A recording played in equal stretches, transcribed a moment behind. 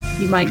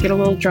You might get a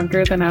little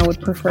drunker than I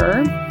would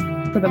prefer,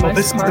 for the most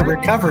this part. is the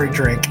recovery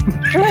drink.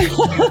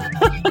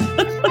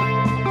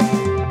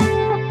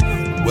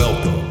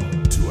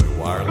 Welcome to a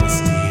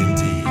wireless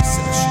D&D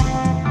session.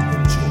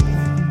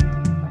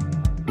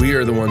 Enjoy. We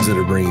are the ones that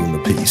are bringing the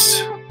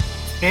peace.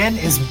 Ben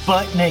is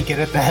butt naked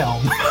at the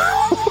helm.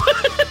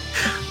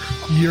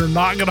 You're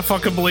not gonna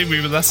fucking believe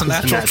me, but that's a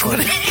natural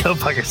 20. Go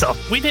fuck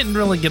yourself. We didn't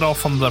really get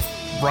off on the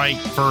right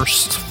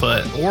first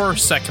foot or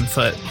second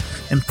foot,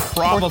 and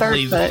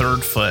probably the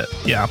third foot.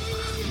 Yeah.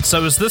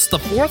 So is this the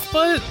fourth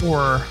foot,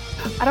 or?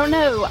 I don't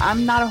know.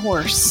 I'm not a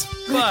horse.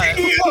 But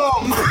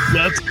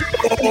Let's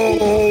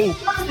go!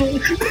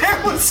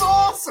 That was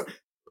awesome!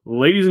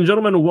 Ladies and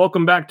gentlemen,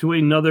 welcome back to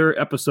another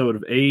episode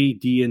of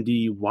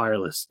AD&D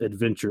Wireless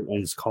Adventure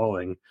is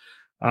Calling.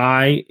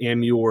 I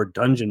am your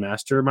Dungeon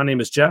Master. My name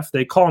is Jeff.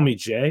 They call me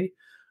Jay.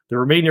 The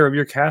remainder of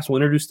your cast will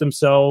introduce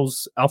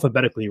themselves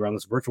alphabetically around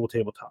this virtual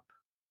tabletop.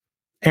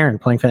 Aaron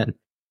playing Finn.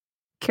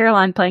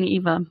 Caroline playing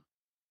Eva.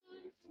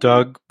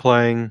 Doug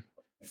playing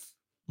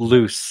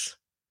Loose.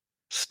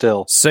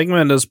 Still.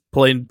 Sigmund is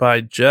played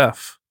by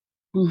Jeff.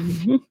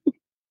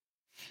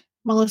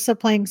 Melissa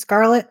playing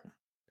Scarlet.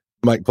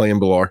 Mike playing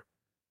Balar.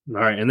 All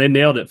right, and they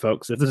nailed it,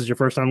 folks. If this is your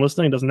first time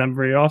listening, it doesn't happen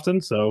very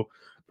often, so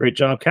great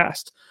job,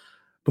 cast.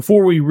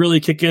 Before we really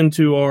kick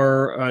into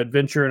our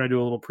adventure and I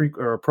do a little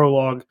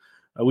prologue,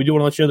 we do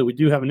want to let you know that we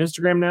do have an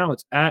Instagram now.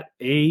 It's at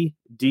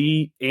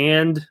AD&D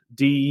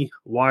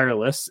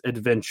Wireless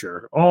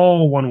Adventure.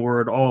 All one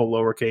word, all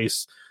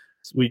lowercase.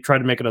 We try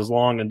to make it as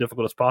long and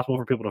difficult as possible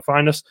for people to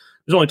find us.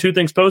 There's only 2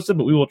 things posted,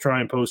 but we will try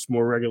and post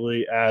more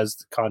regularly as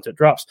the content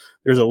drops.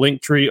 There's a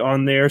link tree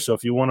on there, so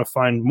if you want to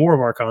find more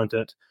of our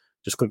content,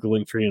 just click the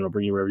link tree and it'll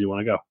bring you wherever you want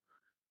to go.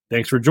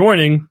 Thanks for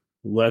joining.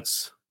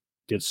 Let's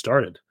get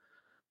started.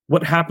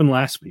 What happened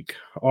last week?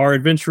 Our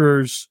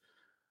adventurers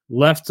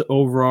left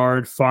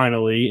Overard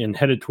finally and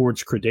headed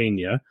towards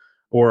Credania,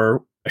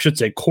 or I should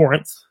say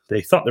Corinth.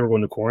 They thought they were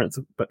going to Corinth,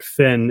 but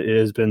Finn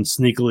has been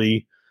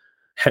sneakily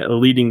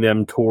leading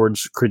them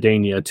towards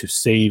Credania to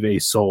save a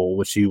soul,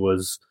 which he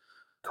was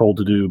told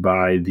to do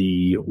by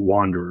the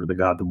Wanderer, the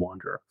god, the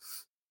Wanderer.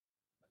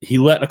 He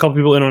let a couple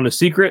people in on a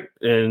secret,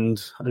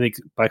 and I think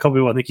by a couple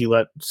people, I think he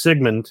let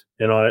Sigmund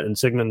in on it, and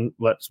Sigmund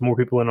let some more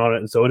people in on it,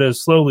 and so it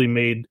has slowly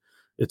made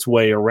its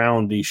way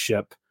around the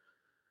ship.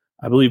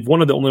 I believe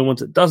one of the only ones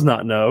that does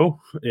not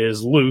know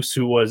is Luce,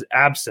 who was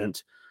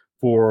absent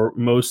for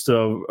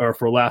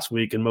for last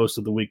week and most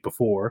of the week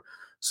before.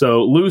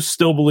 So Luce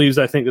still believes,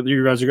 I think, that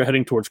you guys are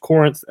heading towards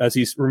Corinth, as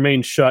he's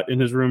remained shut in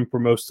his room for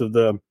most of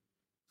the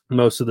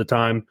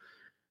time.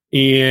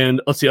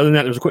 And let's see, other than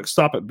that, there's a quick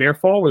stop at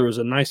Bearfall, where there was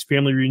a nice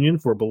family reunion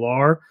for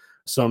Balar.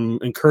 Some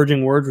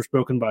encouraging words were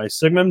spoken by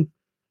Sigmund.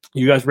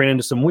 You guys ran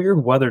into some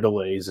weird weather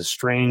delays. A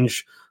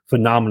strange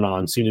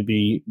phenomenon seemed to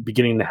be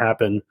beginning to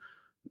happen,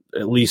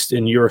 at least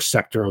in your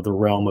sector of the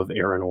realm of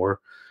Aranor.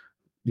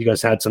 You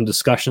guys had some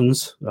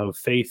discussions of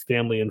faith,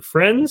 family, and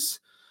friends.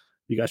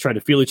 You guys tried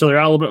to feel each other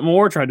out a little bit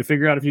more, tried to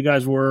figure out if you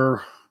guys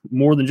were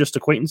more than just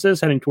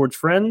acquaintances heading towards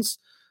friends,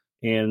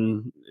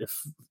 and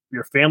if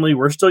your family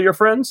were still your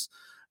friends.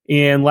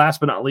 And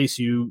last but not least,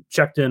 you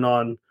checked in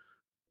on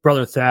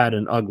Brother Thad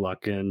and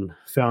Ugluk and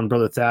found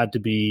Brother Thad to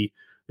be,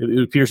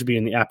 it appears to be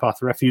in the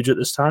Apoth Refuge at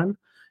this time.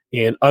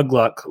 And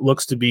Ugluk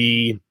looks to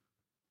be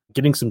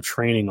getting some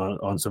training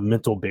on some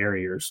mental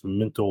barriers, some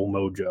mental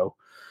mojo.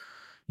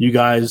 You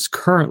guys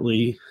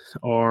currently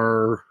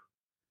are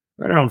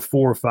right around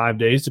 4 or 5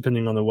 days,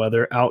 depending on the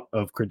weather, out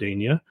of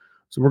Credania.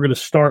 So we're going to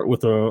start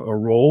with a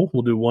roll.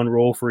 We'll do 1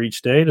 roll for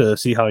each day to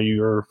see how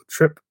your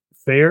trip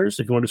fares.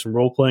 If you want to do some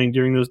role playing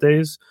during those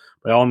days,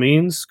 by all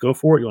means, go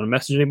for it. You want to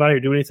message anybody or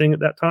do anything at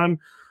that time,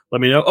 let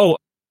me know. Oh,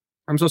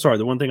 I'm so sorry.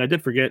 The one thing I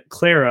did forget,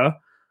 Clara.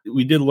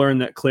 We did learn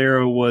that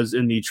Clara was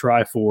in the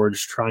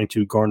Triforge trying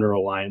to garner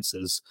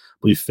alliances. I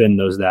believe Finn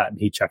knows that, and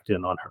he checked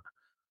in on her.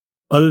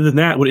 Other than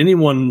that, would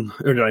anyone,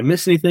 or did I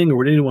miss anything, or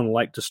would anyone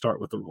like to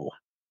start with the roll?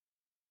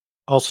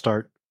 I'll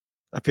start.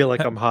 I feel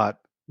like I'm hot.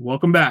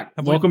 Welcome back.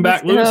 Welcome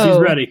back, Luce. He's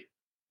ready.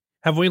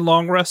 Have we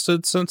long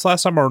rested since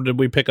last time, or did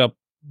we pick up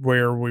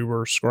where we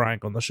were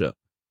scrying on the ship?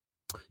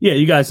 Yeah,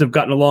 you guys have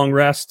gotten a long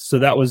rest. So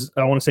that was,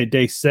 I want to say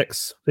day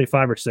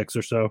 5 or 6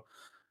 or so.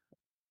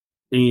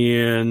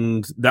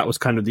 And that was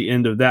kind of the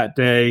end of that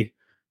day.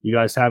 You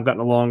guys have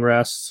gotten a long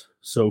rest.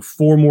 So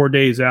 4 more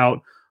days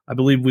out. I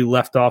believe we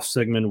left off,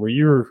 Sigmund, where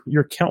your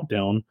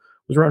countdown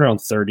was right around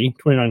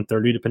 29,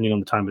 30, depending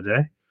on the time of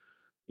day.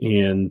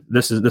 And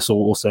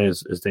we'll say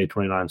is day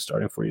 29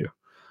 starting for you.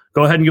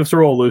 Go ahead and give us a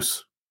roll,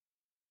 Luce.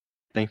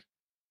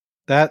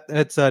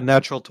 It's a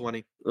natural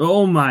 20.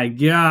 Oh my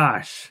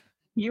gosh.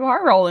 You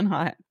are rolling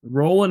hot.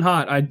 Rolling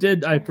hot.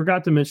 I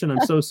forgot to mention,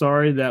 I'm so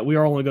sorry that we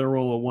are only going to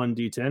roll a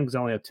 1d10 because I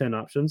only have 10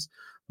 options.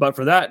 But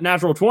for that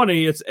natural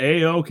 20, it's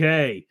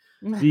A-okay.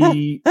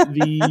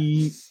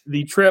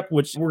 The trip,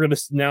 which I'm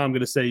going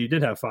to say you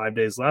did have 5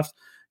 days left.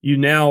 You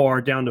now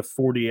are down to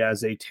 40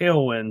 as a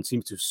tailwind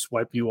seems to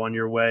swipe you on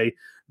your way.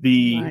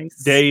 The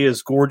day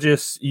is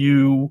gorgeous.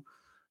 You,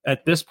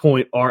 at this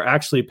point, are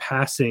actually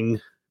passing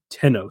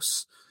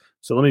Tenos.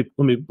 So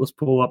let's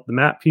pull up the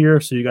map here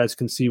so you guys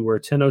can see where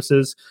Tenos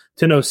is.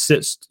 Tenos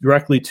sits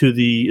directly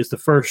is the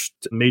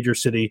first major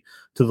city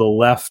to the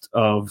left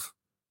of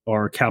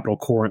our capital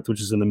Corinth, which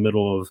is in the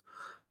middle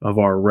of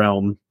our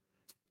realm.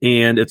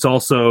 And it's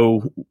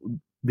also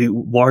the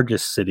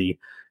largest city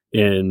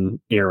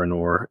in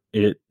Aranor.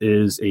 It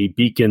is a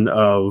beacon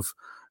of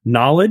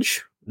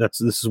knowledge.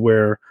 This is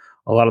where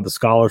a lot of the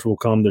scholars will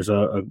come. There's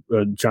a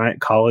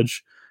giant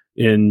college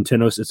in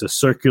Tenos. It's a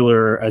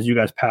circular, as you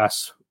guys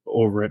pass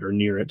over it or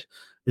near it,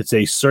 it's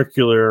a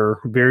circular,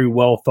 very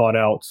well thought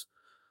out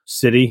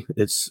city.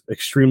 It's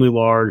extremely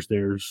large.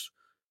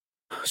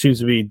 Seems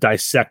to be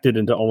dissected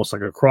into almost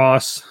like a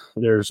cross.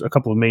 There's a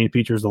couple of main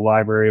features: the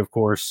library, of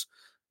course,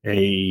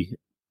 a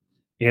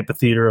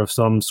amphitheater of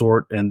some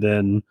sort, and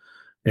then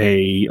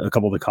a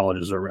couple of the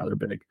colleges are rather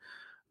big.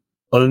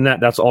 Other than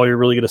that, that's all you're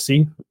really going to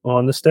see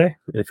on this day.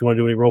 If you want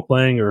to do any role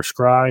playing or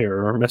scry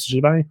or message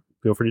anybody,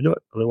 feel free to do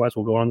it. Otherwise,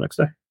 we'll go on next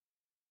day.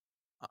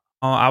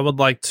 I would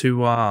like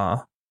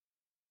to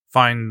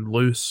find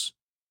Luce,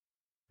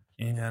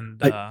 and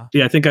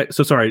I think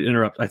so sorry to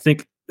interrupt. I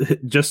think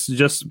just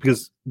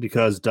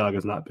because Doug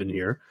has not been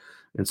here,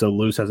 and so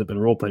Luce hasn't been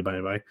role played by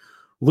anybody.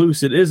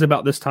 Luce, it is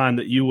about this time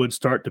that you would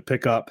start to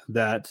pick up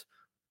that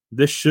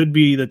this should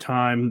be the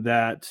time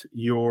that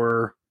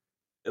you're,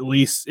 at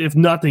least if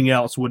nothing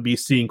else, would be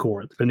seeing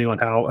Corinth, depending on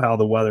how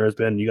the weather has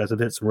been. You guys have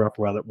hit some rough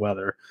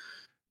weather,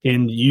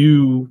 and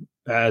you,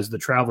 as the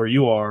traveler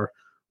you are,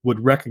 would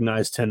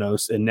recognize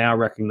Tenos and now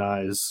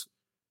recognize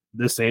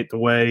this ain't the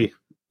way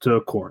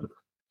to Corinth.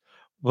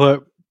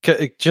 But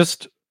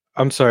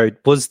I'm sorry,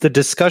 was the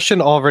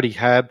discussion already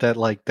had that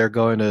like they're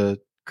going to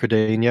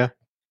Credania?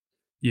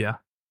 yeah.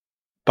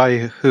 By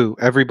who?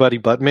 Everybody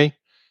but me?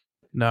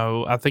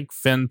 No, I think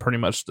Finn pretty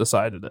much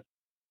decided it.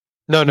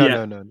 No.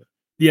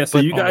 Yeah, so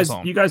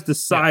But you guys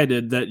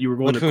decided that you were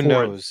going But to who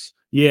Corinth. knows?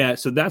 Yeah,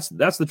 so that's the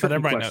But tricky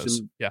everybody question.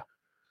 knows. Yeah.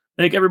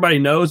 I think everybody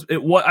knows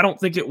it. What I don't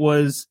think it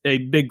was a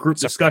big group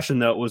discussion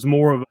though. It was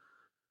more of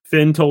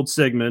Finn told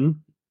Sigmund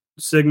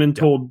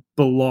told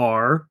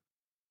Balar,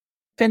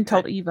 Finn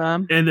told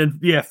Eva. and then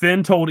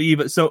Finn told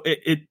Eva. So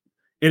it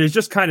has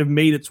just kind of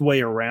made its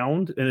way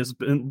around, and it's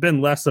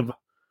been less of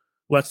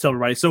let's tell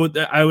everybody. So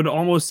I would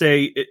almost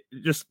say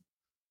just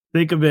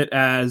think of it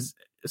as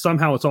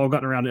somehow it's all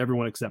gotten around to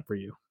everyone except for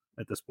you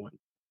at this point.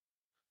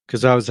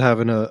 Because I was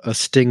having a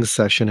sting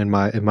session in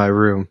my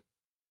room.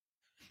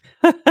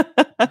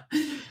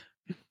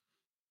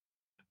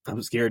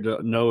 I'm scared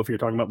to know if you're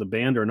talking about the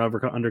band or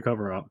another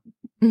undercover op.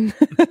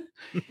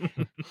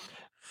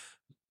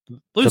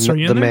 Luce, are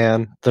you The in there?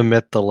 man, the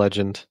myth, the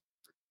legend.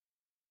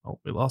 Oh,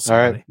 we lost All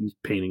somebody. right. He's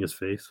painting his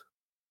face.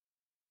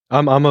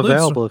 I'm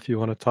available if you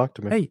want to talk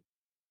to me.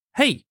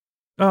 Hey.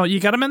 Oh, you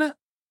got a minute?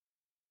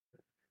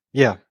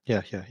 Yeah.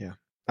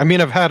 I mean,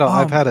 I've had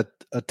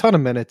a ton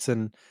of minutes,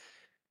 and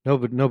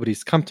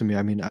nobody's come to me.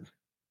 I mean,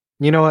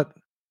 you know what?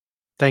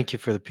 Thank you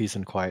for the peace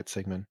and quiet,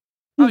 Sigmund.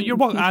 Oh, you're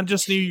welcome. I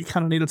just knew you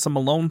kind of needed some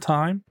alone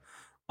time.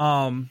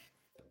 I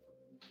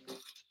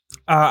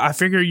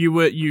figure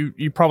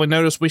you probably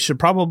noticed we should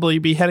probably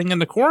be heading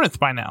into Corinth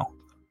by now.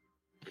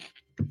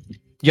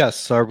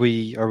 Yes. Are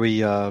we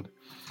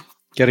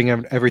getting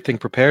everything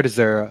prepared? Is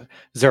there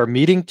a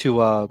meeting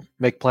to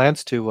make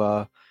plans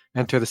to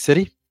enter the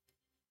city?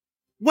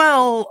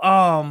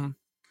 Well,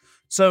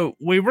 so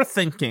we were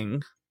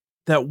thinking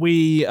that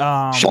we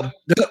Shut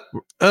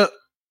up.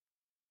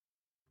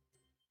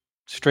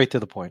 Straight to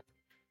the point.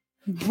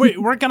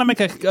 we're gonna make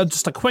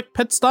just a quick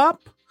pit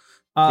stop.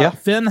 Yeah.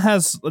 Finn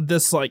has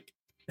this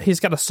he's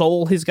got a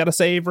soul he's got to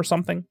save or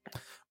something.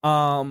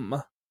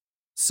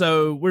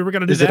 So we were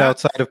gonna do Is that. it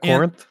outside of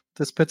Corinth?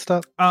 This pit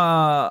stop?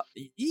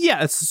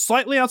 Yeah, it's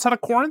slightly outside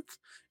of Corinth.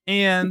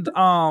 And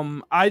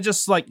I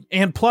just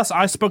and plus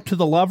I spoke to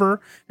the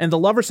lover, and the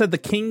lover said the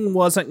king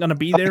wasn't going to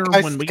be there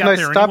when we got there.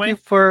 Can I stop anyway.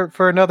 you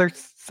for another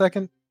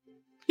second?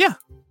 Yeah.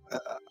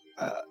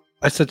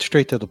 I said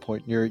straight to the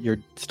point. You're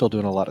still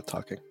doing a lot of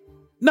talking.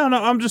 No,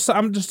 I'm just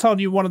telling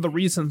you one of the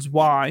reasons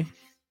why.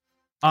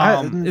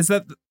 Is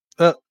that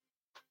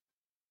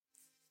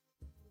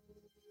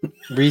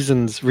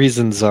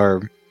reasons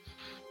are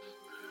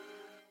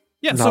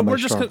yeah? not So my we're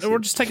just strong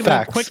suit. taking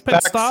Facts. a quick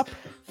pit stop.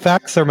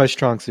 Facts are my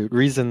strong suit.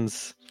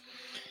 Reasons.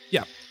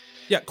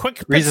 Yeah, quick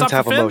pit Reasons stop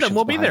have for Finn, and emotions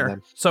we'll be behind there.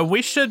 them. So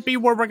we should be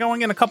where we're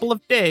going in a couple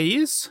of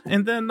days,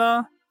 and then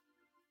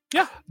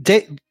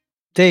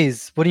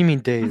Days. What do you mean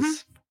days?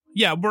 Mhm.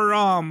 Yeah, we're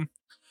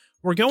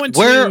going to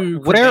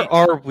Where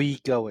are we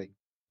going?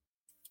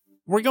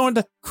 We're going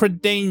to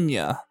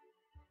Credania.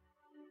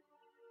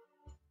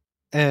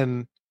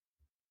 And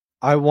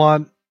I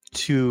want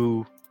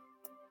to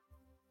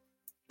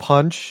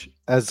punch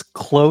as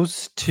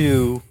close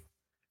to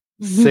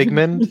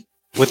Sigmund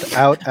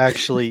without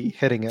actually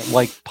hitting it,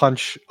 like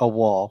punch a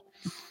wall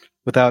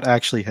without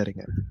actually hitting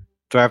it.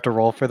 Do I have to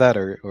roll for that,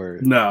 or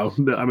No,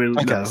 I mean,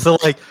 okay? no. So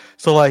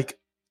like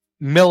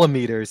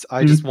millimeters.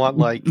 I just want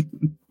me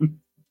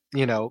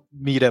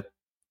to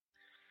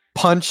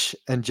punch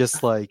and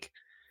just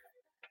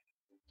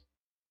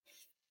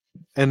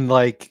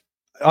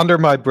under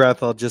my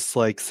breath, I'll just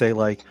like say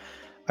like,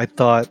 I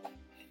thought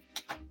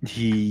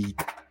he,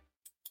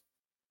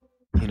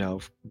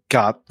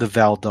 got the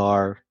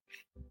Valdar,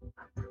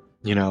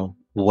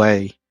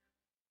 way.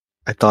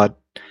 I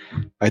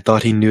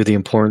thought he knew the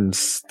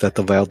importance that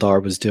the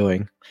Valdar was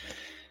doing,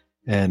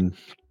 and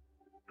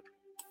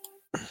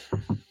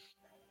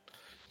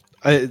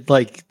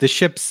like the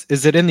ship's.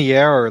 Is it in the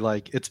air or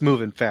like it's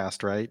moving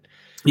fast? Right?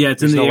 Yeah,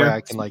 it's There's in the no way air.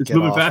 I can, like, It's get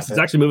moving off fast. of It's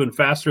it. actually moving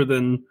faster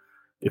than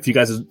if you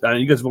guys.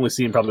 You guys have only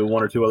seen probably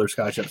one or two other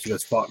sky ships. You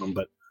guys fought them,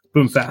 but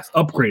boom, fast,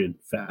 upgraded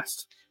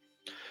fast.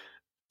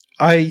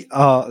 So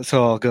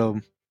I'll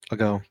go.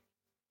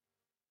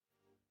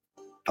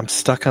 I'm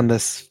stuck on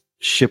this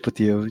ship with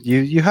you.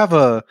 You have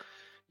a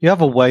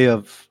way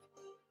of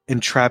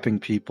entrapping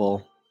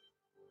people.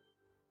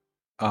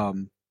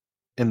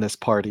 In this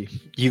party,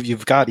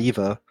 you've got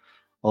Eva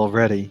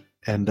already,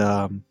 and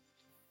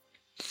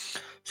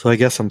so I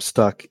guess I'm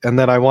stuck. And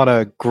then I want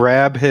to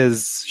grab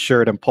his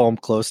shirt and pull him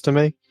close to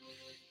me.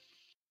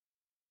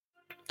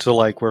 So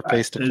like we're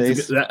face to face.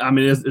 Is that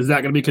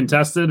going to be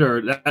contested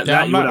or that?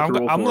 Yeah, you would have to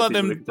roll I'm for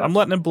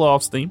letting him blow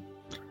off steam.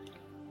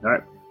 All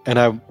right. And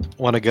I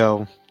want to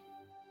go.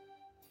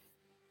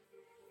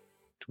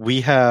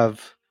 We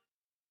have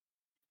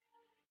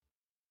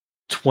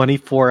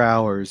 24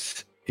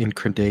 hours in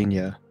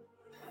Credania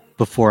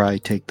before I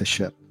take the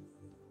ship,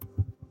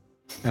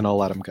 and I'll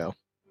let him go.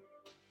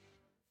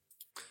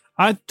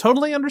 I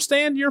totally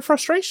understand your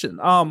frustration.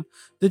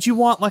 Did you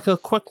want like a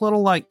quick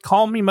little like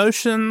calm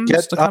emotions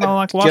to kind of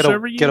like wash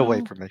over you? Get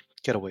away from me.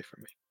 Get away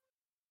from me.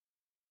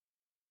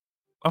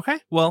 Okay,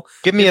 well,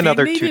 give me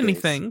another you need 2 days.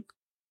 Anything?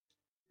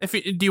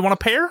 Do you want a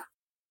pair?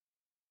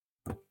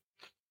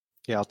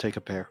 Yeah, I'll take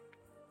a pair.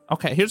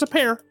 Okay, here's a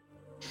pair.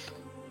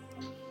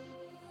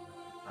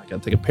 I gotta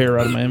take a pair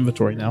out of my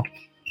inventory now.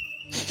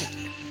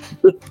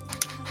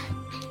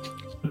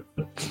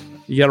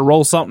 You gotta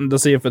roll something to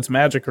see if it's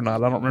magic or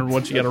not. I don't remember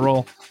what you gotta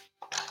roll.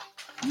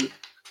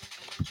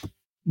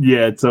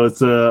 Yeah, so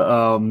it's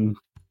a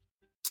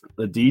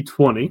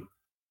D20.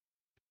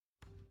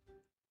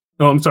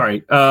 Oh, I'm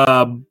sorry.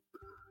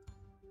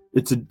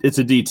 It's a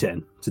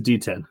D10. It's a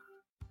D10.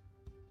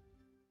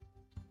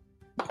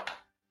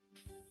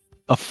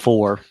 A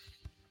 4.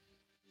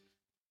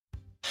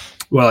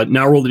 Well,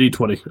 now roll the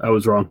D20. I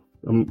was wrong.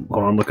 I'm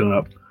looking it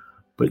up.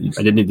 But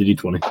I did need the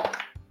D20.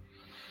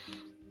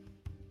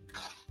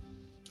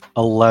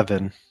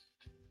 11.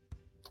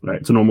 All right,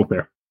 it's a normal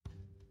pair.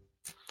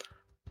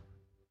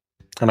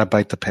 And I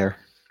bite the pear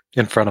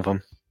in front of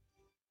him.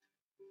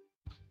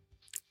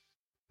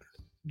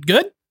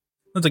 Good?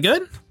 That's a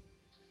good?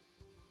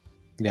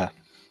 Yeah.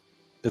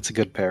 It's a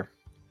good pear.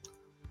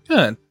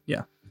 Good.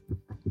 Yeah.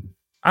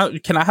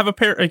 Can I have a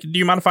pair? Do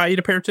you mind if I eat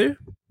a pear too?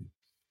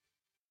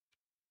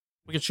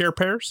 We can share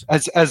pairs.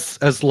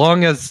 As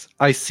long as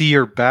I see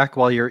your back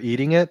while you're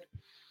eating it.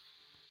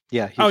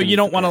 Yeah. You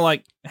don't want to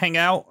like hang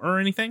out or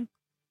anything?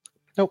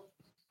 Nope.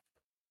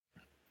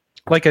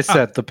 Like I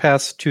said, the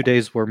past 2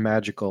 days were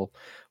magical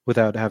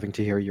without having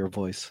to hear your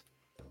voice.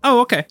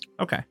 Oh, okay.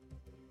 Okay.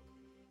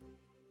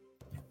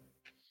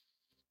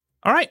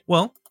 All right.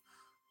 Well,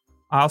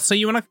 I'll see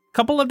you in a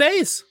couple of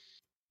days.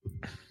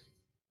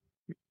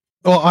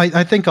 Well,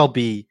 I think I'll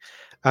be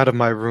out of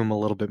my room a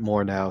little bit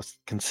more now,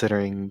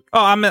 considering...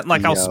 Oh, I meant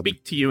like I'll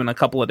speak to you in a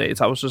couple of days.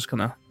 I was just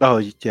gonna... Oh,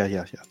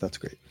 yeah. That's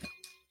great.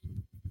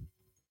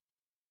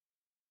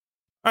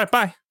 All right,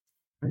 bye.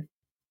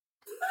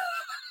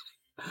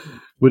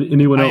 Would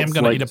anyone else I am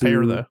gonna eat a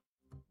pear, though.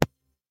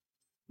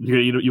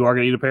 You are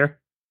gonna eat a pear?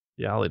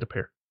 Yeah, I'll eat a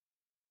pear.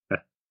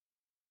 Okay.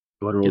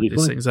 You want to roll Get D20?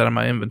 these things out of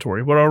my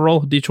inventory. What do I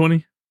roll?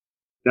 D20?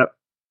 Yep.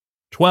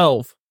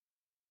 12.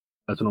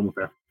 That's a normal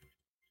pear.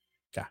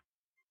 Okay.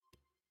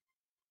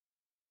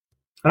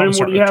 How many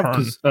more do you have?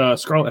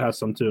 Because Scarlet has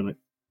some too.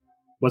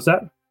 What's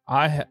that?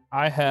 I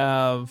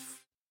have...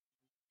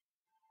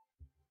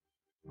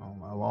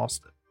 Oh, I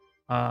lost it.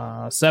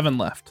 7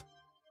 left.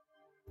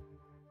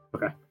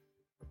 Okay.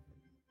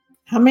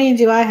 How many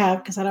do I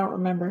have? Because I don't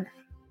remember.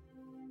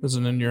 Is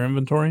it in your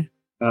inventory?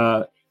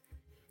 You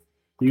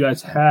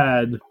guys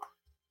had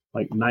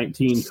like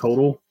 19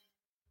 total.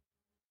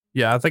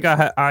 Yeah, I think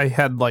I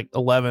had like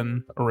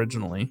 11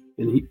 originally.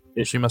 And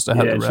she must have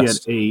had the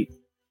rest. She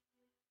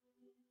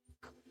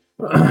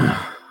had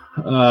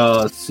 8.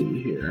 Let's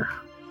see here.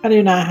 I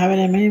do not have it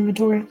in my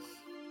inventory.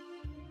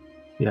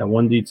 Yeah,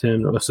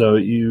 1d10. So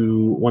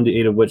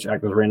 1d8 of which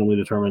act was randomly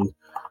determined.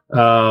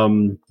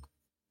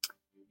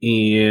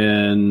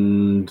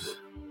 And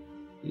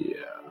yeah,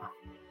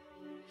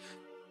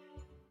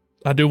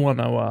 I do want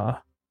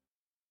to.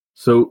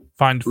 So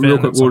find Finn. Real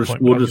quick, we'll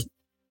point, just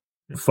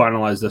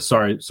finalize this.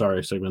 Sorry,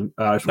 Sigmund.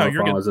 I just want to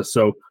finalize this.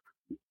 So,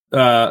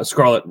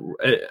 Scarlet,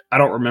 I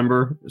don't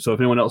remember. So if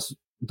anyone else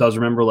does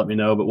remember, let me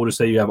know. But we'll just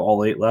say you have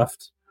all 8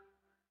 left.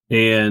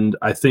 And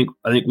I think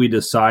we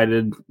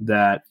decided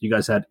that you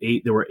guys had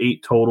 8. There were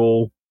 8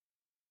 total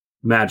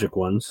magic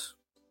ones.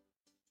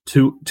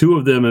 Two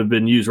of them have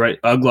been used,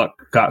 right? Ugluck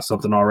got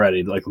something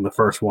already, like on the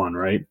first one,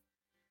 right?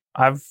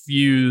 I've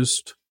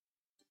used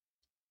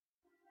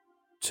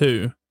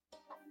 2.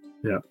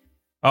 Oh,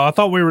 I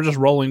thought we were just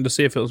rolling to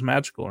see if it was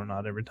magical or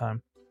not every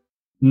time.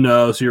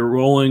 No, so you're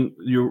rolling.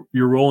 You're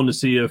rolling to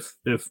see if.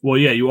 Well,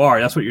 yeah, you are.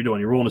 That's what you're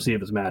doing. You're rolling to see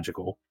if it's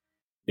magical,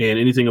 and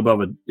anything above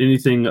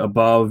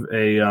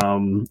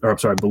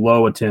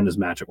below a 10 is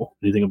magical.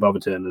 Anything above a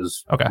 10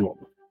 is Okay.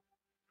 normal.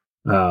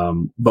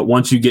 But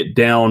once you get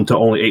down to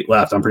only 8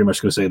 left, I'm pretty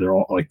much going to say they're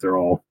all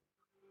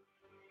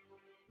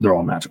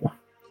magical.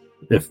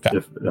 If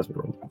that's what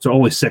we're rolling. So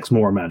only 6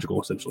 more are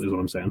magical, essentially, is what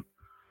I'm saying.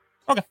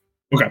 Okay.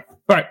 All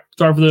right.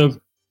 Sorry for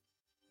the.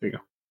 There you go.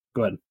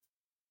 Go ahead.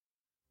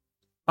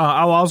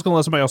 I was going to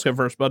let somebody else go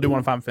first, but I do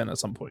want to find Finn at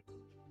some point.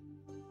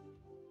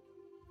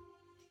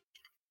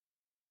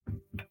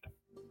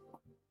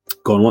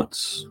 Going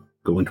once,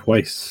 going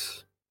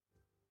twice.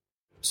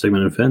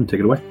 Sigmund and Finn, take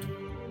it away.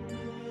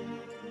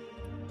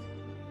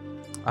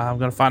 I'm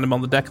going to find him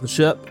on the deck of the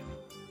ship,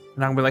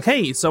 and I'm going to be like,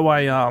 hey, so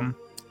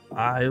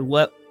I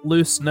let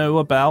Luce know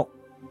about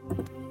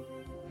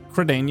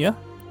Credania.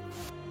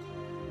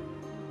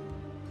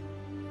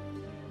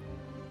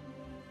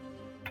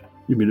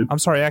 You muted. I'm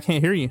sorry, I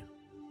can't hear you.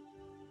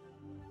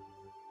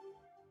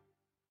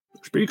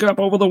 Speak up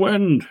over the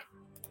wind.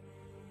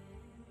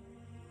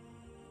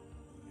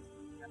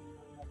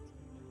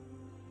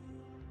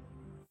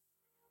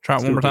 Try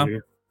it one more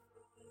time.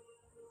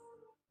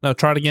 No,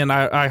 try it again.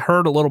 I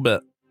heard a little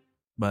bit,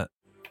 but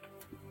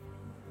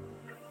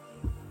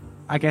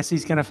I guess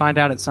he's going to find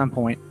out at some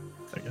point.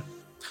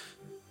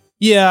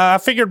 yeah, I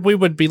figured we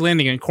would be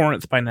landing in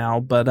Corinth by now,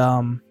 but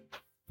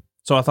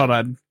so I thought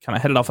I'd kind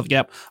of head it off at the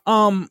gap.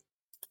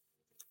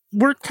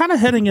 We're kind of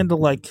heading into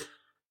like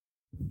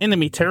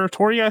enemy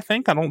territory, I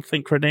think. I don't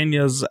think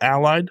Credania's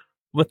allied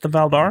with the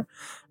Valdar.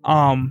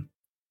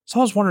 So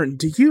I was wondering,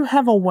 do you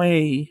have a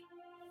way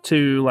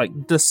to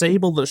like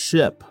disable the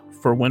ship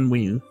for when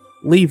we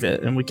leave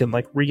it, and we can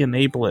like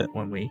re-enable it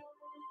when we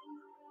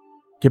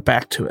get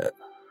back to it?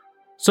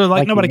 So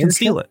like nobody can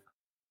steal it.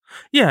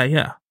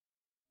 Yeah.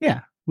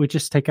 Yeah, we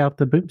just take out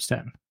the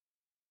boomstone.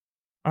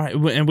 All right,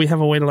 and we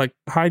have a way to like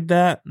hide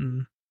that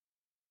and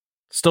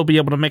still be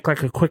able to make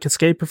like a quick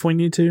escape if we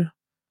need to.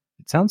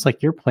 It sounds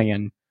like you're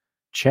playing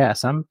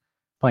chess. I'm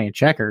playing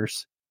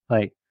checkers.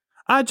 Like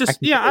I just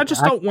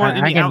don't want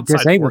any can outside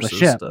disable forces the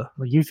ship. to.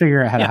 Well, you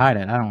figure out how to hide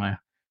it. I don't know.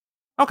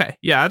 Okay,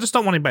 yeah, I just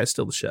don't want anybody to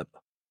steal the ship.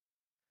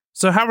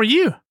 So how are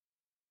you?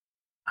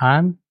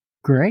 I'm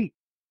great.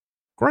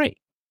 Great.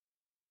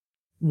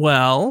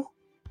 Well,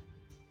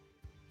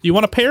 do you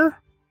want a pair?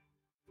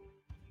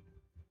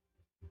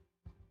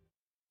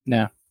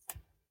 No.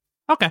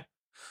 Okay.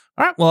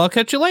 All right. Well, I'll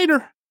catch you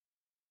later.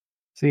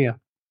 See ya.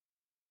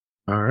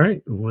 All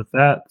right. With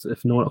that,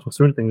 if no one else wants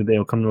to do anything, the day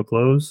will come to a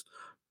close.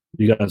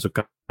 You guys will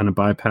kind of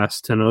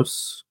bypass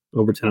Tenos,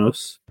 over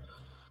Tenos,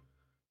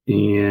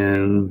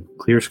 and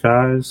clear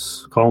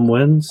skies, calm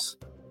winds.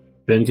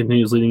 Ben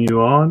continues leading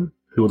you on.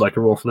 Who would like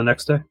to roll for the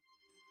next day?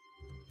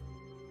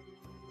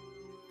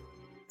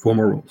 4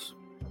 more rolls.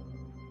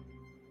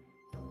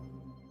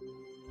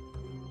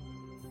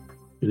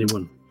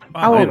 Anyone?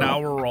 An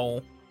hour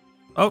roll.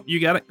 Oh, you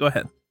got it. Go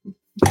ahead.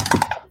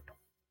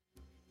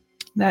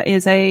 That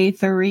is a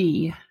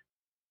 3.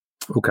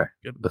 Okay.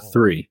 Good The roll.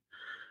 3.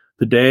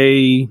 The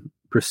day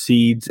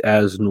proceeds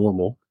as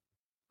normal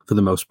for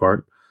the most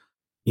part.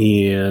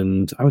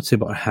 And I would say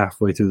about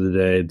halfway through the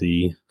day,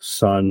 the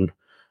sun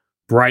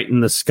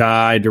brightened the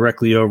sky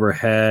directly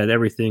overhead.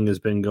 Everything has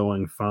been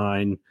going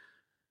fine.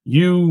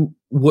 You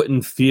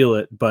wouldn't feel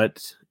it,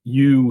 but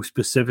you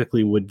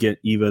specifically would get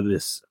Eva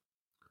this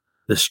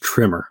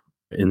tremor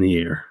in the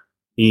air.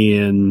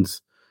 And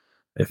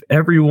if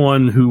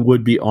everyone who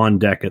would be on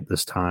deck at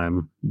this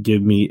time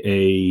give me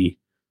a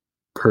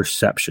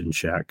perception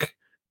check.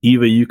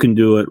 Eva, you can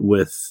do it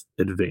with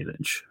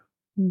advantage.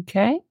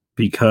 Okay.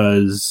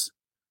 Because,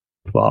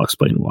 well, I'll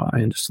explain why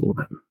in just a little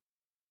bit.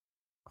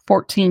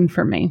 14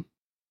 for me.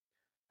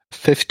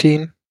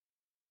 15.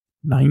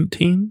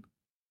 19.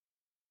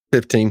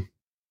 15.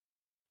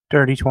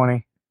 Dirty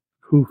 20.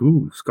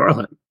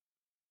 Scarlet.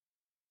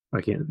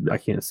 I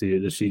can't see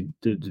it.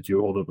 Did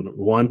you hold up a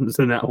 1? Is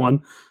in that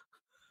one?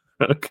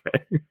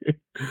 Okay.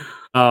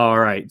 All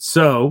right.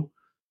 So,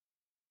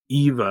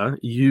 Eva,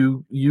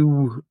 you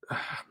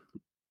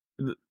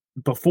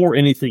before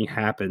anything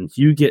happens,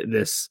 you get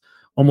this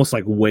almost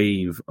like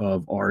wave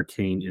of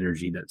arcane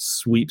energy that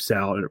sweeps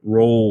out and it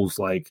rolls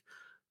like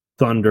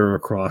thunder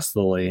across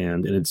the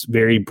land, and it's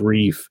very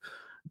brief.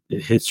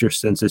 It hits your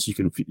senses. You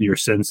can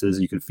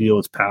feel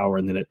its power,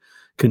 and then it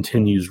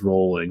continues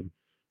rolling,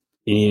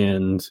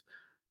 and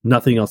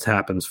nothing else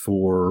happens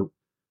for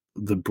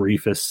the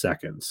briefest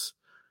seconds.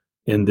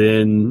 And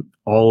then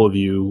all of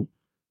you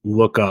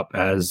look up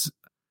as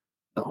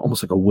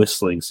almost like a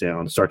whistling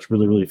sound. It starts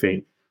really, really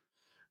faint.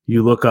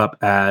 You look up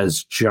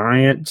as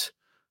giant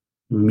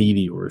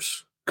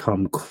meteors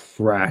come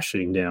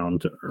crashing down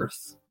to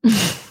Earth.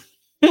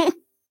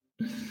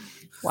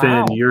 Wow.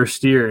 Finn, you're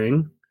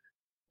steering.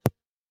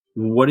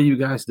 What do you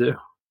guys do?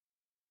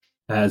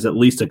 As at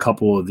least a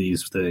couple of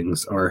these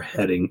things are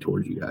heading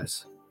towards you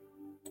guys.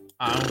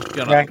 I'm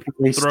gonna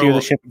Practically throw steer a-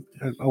 the ship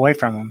away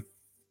from him.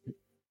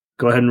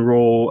 go ahead and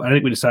roll. I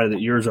think we decided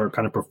that yours are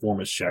kind of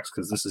performance checks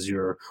because this is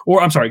your.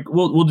 Or I'm sorry,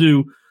 we'll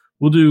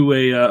do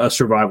a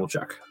survival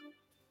check.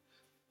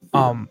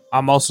 I'm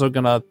also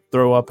gonna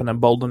throw up an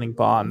emboldening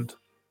bond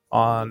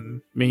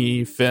on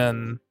me,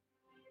 Finn,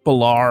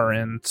 Balar,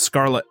 and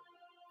Scarlet.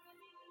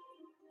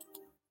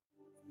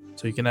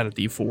 So you can add a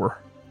D4.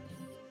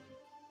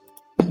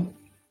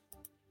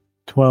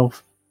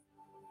 12.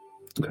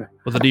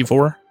 With a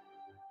D4?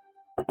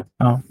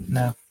 Oh,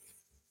 no.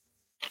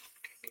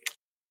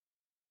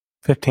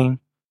 15.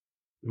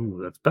 Ooh,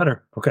 that's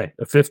better. Okay,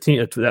 a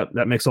 15.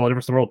 That makes all the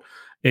difference in the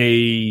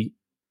world.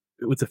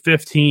 With a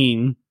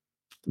 15,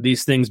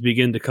 these things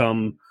begin to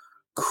come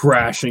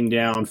crashing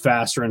down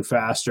faster and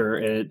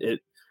faster.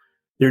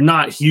 They're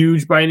not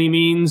huge by any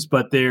means,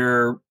 but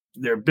they're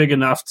big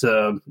enough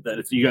that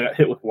if you got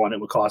hit with one, it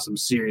would cause some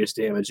serious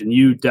damage. And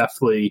you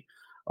definitely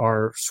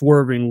are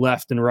swerving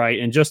left and right.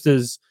 And just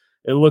as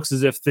it looks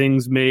as if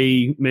things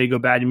may go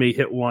bad, you may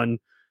hit one.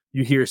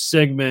 You hear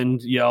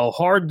Sigmund yell,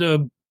 "Hard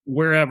to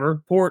wherever,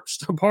 port,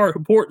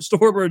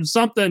 starboard,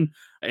 something,"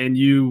 and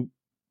you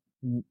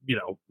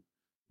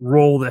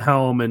roll the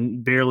helm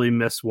and barely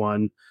miss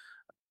one.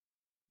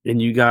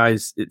 And you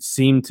guys, it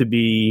seemed to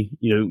be,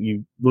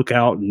 you look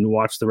out and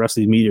watch the rest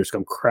of these meteors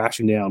come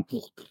crashing down.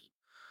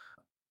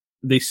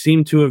 They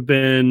seem to have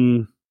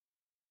been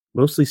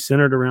mostly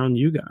centered around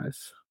you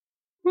guys.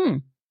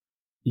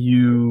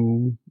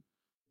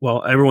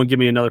 Everyone give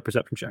me another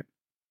perception check.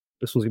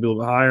 This one's going to be a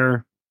little bit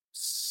higher.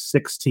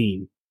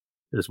 16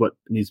 is what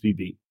needs to be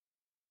beat.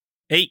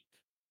 8.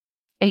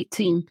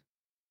 18.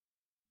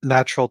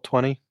 Natural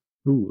 20.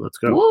 Ooh, let's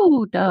go.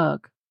 Woo,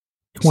 Doug.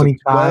 25.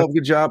 12,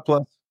 good job,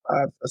 plus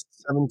 5, that's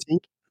 17.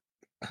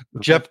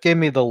 Jeff gave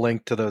me the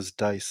link to those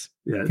dice.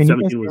 Yeah, Can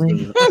you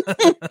 17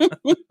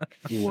 guys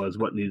was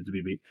what needed to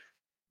be beat.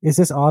 Is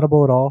this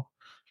audible at all?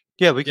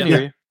 Yeah, we can Yeah.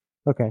 hear you.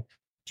 Okay.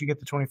 Did you get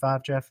the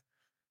 25, Jeff?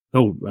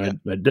 Oh, I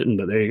didn't,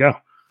 but there you go.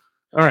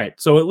 All right.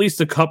 So at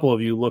least a couple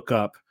of you look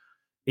up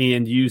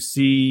and you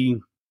see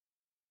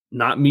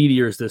not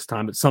meteors this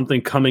time, but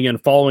something coming in,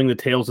 following the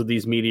tails of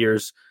these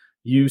meteors.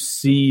 You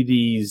see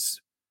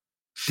these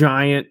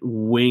giant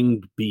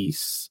winged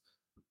beasts.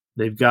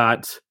 They've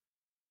got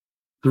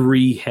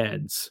 3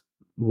 heads,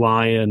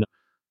 lion,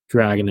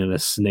 dragon, and a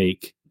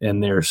snake.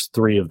 And there's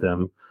 3 of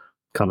them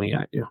coming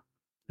at you.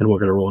 And we're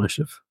going to roll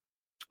initiative.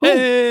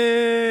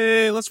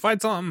 Hey, let's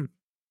fight something.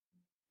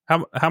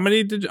 How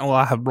many did you? Oh,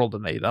 I have rolled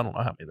an 8. I don't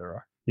know how many there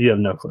are. You have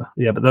no clue.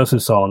 Yeah, but those who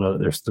saw know that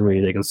there's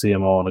 3. They can see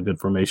them all in a good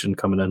formation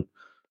coming in.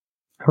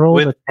 I rolled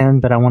With- a 10,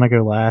 but I want to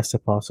go last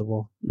if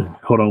possible.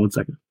 Hold on 1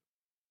 second.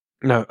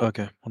 No,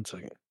 okay. 1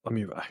 second. I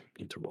need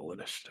to roll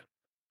initiative.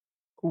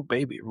 Oh,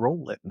 baby,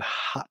 roll it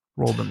hot.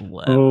 Rolled an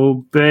 11.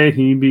 Oh,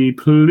 baby,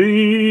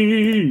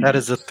 please. That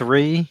is a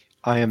 3.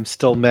 I am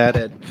still mad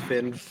at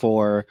Finn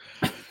for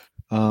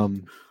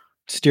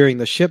steering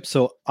the ship,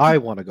 so I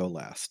want to go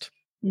last.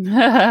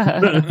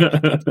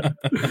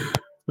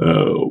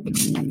 Oh,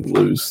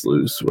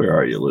 loose. Where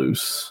are you,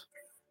 loose?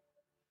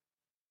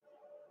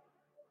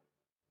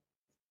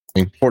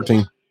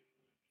 14.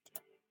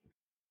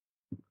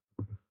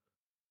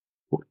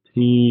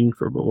 14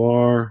 for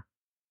Bavar.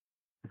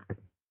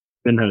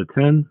 Ben had a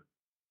 10.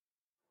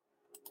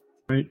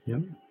 Right,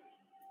 yep.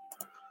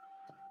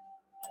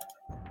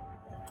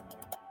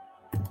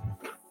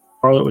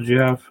 Charlotte, what'd you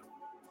have?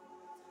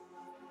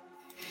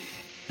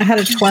 I had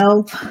a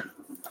 12.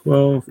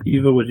 12.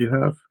 Eva, what'd you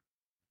have?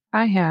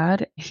 I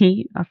had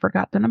I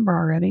forgot the number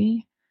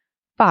already.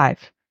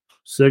 5.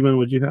 Sigmund,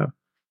 what'd you have?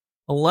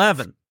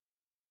 11.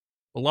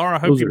 Well, Laura, I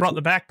hope Those you are brought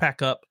some- the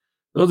backpack up.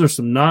 Those are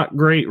some not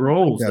great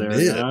rolls I there,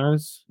 did.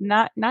 guys.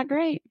 Not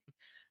great.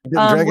 Didn't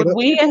drag it Would up.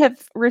 we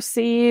have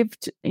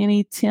received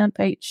any temp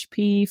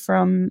HP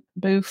from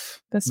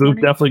Boof this Booth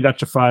morning? definitely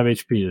got you 5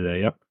 HP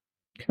today. Yep.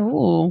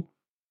 Cool.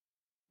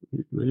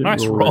 They didn't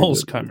Nice roll very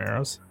rolls, good.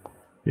 Chimeras.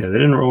 Yeah, they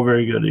didn't roll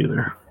very good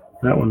either.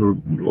 That one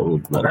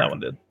rolled Well, better. that one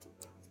did.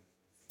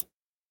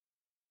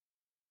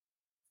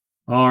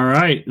 All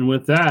right, and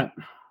with that,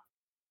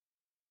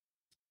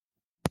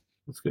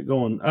 let's get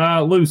going.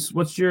 Luce,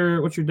 what's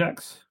your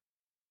dex?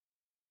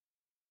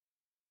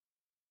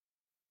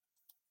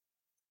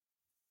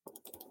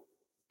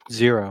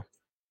 Zero.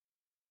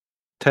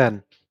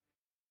 10.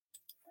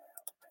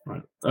 All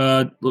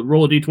right.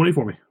 Roll a d20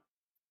 for me.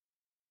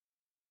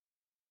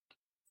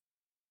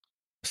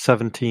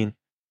 17.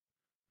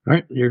 All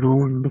right, you're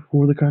going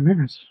before the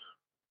Chimeras.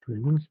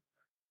 Pretty much.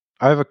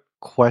 I have a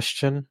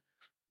question.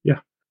 Yeah.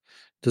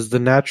 Does the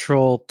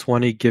natural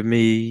 20 give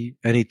me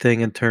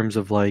anything in terms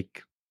of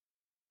like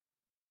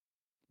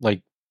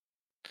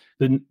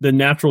The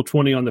natural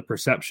 20 on the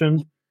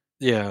perception.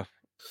 yeah.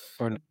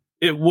 Or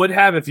It would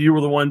have if you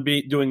were the one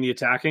doing the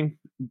attacking,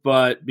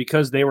 but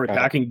because they were Got it.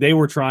 attacking, they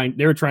were trying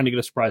to get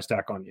a surprise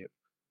attack on you.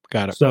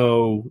 got it.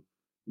 So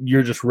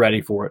you're just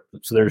ready for it.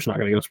 So they're just not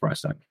going to get a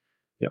surprise attack.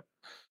 Yep.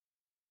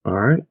 All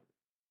right.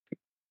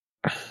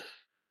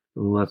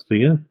 Let's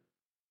begin.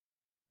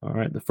 All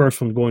right. The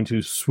first one's going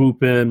to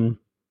swoop in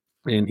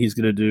and he's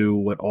going to do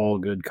what all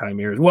good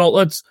chimeras. Well,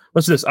 let's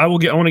do this. I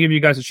want to give you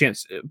guys a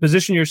chance.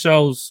 Position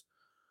yourselves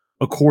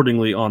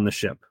accordingly on the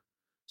ship.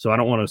 So I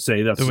don't want to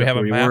say that's Do we have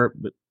where a you map? were,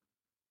 but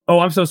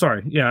I'm so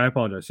sorry. Yeah, I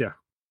apologize. Yeah.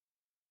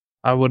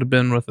 I would have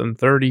been within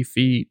 30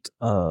 feet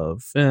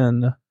of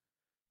Finn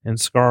and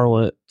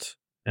Scarlet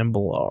and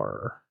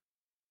Balar.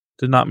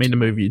 Did not mean to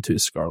move you to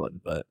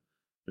Scarlet, but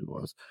it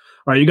was.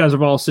 All right, you guys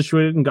have all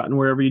situated and gotten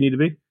wherever you need to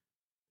be?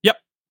 Yep.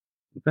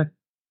 Okay.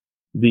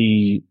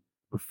 The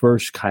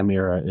first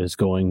Chimera is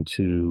going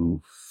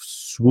to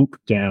swoop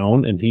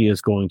down, and he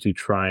is going to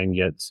try and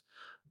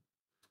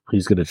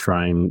he's going to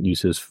try and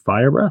use his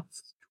fire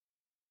breath.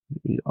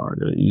 We are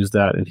going to use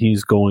that, and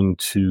he's going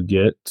to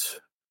get...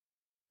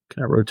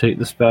 Can I rotate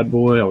this bad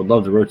boy? I would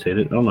love to rotate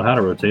it. I don't know how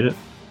to rotate it.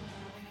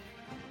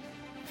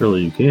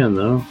 Surely you can,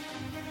 though.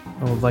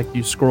 I would like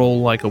you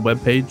scroll like a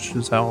web page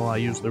is how I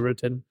usually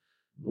rotate them.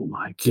 Oh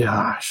my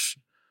gosh.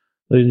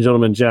 Ladies and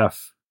gentlemen,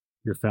 Jeff,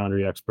 your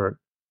Foundry expert.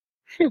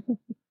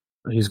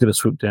 He's going to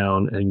swoop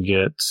down and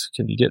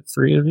can you get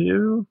 3 of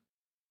you?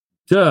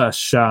 Just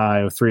shy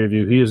of 3 of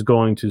you. He is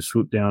going to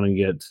swoop down and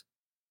get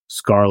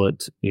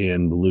Scarlet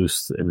and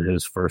Loose in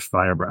his first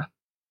fire breath.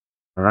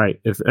 All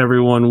right. If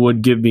everyone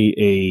would give me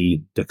a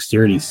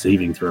dexterity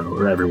saving throw,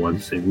 or everyone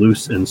say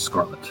Loose and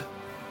Scarlet.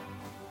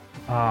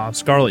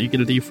 Scarlet, you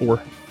get a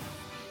D4.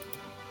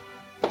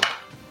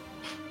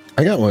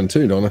 I got one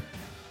too, don't I?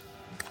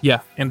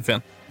 Yeah, and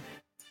Finn.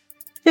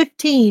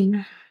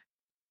 15.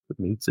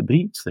 Meets the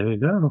beats. There you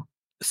go.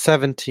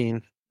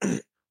 17.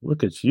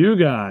 Look at you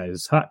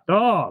guys. Hot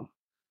dog.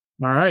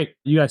 All right.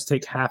 You guys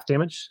take half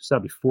damage. So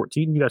that'll be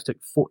 14. You guys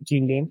take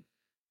 14 damage.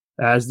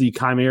 As the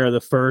Chimera,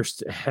 the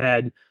first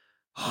head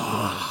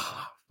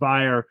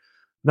fire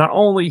not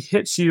only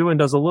hits you and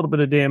does a little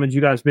bit of damage,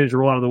 you guys manage to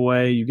roll out of the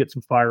way. You get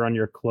some fire on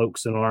your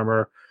cloaks and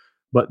armor,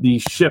 but the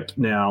ship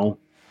now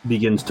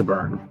begins to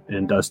burn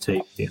and does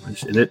take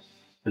damage. And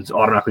it's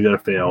automatically going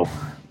to fail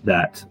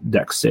that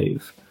dex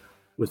save.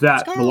 With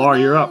that, Valar,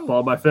 you're up,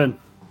 followed by Finn.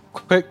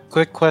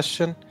 Quick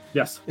question.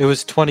 Yes. It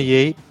was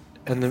 28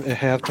 and then it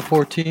halved to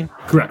 14?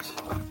 Correct.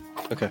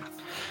 Okay.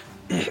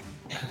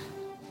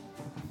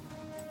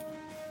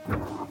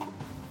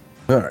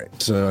 All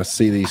right, so I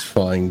see these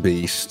flying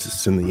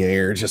beasts in the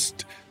air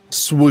just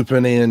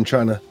swooping in,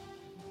 trying to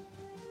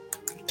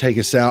take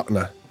us out, and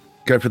I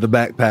go for the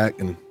backpack,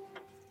 and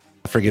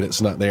I forget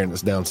it's not there, and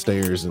it's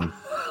downstairs, and I'm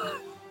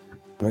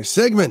like,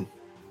 Sigmund,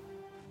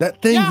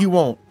 that thing you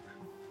want,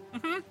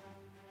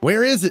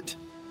 where is it?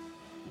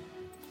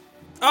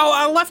 Oh,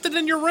 I left it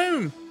in your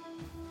room.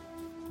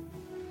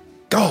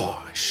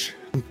 Gosh.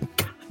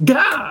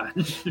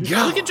 Gosh.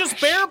 You can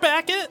just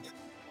bareback it.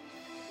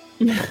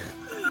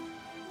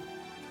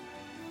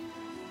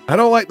 I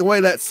don't like the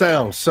way that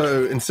sounds,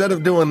 so instead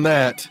of doing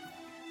that,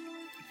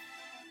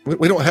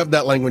 we don't have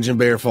that language in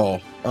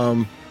Bearfall.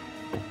 I'm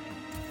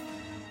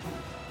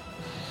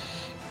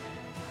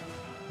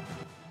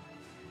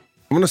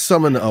going to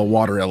summon a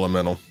water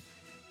elemental.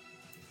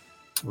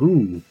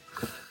 Ooh.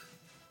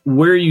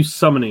 Where are you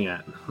summoning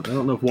at? I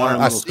don't know if water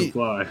elementals can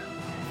fly.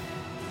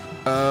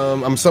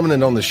 I'm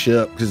summoning on the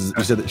ship because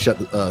you said it set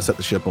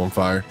the ship on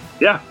fire.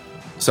 Yeah.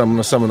 So I'm going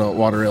to summon a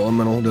water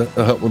elemental to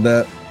help with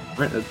that. All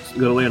right, it's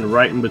going to land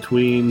right in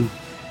between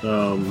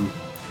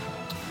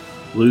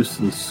Loose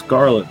and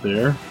Scarlet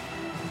there.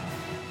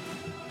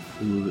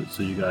 Move it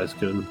so you guys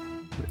can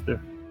right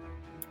there.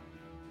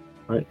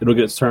 All right, it'll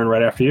get its turn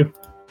right after you.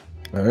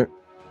 All right.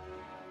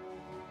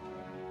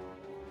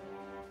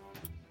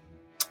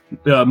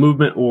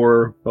 Movement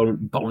or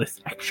bonus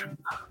action.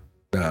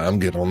 Nah, I'm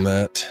good on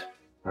that.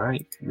 All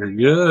right, you're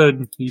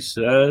good. He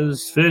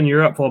says, Finn,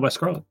 you're up, followed by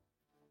Scarlet.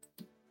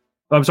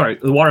 Oh, I'm sorry,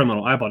 the water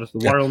elemental. I apologize.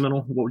 The water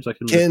elemental. What would you like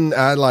to do? Can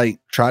I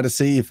try to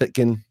see if it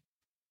can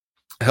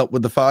help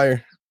with the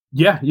fire?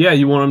 Yeah.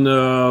 You want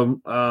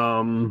him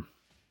to?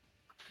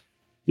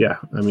 Yeah.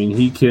 I mean,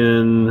 he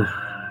can.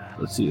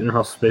 Let's see. Inner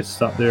house space.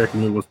 Stop there. Can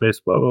move with space.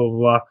 Blah blah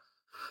blah.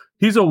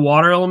 He's a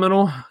water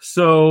elemental.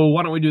 So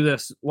why don't we do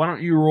this? Why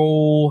don't you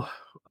roll?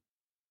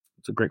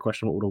 It's a great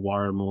question. What would a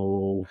water elemental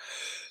roll?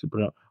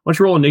 Why don't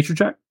you roll a nature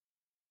check?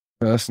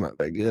 That's not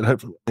that good.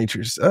 Hopefully,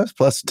 nature's that's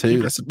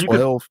 +2. That's a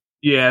 12.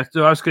 Yeah,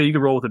 so I was you can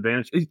roll with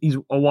advantage. He's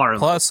a water.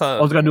 Plus,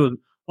 all I gotta do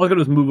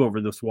is move over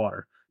this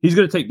water. He's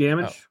gonna take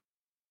damage. Oh.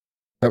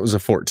 That was a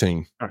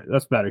 14. All right,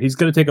 that's better. He's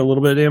gonna take a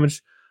little bit of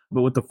damage,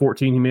 but with the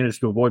 14, he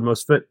managed to avoid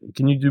most fit.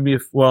 Can you do me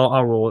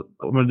I'll roll it.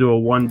 I'm gonna do a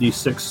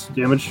 1d6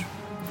 damage.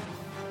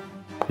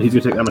 He's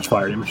gonna take that much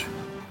fire damage.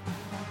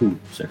 Ooh,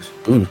 6.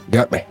 Ooh,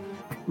 got me.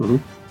 Mm-hmm.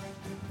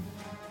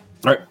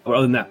 All right. Well,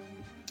 other than that,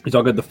 it's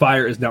all good. The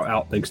fire is now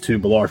out thanks to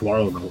Balar's water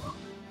elemental.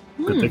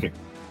 Good thinking.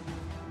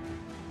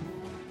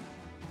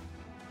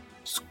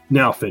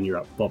 Now, Finn, you're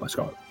up. Followed by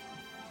Scarlet.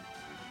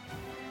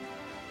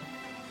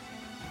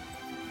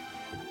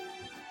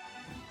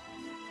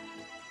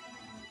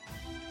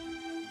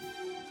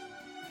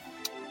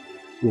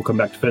 We'll come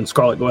back to Finn.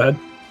 Scarlet, go ahead.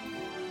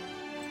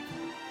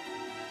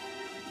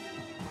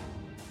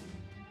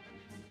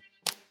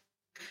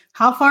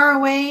 How far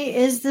away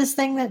is this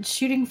thing that's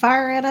shooting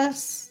fire at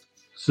us?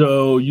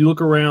 So you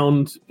look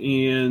around,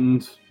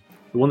 and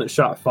the one that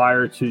shot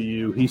fire to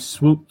you, he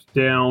swooped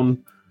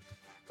down,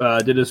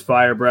 did his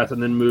fire breath,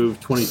 and then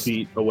moved 20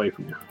 feet away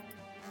from you.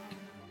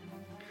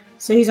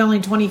 So he's only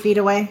 20 feet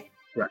away?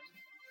 Correct.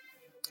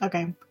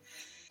 Okay.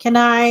 Can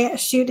I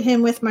shoot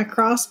him with my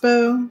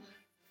crossbow?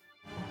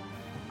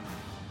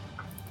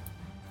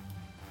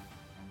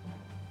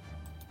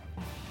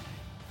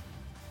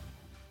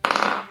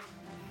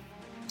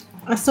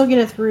 I still get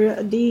it through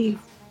a D.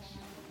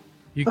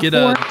 You get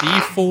a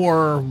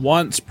D4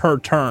 once per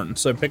turn,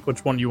 so pick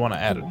which one you want to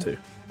add it to.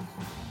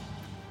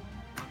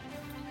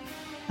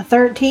 A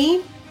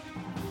 13?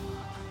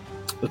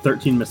 The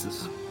 13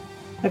 misses.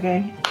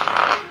 Okay.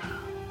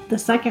 The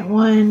second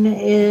one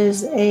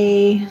is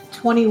a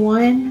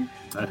 21.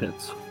 That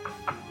hits.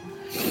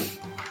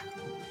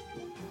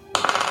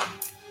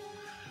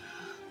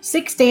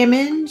 6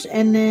 damage,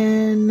 and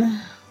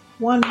then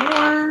one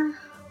more.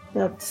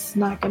 That's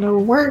not going to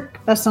work.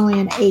 That's only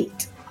an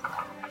 8.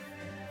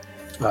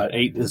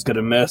 8 is going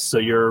to miss. So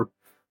your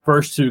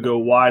first two go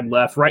wide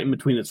left, right in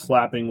between its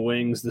flapping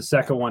wings. The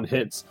second one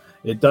hits.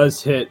 It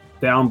does hit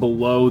down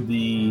below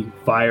the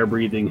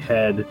fire-breathing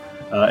head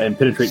and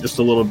penetrate just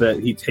a little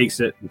bit. He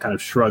takes it and kind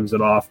of shrugs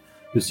it off.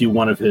 You see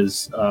one of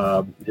his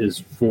 4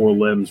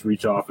 limbs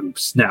reach off and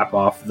snap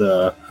off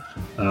the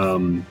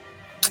bolt,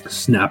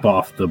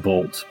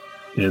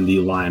 and the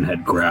lion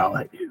head growl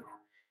at you.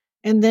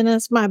 And then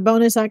as my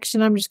bonus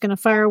action, I'm just going to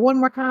fire one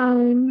more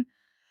time.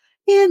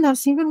 And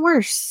that's even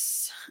worse.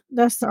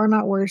 Or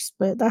not worse,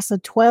 but that's a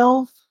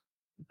 12.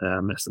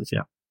 Misses,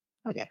 yeah.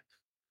 Okay.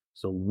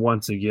 So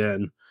once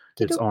again,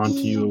 it's on to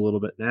you a little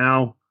bit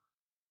now.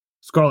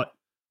 Scarlet.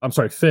 I'm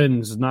sorry,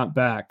 Finn's not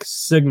back.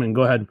 Sigmund,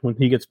 go ahead. When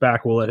he gets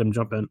back, we'll let him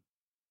jump in.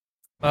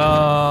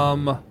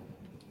 I'm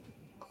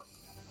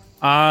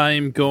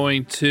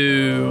going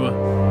to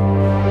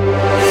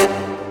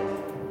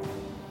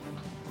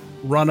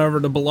run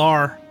over to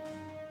Balar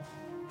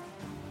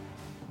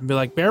and be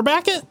like,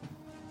 bareback it?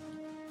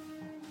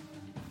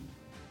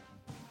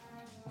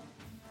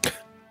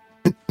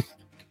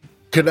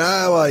 Could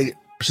I,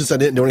 since I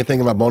didn't do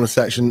anything in my bonus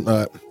action,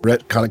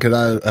 could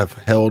I have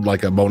held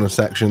like a bonus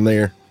action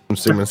there? I'm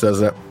assuming it says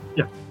that.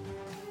 Yeah.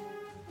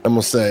 I'm going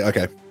to say,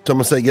 okay. So I'm going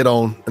to say get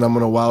on, and I'm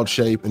going to wild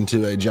shape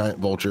into a giant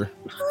vulture.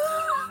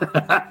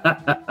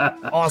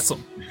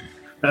 Awesome.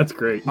 That's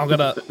great. I'm going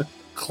to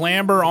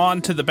clamber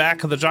onto the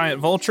back of the giant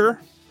vulture.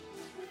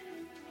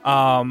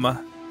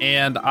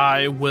 And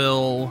I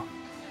will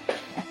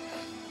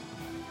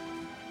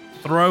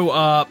throw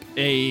up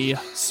a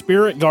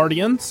Spirit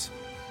Guardians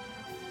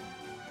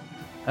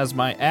as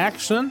my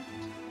action.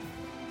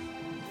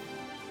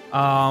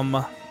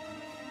 I'm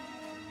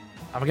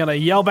going to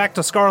yell back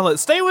to Scarlet,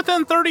 stay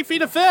within 30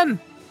 feet of Finn.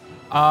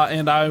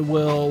 And I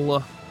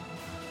will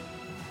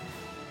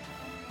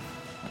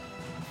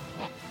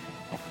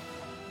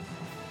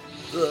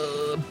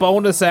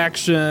bonus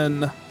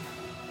action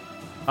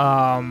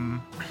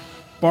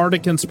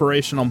Bardic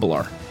Inspiration on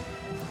Balar.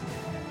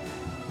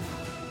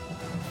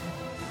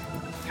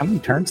 How many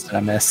turns did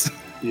I miss?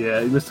 Yeah,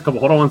 you missed a couple.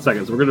 Hold on 1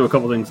 second. So we're going to do a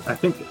couple things. I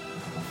think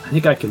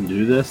I can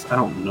do this. I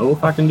don't know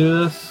if I can do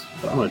this,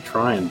 but I'm going to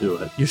try and do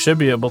it. You should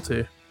be able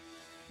to.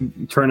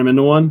 Turn him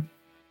into one?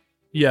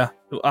 Yeah.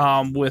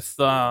 With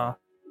the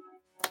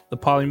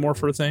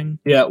polymorpher thing.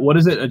 Yeah, what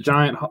is it? A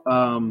giant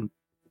I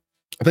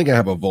think I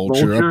have a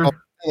vulture. I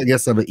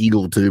guess I have an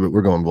eagle too, but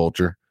we're going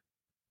vulture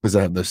because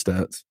I have those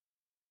stats.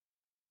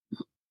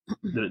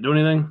 Did it do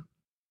anything?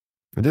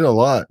 I did a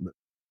lot, but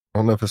I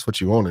don't know if that's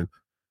what you wanted.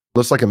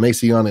 Looks like a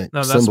Messianic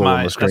symbol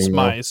on the screen. That's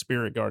my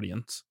Spirit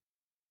Guardians.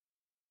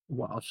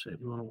 Wild shape.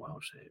 You want a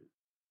wild shape?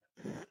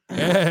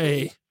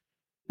 Hey.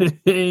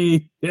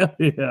 Hey.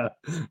 Yeah.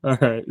 All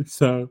right.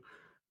 So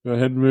go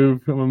ahead and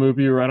move. I'm going to move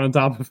you right on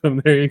top of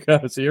him. There you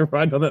go. So you're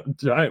right on that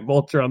giant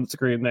vulture on the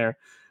screen there.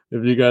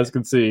 If you guys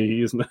can see,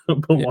 he's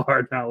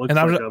Balar now.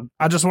 And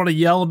I just want to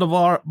yell to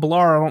Balar.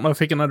 I don't know if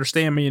he can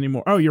understand me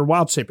anymore. Oh, you're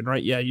wild shaping,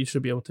 right? Yeah, you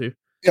should be able to.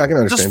 Yeah, I can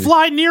understand. Just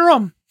fly near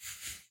him. And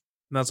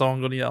that's all I'm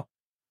going to yell.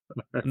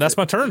 And that's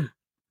my turn.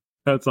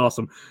 That's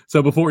awesome.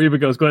 So before he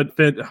even goes, go ahead,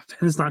 Finn.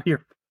 Finn is not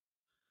here.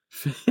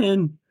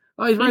 Finn.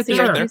 Oh, he's right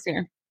there. He's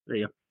here. There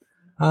you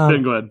go.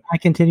 Finn, go ahead. I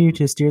continue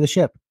to steer the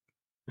ship.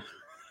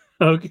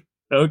 Okay.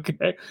 Do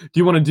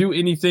you want to do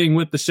anything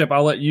with the ship?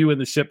 I'll let you and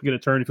the ship get a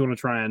turn if you want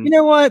to try and... You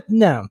know what?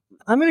 No.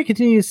 I'm going to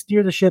continue to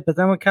steer the ship, but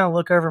then I'm going to kind of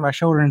look over my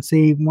shoulder and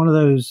see one of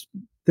those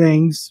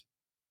things.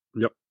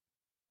 Yep.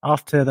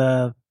 Off to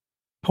the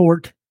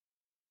port.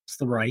 It's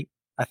the right,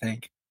 I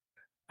think.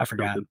 I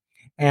forgot. Okay.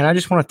 And I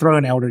just want to throw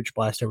an Eldritch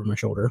Blast over my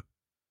shoulder.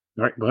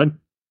 All right, go ahead.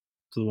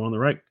 To the one on the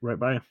right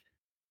by you.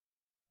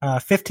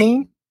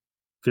 15?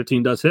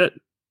 15 does hit.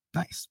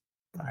 Nice.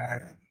 All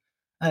right.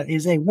 That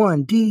is a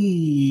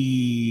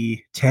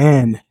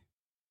 1d10.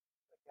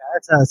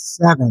 That's a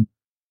 7.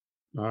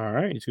 All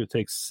right, he's going to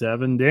take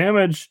 7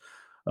 damage.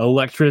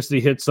 Electricity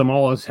hits him.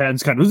 All his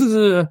head's kind of...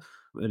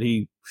 And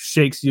he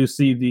shakes. You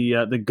see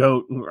the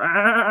goat.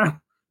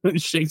 He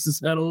shakes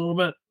his head a little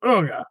bit.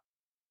 Oh, God.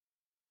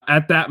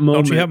 At that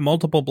moment... Don't you have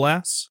multiple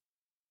blasts?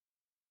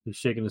 He's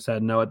shaking his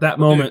head no. At that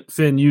moment,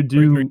 Finn, you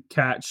do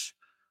catch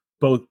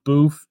both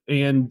Boof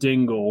and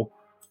Dingle.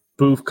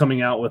 Boof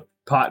coming out with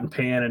pot and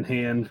pan in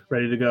hand,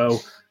 ready to go.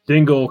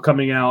 Dingle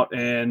coming out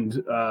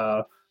and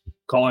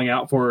calling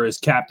out for his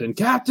captain.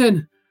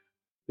 Captain,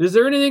 is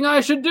there anything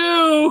I should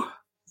do?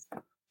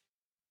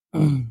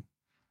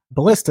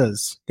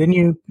 Ballistas. Didn't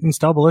you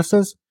install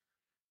ballistas?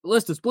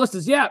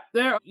 Ballistas. Yeah,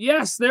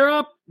 they're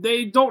up.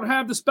 They don't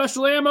have the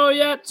special ammo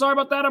yet. Sorry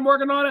about that. I'm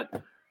working on it.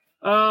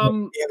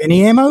 Do you have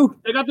any ammo?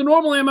 They got the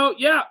normal ammo.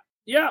 Yeah.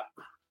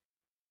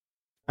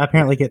 I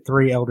apparently get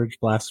 3 Eldritch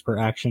Blasts per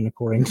action,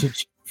 according to.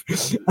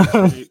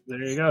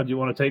 There you go. Do you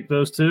want to take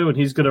those two? And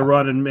he's going to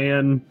run and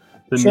man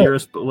the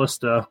nearest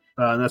ballista,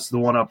 and that's the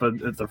one up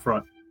at the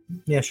front.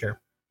 Yeah, sure.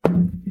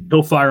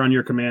 He'll fire on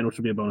your command, which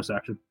will be a bonus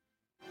action.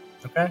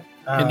 Okay.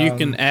 And you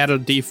can add a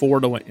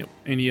D4 to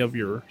any of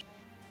your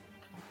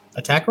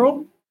attack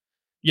roll.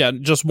 Yeah,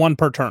 just one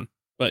per turn.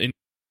 But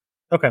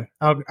okay,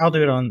 I'll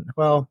do it on.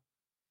 Well,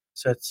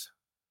 so it's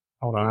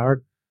hold on. I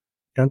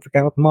don't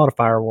forget what the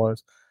modifier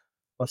was.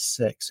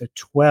 +6, so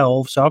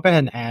 12. So I'll go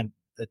ahead and add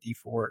the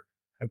D4.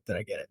 Hope that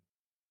I get it.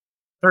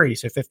 3,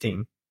 so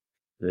 15.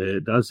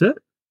 It does hit.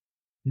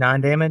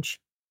 9 damage.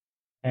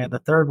 And the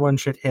third one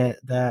should hit.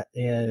 That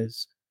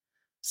is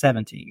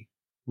 17.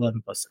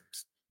 11 +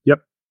 6.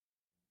 Yep.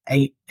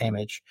 8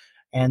 damage.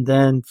 And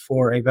then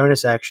for a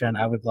bonus action,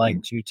 I would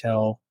like to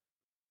tell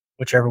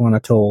whichever one I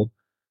told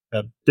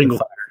Dingle.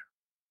 fire.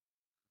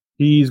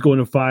 He's going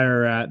to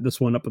fire at this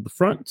one up at the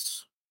front.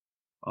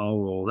 I'll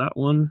roll that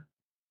one.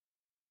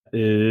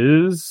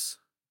 Is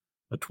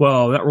a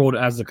 12. That rolled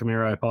as the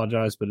Chimera. I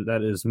apologize, but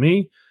that is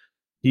me.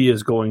 He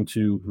is going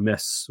to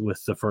miss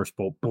with the first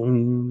bolt.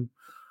 Boom.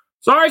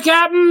 Sorry,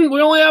 Captain.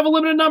 We only have a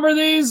limited number of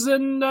these,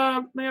 and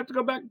may have to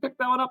go back and pick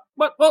that one up.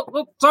 But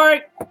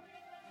sorry.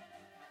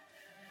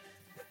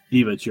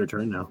 Eva, it's your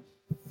turn now.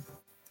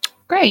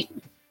 Great.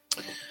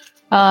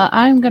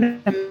 I'm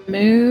going to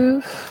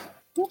move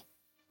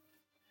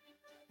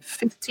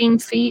 15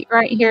 feet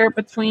right here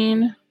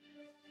between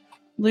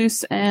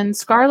Luce and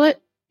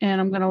Scarlet, and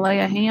I'm going to lay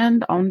a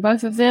hand on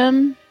both of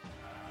them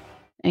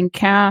and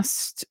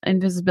cast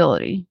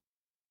invisibility.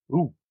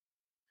 Ooh.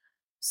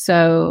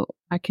 So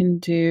I can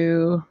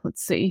do,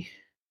 let's see,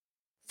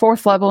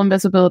 4th level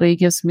invisibility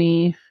gives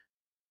me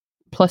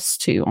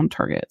 +2 on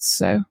targets.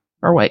 So,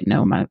 or wait,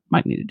 no, I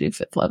might need to do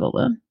 5th level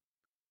then.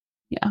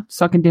 Yeah,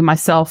 so I can do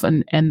myself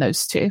and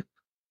those two.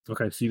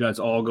 Okay, so you guys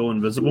all go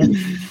invisible.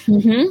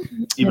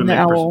 Mm-hmm.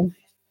 Even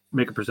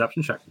make a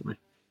perception check for me.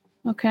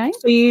 Okay.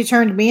 So you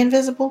turned me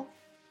invisible?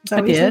 I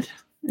did.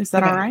 Is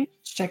that all right?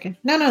 Just checking.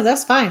 No,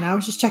 that's fine. I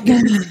was just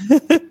checking.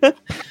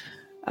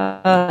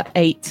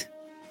 8.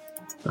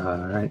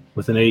 All right.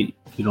 With an 8,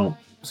 you don't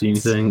see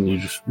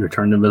anything. You're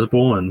turned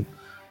invisible, and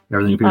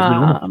everything appears to be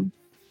normal.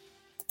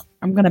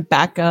 I'm going to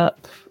back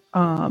up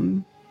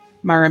my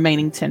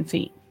remaining 10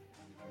 feet.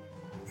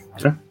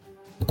 Okay.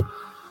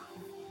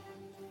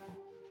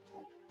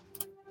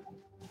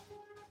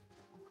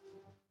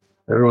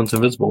 Everyone's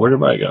invisible. Where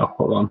did I go?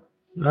 Hold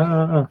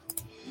on.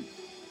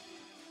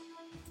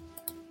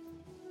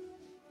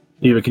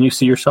 Eva, can you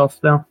see yourself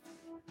now?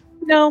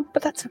 No,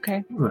 but that's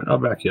okay. All right, I'll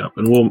back you up,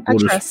 and we'll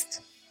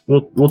trust.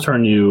 We'll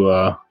turn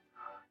you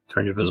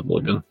visible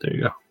again. There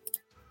you go.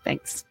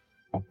 Thanks.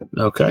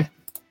 Okay.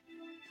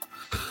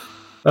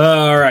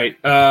 All right.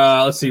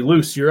 Let's see.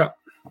 Luce, you're up.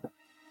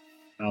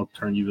 I'll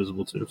turn you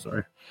visible too.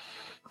 Sorry.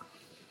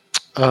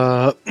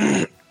 I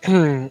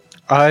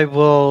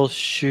will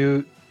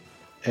shoot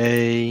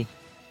a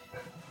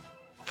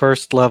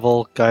 1st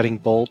level guiding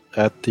bolt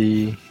at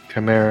the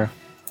Chimera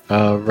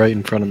right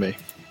in front of me.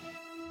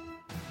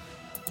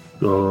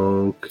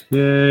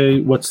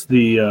 Okay. What's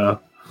the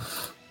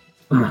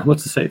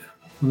save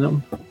on that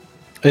one?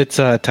 It's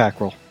an attack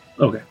roll.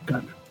 Okay,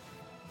 got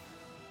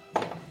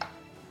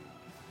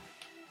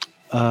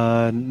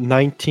it.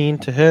 19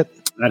 to hit.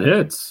 That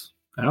hits.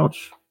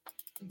 Ouch.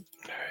 All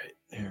right,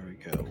 here we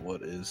go.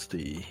 What is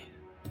the...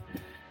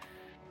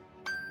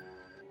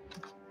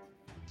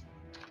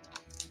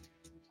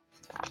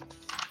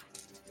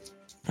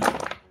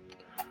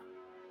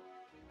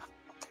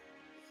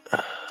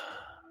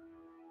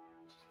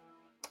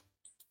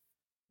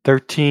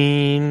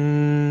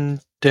 $13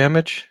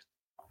 damage.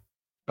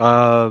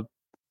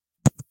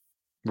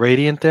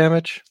 Radiant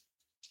damage.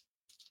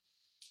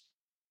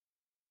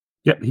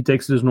 Yep, he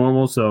takes it as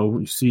normal, so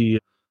you see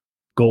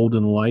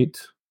golden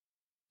light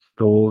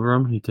go over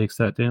him. He takes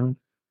that damage.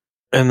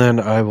 And then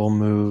I will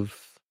move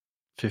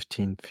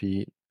 15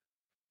 feet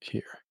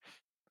here.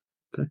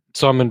 Okay.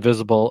 So I'm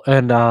invisible.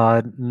 And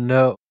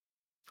no.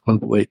 Oh,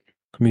 wait.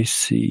 Let me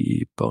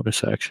see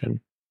bonus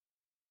action.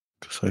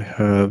 Because I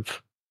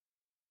have...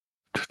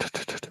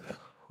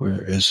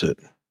 Where is it?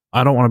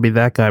 I don't want to be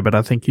that guy, but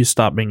I think you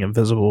stop being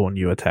invisible when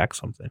you attack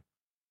something.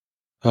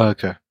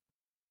 Okay.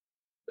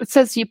 It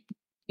says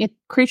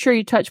creature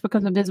you touch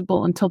becomes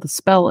invisible until the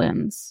spell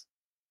ends.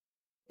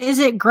 Is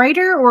it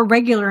greater or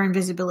regular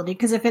invisibility?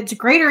 Because if it's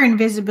greater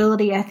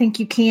invisibility, I think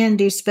you can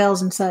do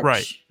spells and such.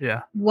 Right.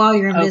 Yeah. While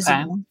you're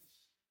invisible.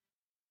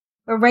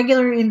 a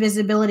regular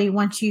invisibility.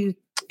 Once you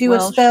do a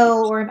Well,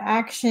 spell or an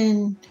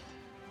action,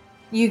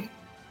 you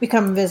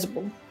become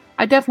invisible.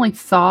 I definitely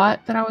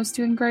thought that I was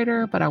doing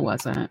greater, but I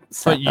wasn't.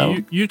 So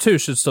But you two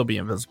should still be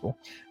invisible.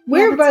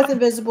 We're that's both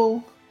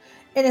invisible,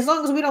 and as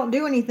long as we don't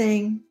do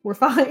anything, we're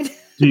fine.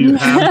 Do you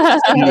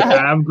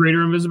have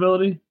greater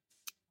invisibility?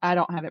 I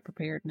don't have it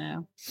prepared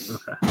now.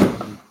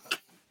 Okay.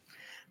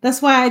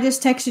 That's why I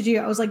just texted you.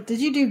 I was like,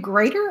 "Did you do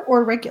greater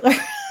or regular?"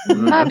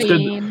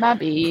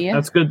 Maybe.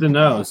 That's good to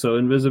know. So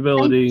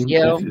invisibility, Thank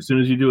you. as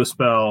soon as you do a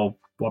spell,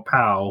 well,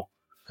 pow,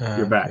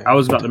 you're back. Okay. I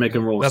was about to make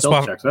him roll a That's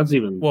stealth why- check. So that's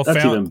even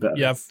better.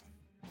 Yeah,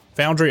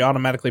 Foundry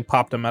automatically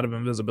popped him out of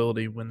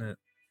invisibility when it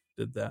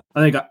did that.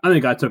 I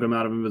think I took him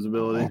out of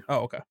invisibility.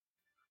 Oh, okay.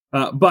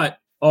 But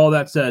all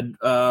that said,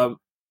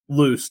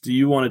 Luce, do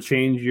you want to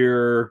change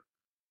your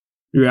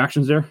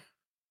actions there?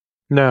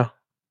 No,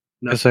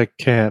 No. because I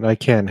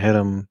can't hit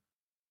him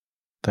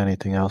with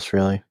anything else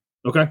really.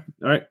 Okay.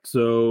 All right.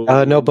 So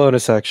No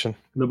bonus action.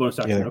 no bonus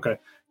action. Yeah. Okay.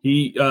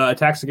 He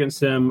attacks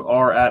against him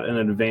are at an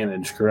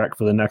advantage, correct,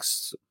 for the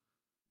next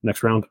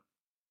round.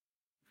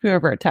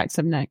 Whoever attacks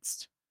him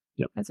next.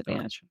 Yep. Has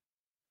advantage.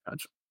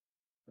 Gotcha.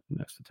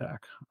 Next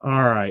attack.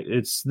 All right.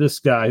 It's this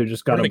guy who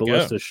just got Where'd a it go?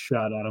 ballista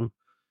shot at him.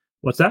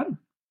 What's that?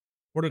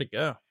 Where did it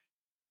go?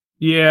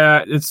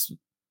 Yeah,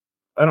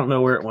 I don't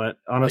know where it went.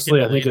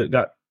 Honestly, I think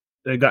deleted.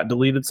 it got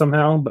deleted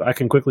somehow, but I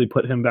can quickly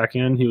put him back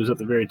in. He was at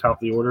the very top of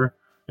the order.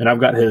 And I've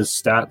got his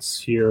stats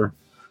here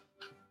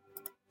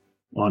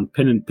on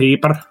pen and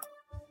paper.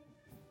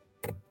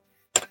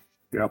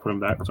 Here, I'll put him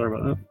back. Sorry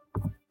about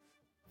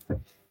that.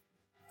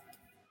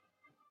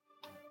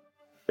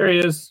 There he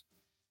is.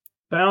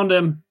 Found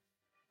him.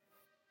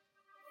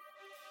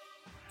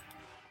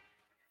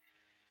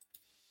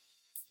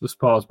 This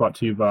call is brought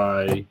to you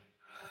by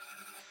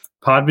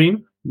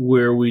Podbean,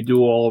 where we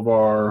do all of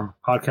our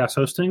podcast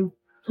hosting.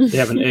 They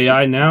have an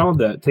AI now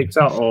that takes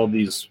out all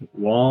these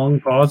long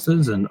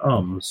pauses and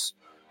ums,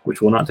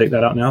 which will not take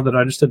that out now that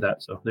I just did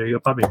that. So there you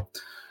go, Podbean.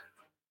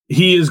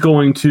 He is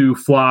going to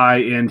fly,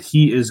 and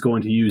he is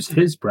going to use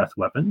his breath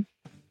weapon,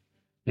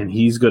 and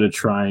he's going to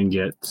try and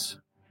get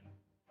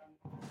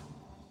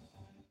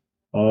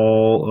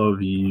all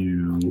of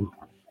you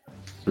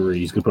three.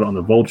 He's going to put it on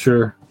the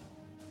vulture.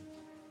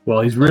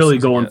 Well, he's really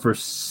going for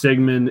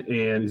Sigmund,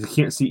 and he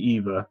can't see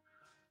Eva,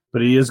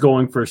 but he is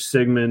going for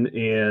Sigmund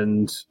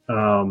and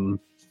the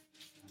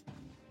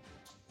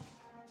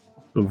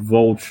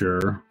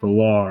vulture,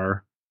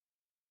 Valar.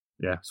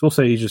 Yeah, so we'll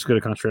say he's just going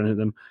to concentrate on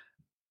them.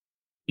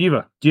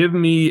 Eva, give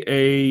me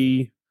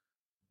a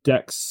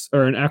dex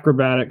or an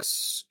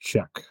acrobatics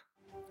check.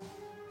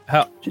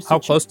 How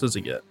close does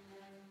he get?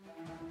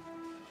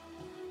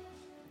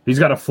 He's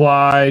got to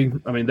fly.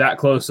 I mean, that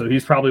close, so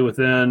he's probably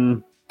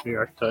within.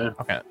 Here, I can tell you.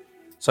 Okay,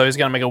 so he's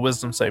gonna make a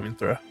wisdom saving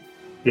throw.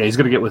 Yeah, he's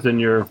gonna get within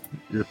your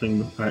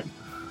thing. All right.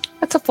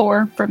 That's a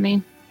 4 from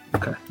me.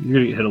 Okay, you're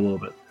gonna get hit a little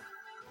bit.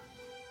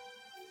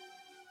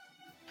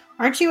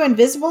 Aren't you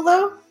invisible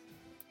though?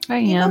 I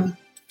am.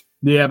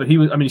 Yeah, but he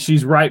was. I mean,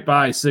 she's right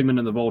by Sigmund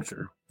and the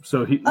vulture,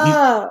 so he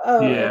yeah.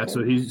 Okay.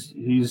 So he's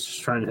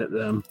trying to hit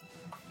them.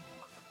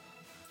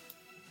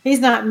 He's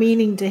not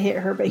meaning to hit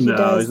her, but he No,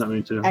 does. he's not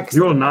meaning to. Excellent.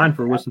 You rolled a 9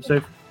 for a wisdom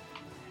save.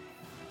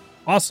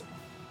 Awesome.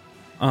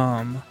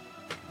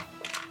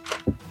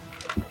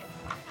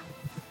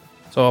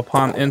 So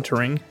upon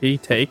entering, he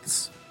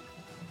takes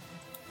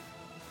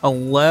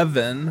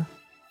 11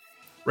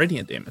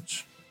 radiant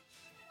damage.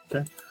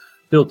 Okay,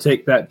 he'll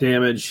take that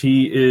damage.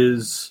 He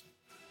is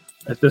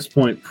at this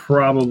point he's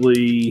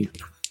probably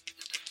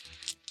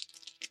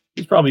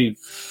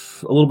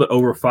a little bit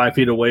over 5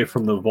 feet away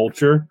from the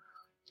vulture.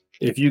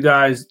 If you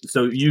guys,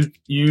 so you,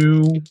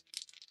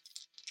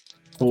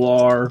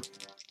 Balar,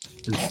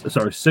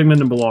 sorry,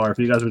 Sigmund and Balar, if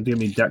you guys would give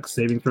me dex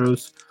saving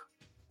throws,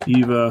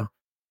 Eva,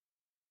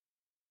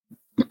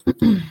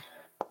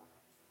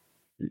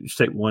 just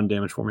take 1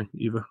 damage for me,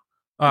 Eva.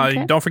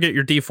 Okay. Don't forget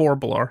your D4,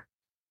 Balar.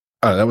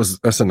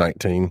 That's a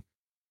 19.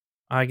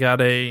 I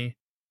got a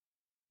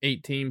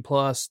 18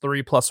 plus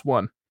 3 plus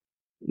 1.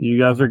 You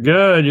guys are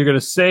good. You're gonna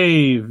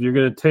save. You're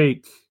gonna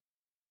take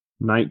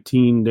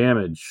 19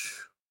 damage.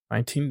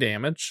 19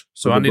 damage.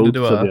 So For I the need to do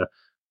boots of a you.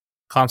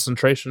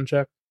 concentration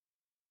check.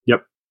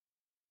 Yep.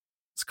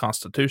 It's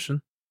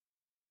Constitution.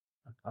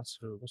 Let's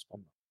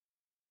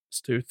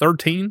do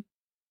 13.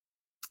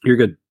 You're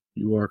good.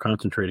 You are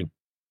concentrating.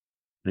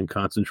 And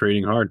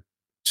concentrating hard.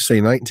 Did you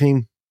say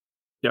 19?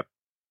 Yep.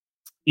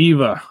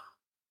 Eva,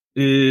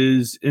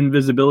 is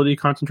invisibility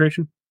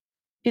concentration?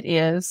 It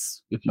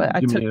is. If you But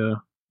I give took me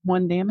a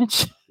 1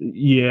 damage.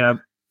 yeah.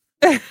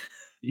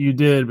 You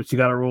did, but you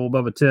got to roll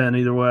above a 10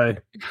 either way.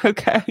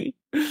 Okay.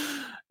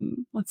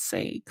 Let's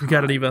see. You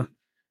got it, Eva.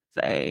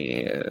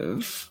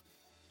 Save.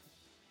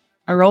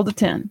 I rolled a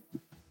 10.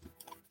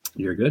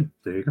 You're good.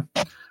 There you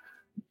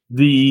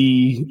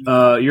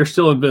go. You're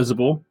still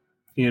invisible,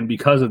 and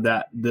because of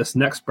that, this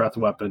next breath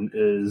weapon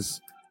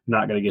is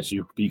not going to get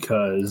you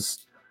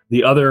because the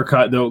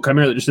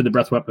Chimera that just did the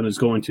breath weapon is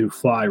going to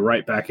fly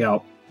right back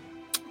out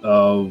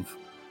of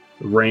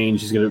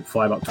range. He's going to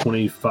fly about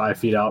 25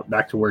 feet out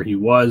back to where he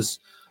was.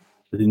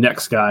 The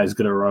next guy is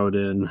going to row it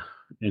in,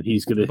 and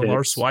he's going to hit.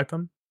 Or swipe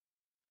him.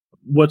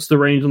 What's the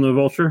range on the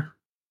vulture?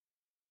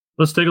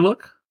 Let's take a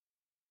look.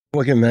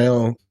 Looking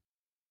now.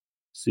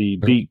 See,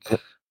 beak,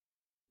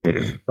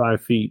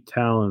 5 feet,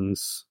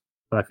 talons,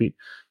 5 feet,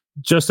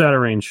 just out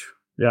of range.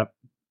 Yeah,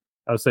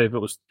 I would say if it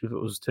was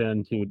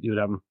 10, he would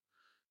have him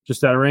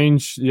just out of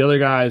range. The other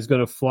guy is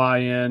going to fly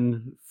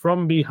in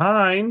from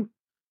behind,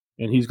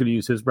 and he's going to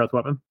use his breath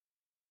weapon.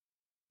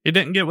 He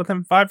didn't get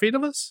within 5 feet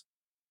of us.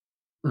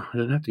 I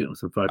didn't have to get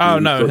within 5 feet. Oh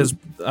no,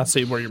 I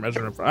see where you're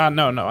measuring from.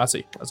 No, I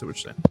see what you're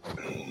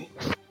saying.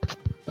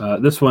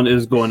 This one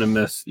is going to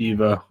miss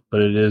Eva,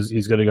 but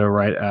he's going to go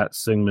right at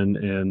Sigmund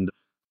and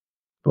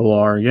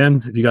Valar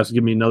again. If you guys can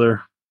give me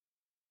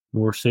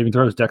more saving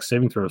throws, dex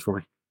saving throws for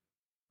me.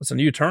 It's a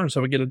new turn,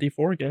 so we get a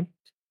D4 again.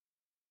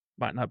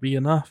 Might not be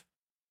enough.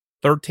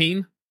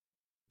 13.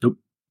 Nope.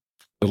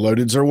 The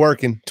loadeds are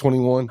working.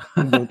 21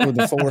 for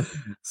the 4.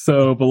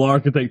 So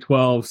Valar can take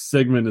 12.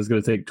 Sigmund is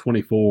going to take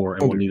 24,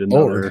 and we'll need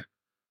another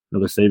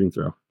saving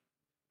throw.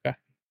 Okay.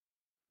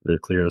 To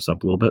clear this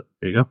up a little bit.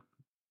 There you go.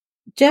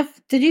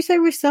 Jeff, did you say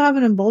we still have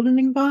an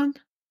emboldening bond?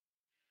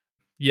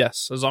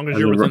 Yes, as long as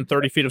you're within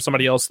 30 feet of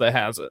somebody else that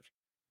has it.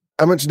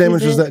 How much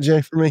damage was that,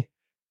 Jay, for me?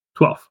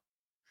 12.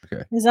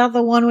 Okay. Is that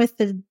the one with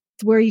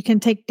where you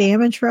can take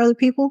damage for other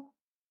people?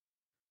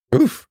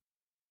 Oof.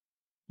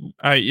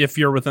 If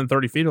you're within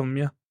 30 feet of them,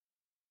 yeah.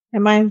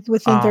 Am I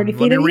within 30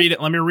 feet let me of read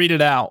it. Let me read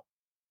it out.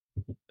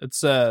 It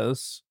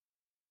says,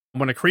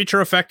 when a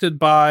creature affected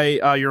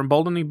by your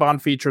emboldening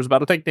bond feature is about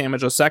to take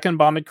damage, a second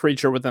bonded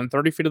creature within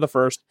 30 feet of the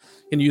first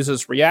can use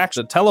its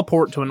reaction to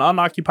teleport to an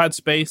unoccupied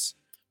space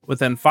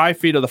within 5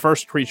 feet of the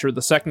first creature.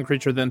 The second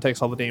creature then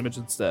takes all the damage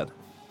instead.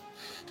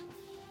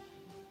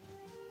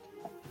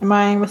 Am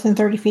I within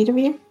 30 feet of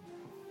you?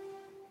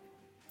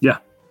 Yeah.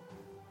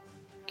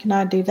 Can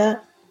I do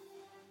that?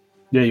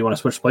 Yeah, you want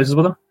to switch places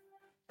with him?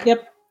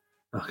 Yep.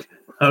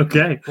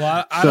 Okay.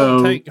 Well, I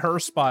don't take her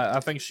spot. I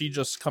think she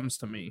just comes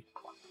to me.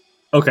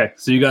 Okay,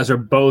 so you guys are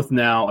both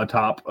now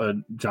atop a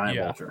giant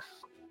vulture.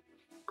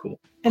 Cool.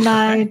 And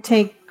I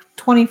take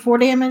 24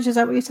 damage, is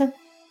that what you said?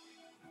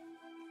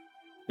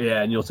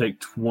 Yeah, and you'll take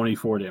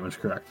 24 damage,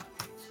 correct?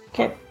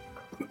 Okay.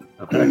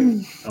 Okay.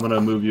 I'm going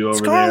to move you over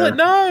Scarlet,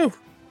 there. no!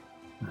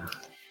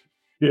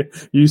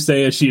 You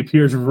say as she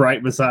appears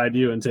right beside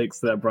you and takes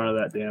that brunt of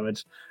that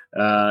damage.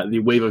 The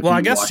wave of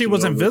I guess she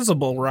was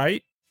invisible,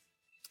 right?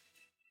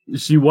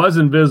 She was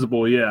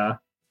invisible, yeah.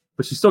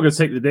 But she's still going to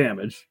take the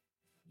damage.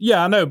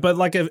 Yeah, I know, but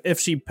like if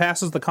she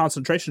passes the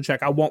concentration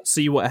check, I won't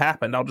see what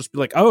happened. I'll just be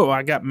like, oh,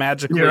 I got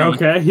magically... Yeah,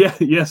 okay,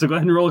 yeah, so go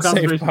ahead and roll a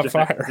concentration check.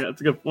 Fire. Yeah,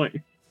 that's a good point.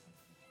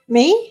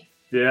 Me?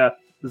 Yeah,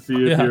 to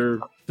see if you're...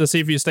 To see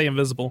if you stay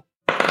invisible.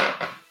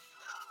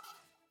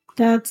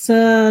 That's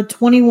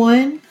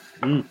 21.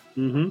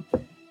 Mm-hmm.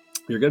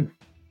 You're good.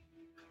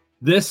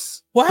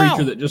 This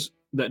creature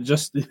that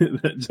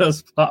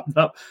just popped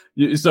up.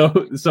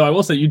 So I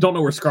will say you don't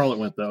know where Scarlet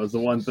went though. Is the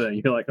one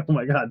thing you're like, oh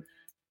my god.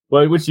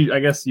 Well, which I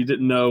guess you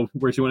didn't know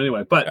where she went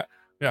anyway. But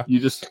yeah. You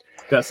just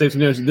got saved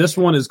some damage. This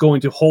one is going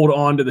to hold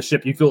on to the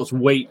ship. You feel its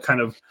weight kind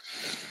of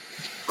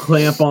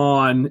clamp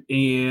on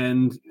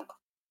and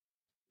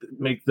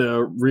make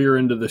the rear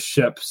end of the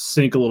ship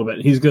sink a little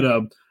bit. He's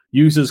gonna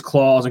use his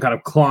claws and kind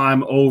of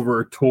climb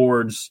over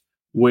towards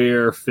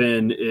where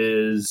Finn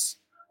is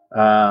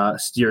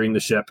steering the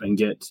ship and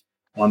get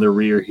on the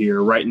rear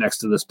here, right next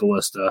to this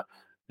ballista.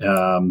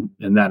 And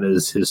that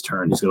is his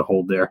turn. He's going to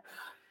hold there.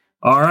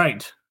 All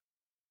right.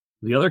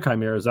 The other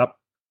Chimera is up.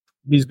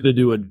 He's going to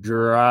do a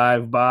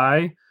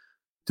drive-by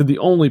to the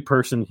only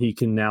person he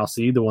can now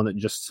see, the one that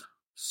just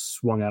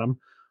swung at him,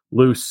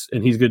 loose,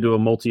 and he's going to do a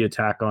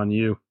multi-attack on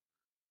you.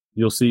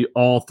 You'll see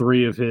all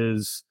three of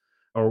his,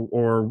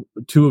 or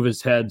two of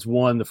his heads.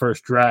 One, the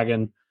first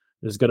dragon,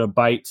 is going to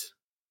bite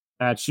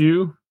at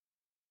you.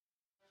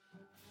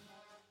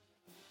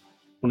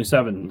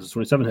 27. Does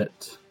 27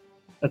 hit?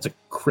 That's a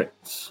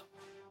crit.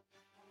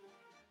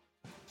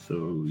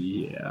 So,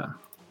 yeah.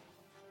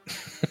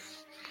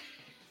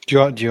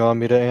 Do you want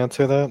me to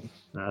answer that?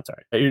 No, that's all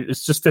right.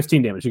 It's just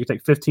 15 damage. You can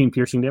take 15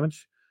 piercing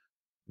damage.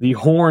 The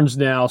horns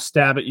now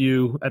stab at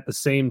you at the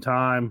same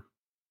time.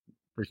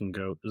 Freaking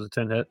goat. Does a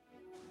 10 hit?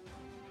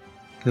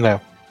 No.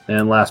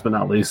 And last but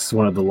not least,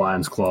 one of the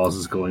lion's claws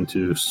is going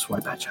to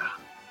swipe at you.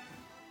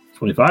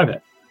 25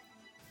 hit.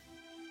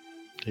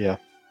 Yeah.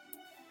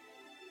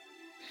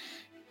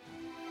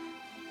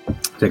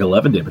 Take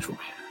 11 damage for me.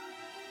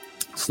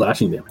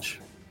 Slashing damage.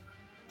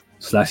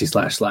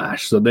 Slashy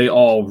slash. So they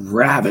all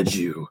ravage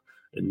you,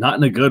 and not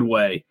in a good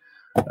way.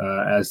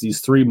 As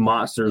these three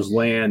monsters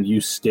land,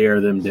 you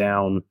stare them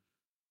down.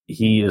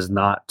 He is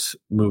not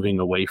moving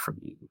away from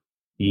you.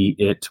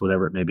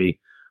 Whatever it may be.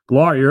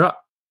 Blar, you're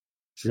up.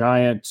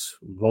 Giant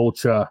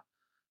vulture.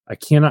 I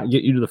cannot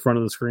get you to the front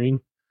of the screen.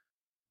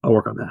 I'll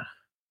work on that.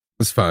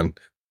 That's fine.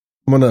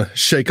 I'm going to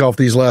shake off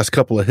these last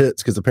couple of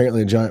hits because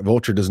apparently a giant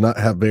vulture does not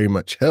have very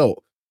much health.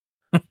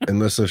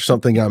 Unless there's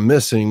something I'm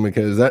missing,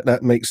 because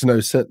that makes no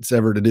sense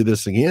ever to do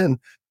this again.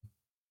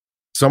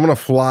 So I'm gonna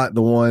fly at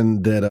the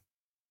one that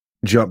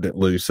jumped it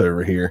loose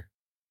over here,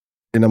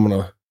 and I'm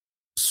gonna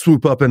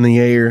swoop up in the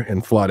air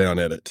and fly down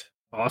at it.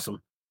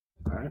 Awesome.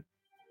 All right.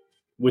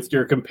 With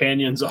your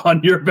companions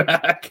on your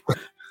back.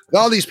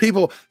 All these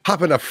people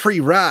hopping a free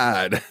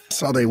ride.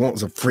 That's all they want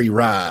is a free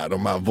ride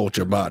on my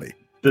vulture body.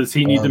 Does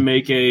he need to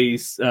make a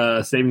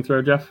saving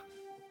throw, Jeff?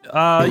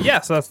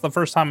 Yes, that's the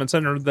first time it's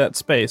entered that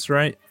space,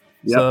 right?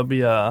 Yep. So it'll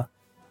be a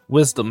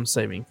wisdom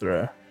saving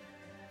throw.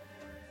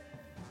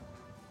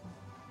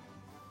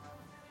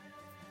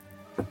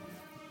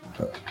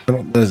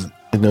 Does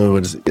it know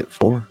what does it get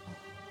for?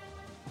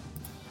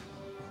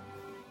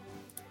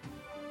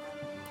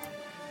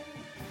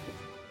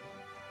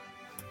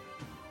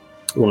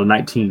 Well, a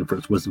 19 for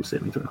its wisdom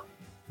saving throw.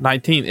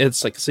 19, it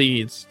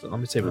succeeds. Let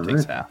me see if it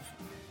takes Alright. half.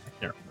 I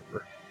can't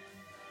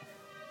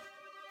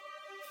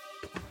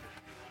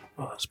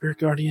remember. Spirit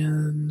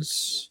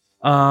Guardians.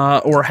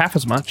 Or half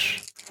as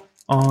much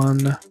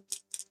on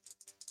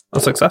a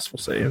successful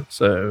save.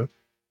 So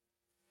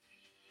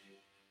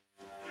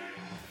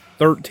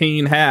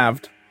 13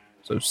 halved.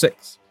 So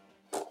 6.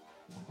 All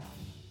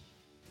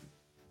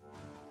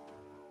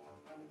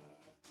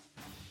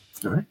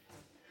right.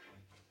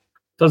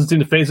 Doesn't seem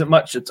to phase it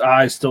much. Its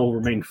eyes still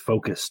remain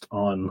focused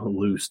on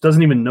Loose.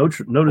 Doesn't even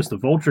notice the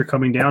vulture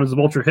coming down. Is the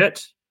vulture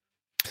hit?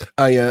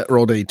 I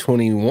rolled a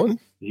 21.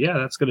 Yeah,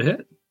 that's going to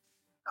hit.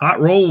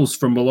 Hot rolls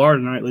from Ballard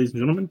tonight, ladies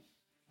and gentlemen.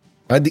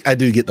 I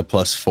do get the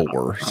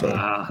 +4.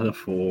 So The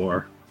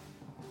 4.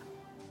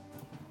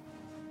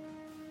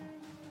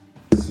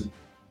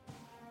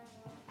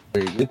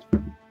 very good.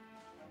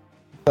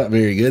 Not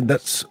very good.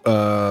 That's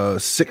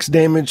 6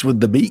 damage with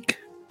the beak.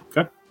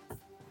 Okay.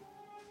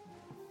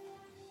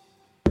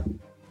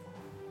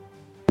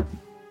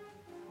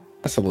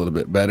 That's a little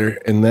bit better.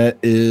 And that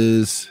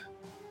is,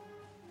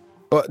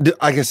 well,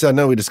 I guess I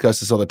know we discuss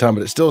this all the time,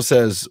 but it still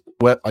says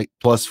like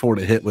 +4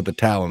 to hit with the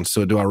talons.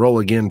 So do I roll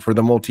again for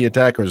the multi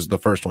attack, or is the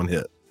first one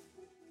hit?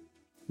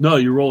 No,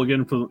 you roll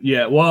again for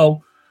yeah.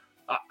 Well,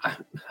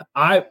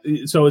 I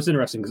so it's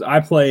interesting because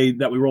I played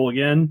that we roll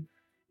again.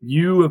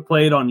 You have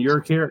played on your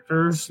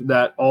characters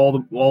that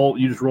all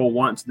you just roll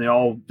once and they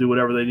all do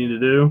whatever they need to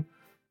do.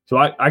 So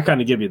I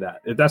kind of give you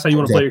that. If that's how you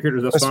want to play your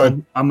characters, that's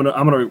fine. I'm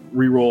gonna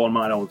re-roll on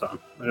mine all the time.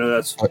 I know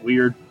that's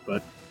weird,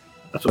 but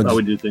that's how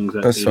we do things.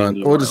 That's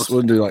fine. We'll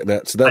do like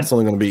that. So that's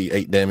only going to be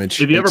 8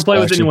 damage. If you ever play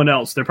with anyone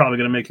else, they're probably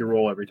going to make you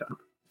roll every time.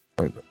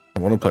 I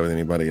want to play with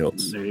anybody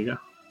else. There you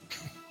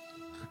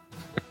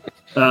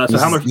go. So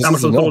how much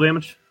was the total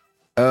damage?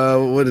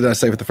 What did I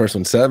say for the first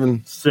one?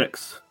 7?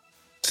 6.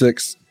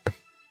 6.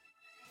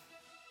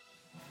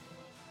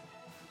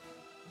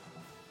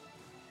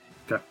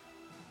 Okay.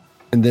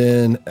 And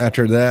then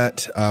after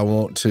that,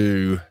 I'm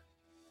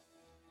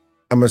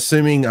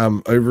assuming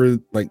I'm over,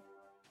 like,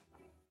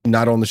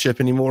 not on the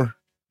ship anymore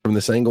from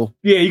this angle.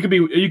 Yeah, you could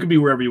be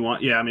wherever you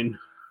want. Yeah, I mean,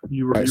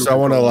 so I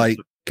want to like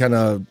kind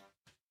of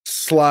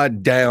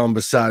slide down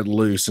beside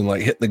Loose and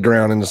like hit the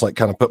ground and just like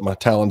kind of put my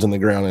talons in the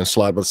ground and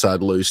slide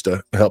beside Loose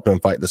to help him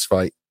fight this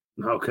fight.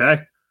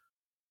 Okay.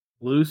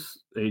 Loose,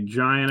 a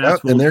giant ass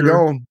vulture. And they're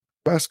gone.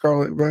 By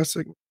Scarlet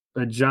Brassic.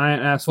 A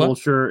giant ass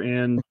vulture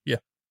and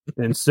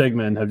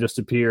Sigmund have just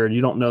appeared. You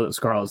don't know that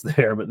Scarlet's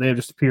there, but they have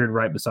just appeared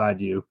right beside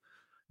you.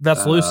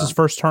 That's Loose's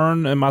first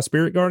turn in my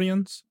Spirit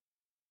Guardians?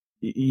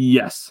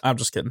 Yes. I'm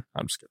just kidding.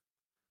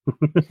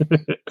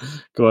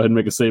 Go ahead and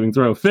make a saving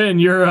throw. Finn,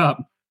 you're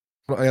up.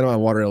 I got my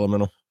water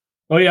elemental.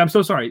 Oh yeah, I'm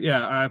so sorry.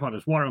 Yeah, I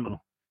apologize. Water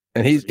elemental.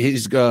 And he's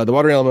the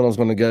water elemental is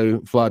going to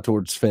go fly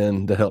towards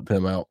Finn to help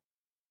him out.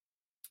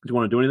 Do you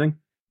want to do anything?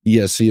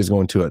 Yes, he is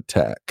going to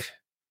attack.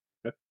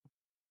 Okay.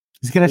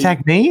 He's going to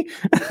attack me?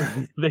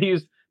 He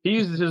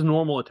uses his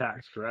normal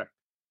attacks, correct?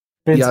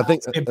 Yeah, I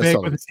think Get big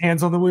with his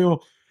hands on the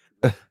wheel.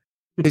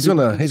 He's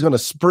gonna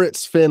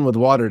spritz Finn with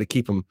water to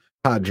keep him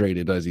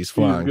hydrated as he's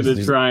flying.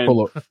 He's try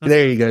and...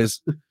 There he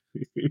goes. All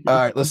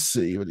right, let's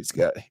see what he's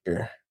got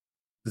here.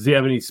 Does he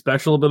have any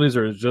special abilities,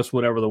 or is it just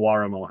whatever the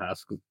water elemental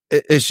has?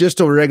 It's just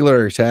a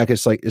regular attack.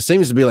 It's like it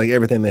seems to be like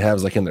everything they have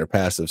is like in their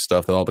passive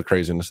stuff, all the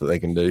craziness that they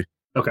can do.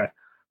 Okay,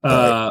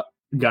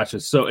 gotcha.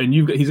 So, and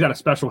he's got a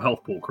special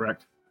health pool,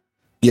 correct?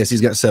 Yes,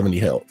 he's got 70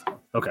 health.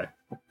 Okay,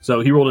 so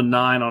he rolled a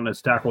 9 on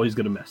his attack roll. He's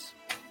going to miss.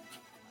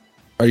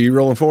 Are you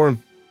rolling for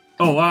him?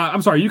 Oh,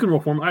 I'm sorry. You can roll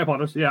for him. I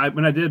apologize. Yeah,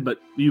 I did, but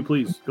you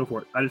please go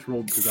for it. I just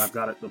rolled because I've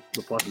got it. The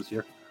pluses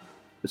here.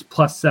 It's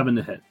 +7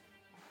 to hit.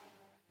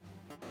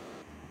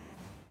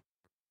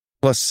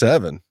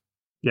 +7.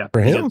 Yeah,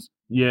 for him.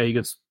 He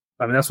gets.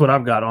 I mean, that's what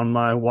I've got on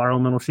my water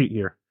elemental sheet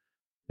here.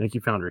 Thank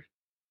you, Foundry.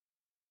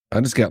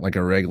 I just got like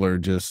a regular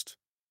just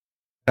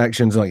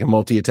actions like a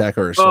multi attack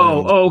or a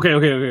slam.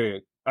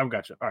 Okay. I've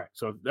got you. All right,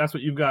 so if that's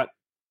what you've got.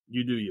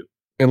 You do you.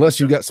 Unless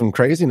you've got some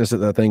craziness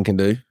that thing can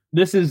do.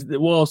 It's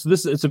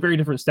a very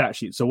different stat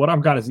sheet. So what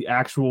I've got is the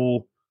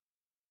actual.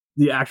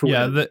 Yeah,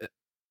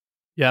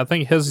 I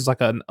think his is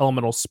like an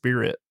elemental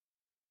spirit.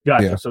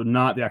 Gotcha. Yeah. So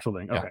not the actual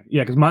thing. Okay.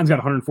 Yeah, because mine's got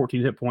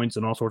 114 hit points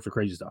and all sorts of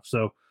crazy stuff.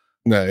 So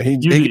no, he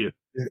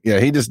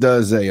just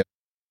does a.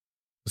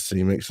 Let's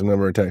see, makes a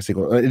number of attacks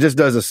equal. It just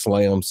does a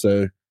slam.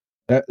 So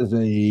That is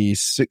a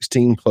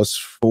 16 plus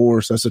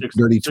 4, so that's a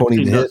dirty 20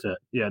 to 16 hit. does hit.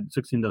 Yeah,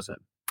 16 does hit.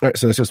 All right,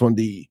 so that's just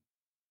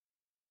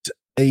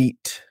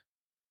 1d8,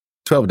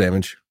 12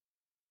 damage.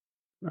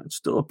 That's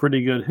still a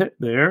pretty good hit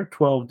there.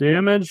 12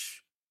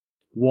 damage.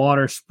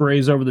 Water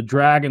sprays over the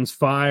dragon's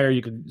fire.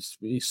 You can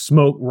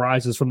smoke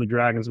rises from the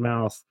dragon's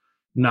mouth.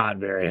 Not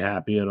very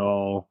happy at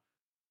all.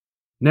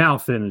 Now,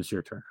 Finn, it's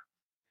your turn.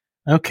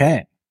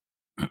 Okay.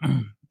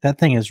 That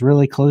thing is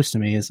really close to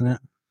me, isn't it?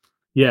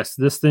 Yes,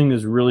 this thing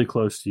is really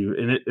close to you,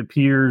 and it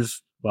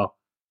appears, well,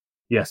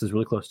 yes, it's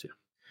really close to you.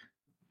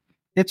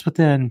 It's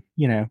within,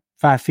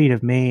 5 feet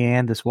of me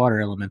and this water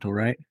elemental,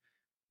 right?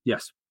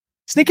 Yes.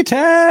 Sneak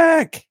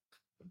attack!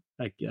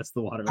 I guess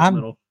the water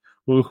elemental.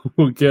 We'll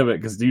give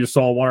it, because you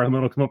saw a water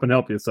elemental come up and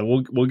help you, so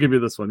we'll give you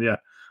this one, yeah.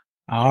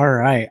 All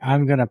right.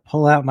 I'm going to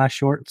pull out my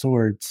short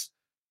swords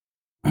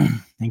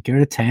and go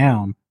to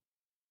town.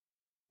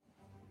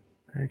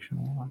 Direction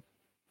 1.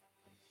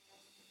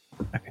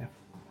 Okay.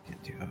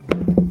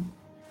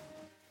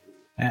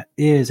 That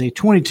is a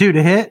 22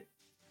 to hit.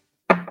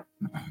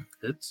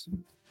 Hits.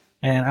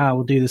 And I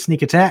will do the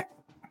sneak attack.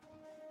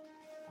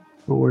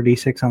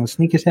 4d6 on the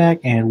sneak attack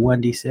and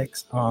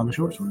 1d6 on the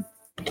short sword.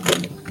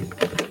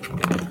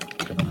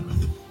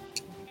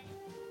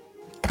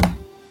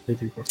 2,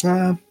 3, 4,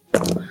 5.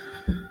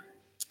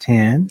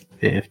 10,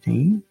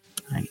 15,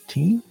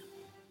 19,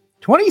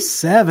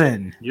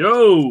 27.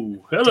 Yo,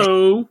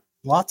 hello.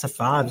 Lots of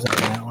 5s on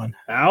that one.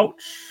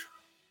 Ouch.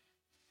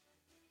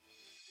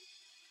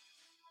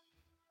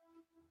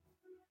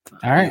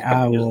 All right,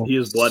 I will. He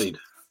is bloodied.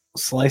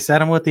 Slice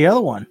at him with the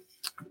other one.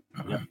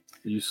 Yep.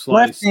 You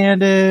slice.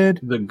 Left-handed.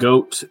 The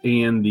goat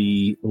and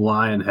the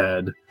lion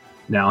head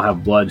now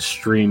have blood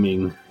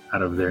streaming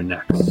out of their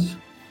necks.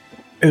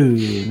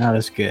 Ooh, not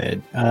as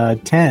good.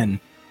 10.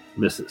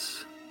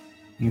 Misses.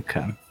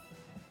 Okay.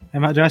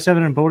 Do I still have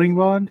an emboldening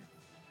bond?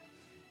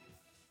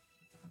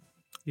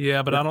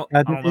 Yeah, but I don't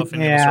know if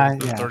any of us are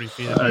within 30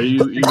 feet.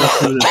 You're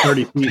just within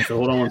 30 feet, so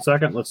hold on 1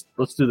 second. Let's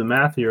do the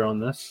math here on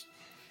this.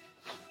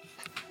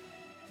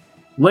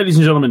 Ladies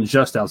and gentlemen,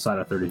 just outside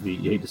of 30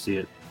 feet. You hate to see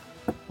it.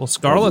 Well,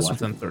 Scarlet's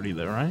within 30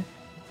 there, right?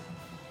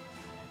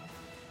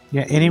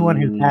 Yeah, anyone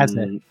who has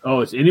it.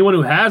 Oh, it's anyone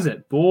who has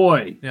it.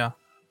 Boy. Yeah.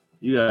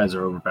 You guys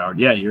are overpowered.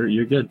 Yeah,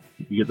 you're good.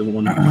 You get the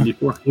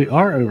 1d4. We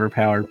are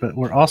overpowered, but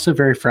we're also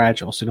very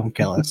fragile, so don't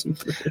kill us.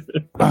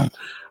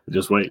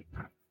 Just wait.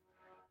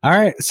 All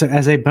right, so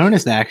as a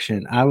bonus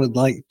action, I would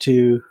like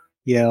to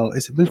yell,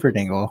 is it Blue for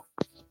Dingle?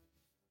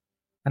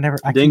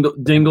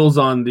 Dingle's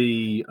on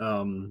the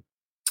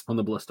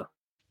ballista.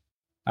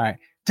 All right.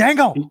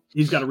 Dangle!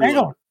 He's got to reload.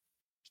 Dangle!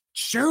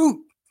 Shoot!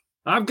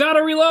 I've got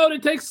to reload.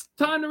 It takes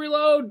time to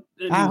reload.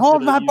 I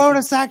hold my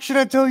bonus action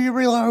until you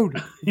reload.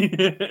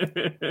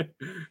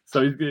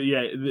 So he's good.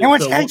 Yeah. In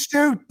which case,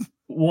 shoot.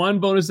 One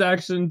bonus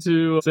action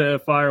to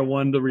fire,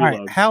 one to reload. All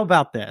right, how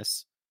about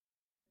this?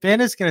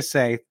 Finn is going to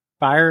say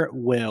fire at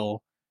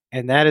will,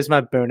 and that is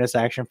my bonus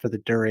action for the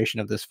duration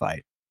of this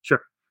fight.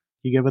 Sure.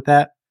 You good with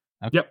that?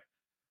 Okay. Yep.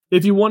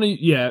 If you want to,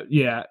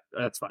 yeah,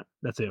 that's fine.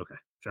 That's okay.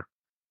 Sure.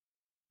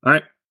 All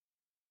right.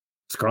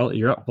 Scarlet,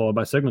 you're up, followed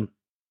by Sigmund.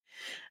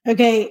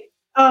 Okay.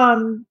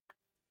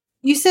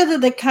 You said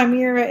that the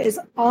Chimera is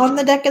on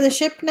the deck of the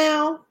ship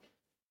now.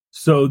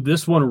 So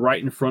this one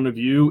right in front of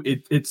you,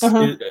 it's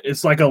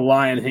like a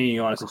lion hanging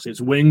on. Essentially,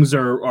 its wings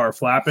are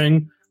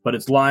flapping, but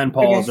its lion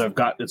paws have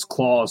got its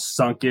claws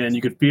sunk in.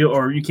 You could feel,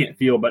 or you can't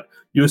feel, but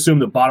you assume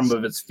the bottom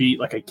of its feet,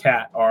 like a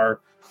cat,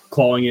 are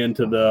clawing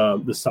into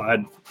the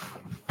side,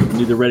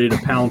 either ready to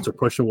pounce or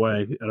push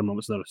away at a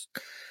moment's notice.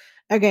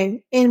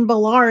 Okay. And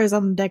Balar is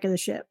on the deck of the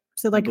ship.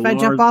 So, like, if I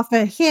jump off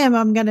of him,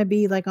 I'm going to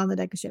be, like, on the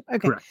deck of the ship.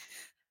 Okay. Correct.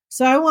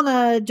 So, I want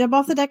to jump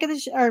off the deck of the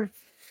ship, or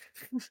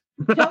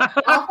jump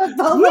off of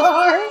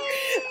Balar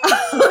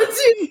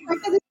onto the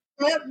deck of the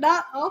ship,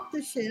 not off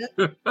the ship.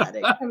 That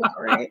didn't come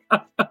out right.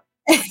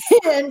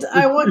 And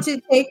I want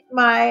to take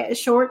my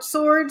short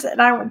swords,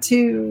 and I want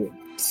to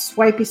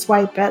swipe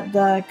at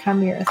the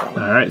Chimera thing.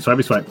 All right,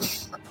 swipey swipe.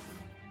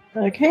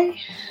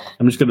 Okay.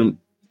 I'm just going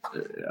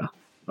to,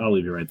 I'll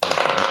leave you right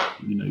there.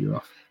 You know you're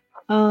off.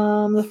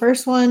 The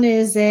first one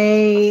is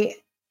a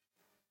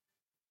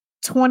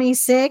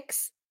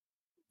 26.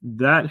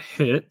 That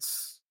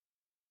hits.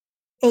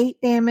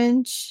 8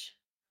 damage.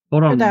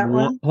 Hold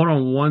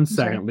on 1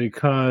 second,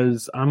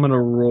 because I'm going to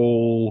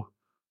roll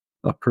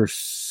a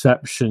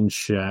perception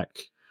check.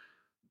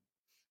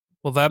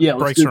 Well, that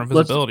breaks her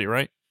invisibility,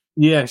 right?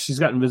 Yeah, she's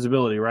got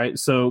invisibility, right?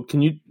 So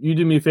can you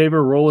do me a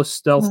favor? Roll a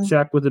stealth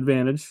check with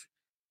advantage.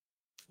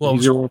 Well,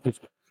 he's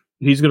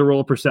going to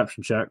roll a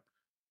perception check.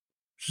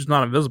 She's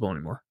not invisible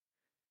anymore.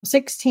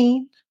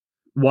 16.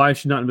 Why is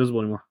she not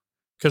invisible anymore?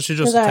 Because she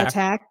just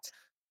attacked.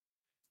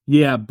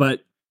 Yeah,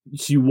 but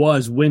she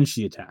was when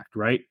she attacked,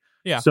 right?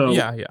 Yeah. So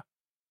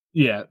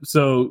yeah.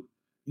 So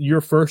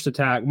your first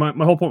attack,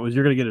 my whole point was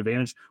you're going to get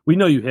advantage. We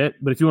know you hit,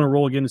 but if you want to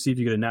roll again to see if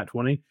you get a nat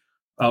 20,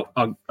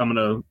 I'm going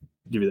to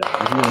give you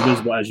that. If you're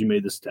invisible as you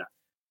made this attack.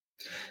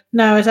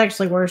 No, it's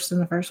actually worse than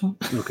the first one.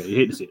 Okay, you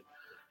hate to see it.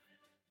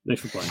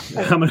 Thanks for playing.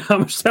 How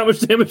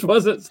much damage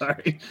was it?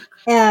 Sorry.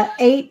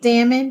 8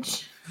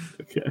 damage.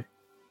 Okay.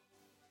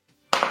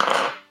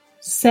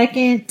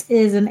 Second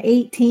is an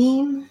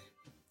 18.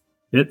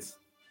 Hits.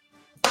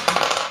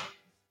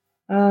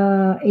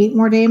 8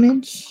 more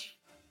damage.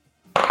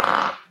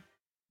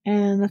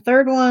 And the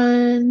third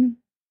one,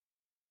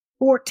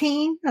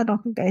 14. I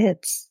don't think that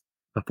hits.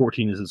 A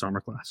 14 is his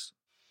armor class.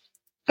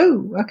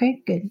 Oh,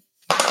 okay, good.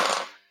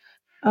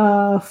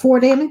 4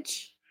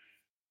 damage.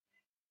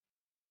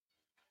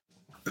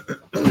 It's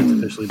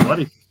officially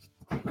bloody.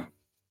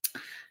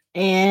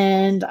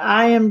 And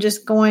I am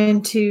just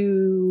going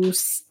to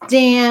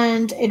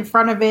stand in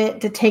front of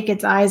it to take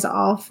its eyes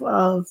off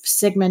of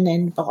Sigmund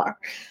and Valar.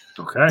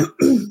 Okay.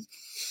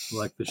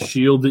 Like the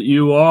shield that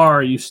you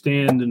are, you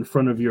stand in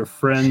front of your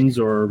friends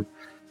or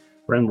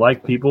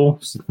friend-like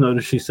people.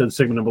 Notice she said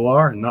Sigmund and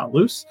Valar and not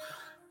Luce.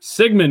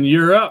 Sigmund,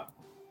 you're up.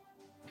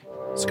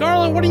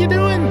 Scarlet, what are you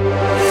doing?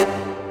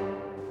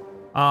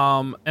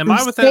 Am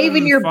I within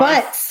saving your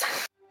butts?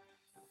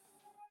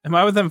 Am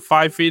I within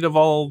 5 feet of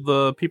all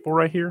the people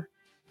right here?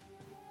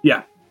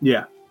 Yeah.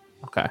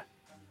 Okay.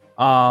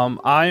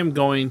 I am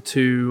going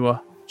to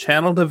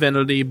channel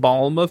divinity,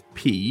 balm of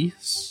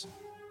peace.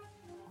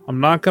 I'm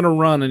not gonna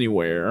run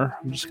anywhere.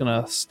 I'm just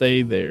gonna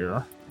stay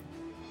there.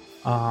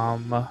 Sorry,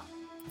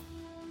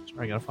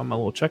 I gotta find my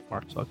little check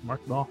mark so I can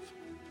mark it off.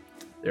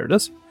 There it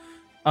is.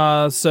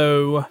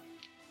 So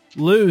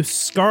Luce,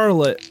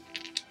 Scarlet,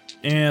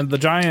 and the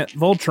giant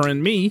vulture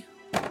and me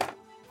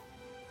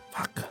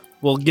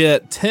will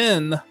get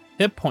 10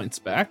 hit points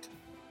back.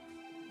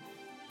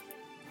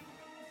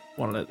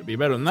 Wanted it to be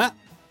better than that.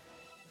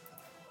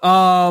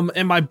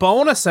 In my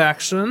bonus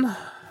action,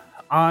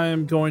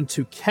 I'm going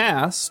to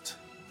cast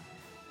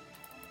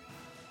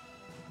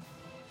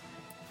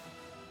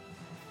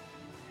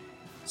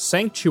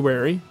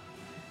Sanctuary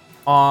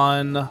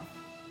on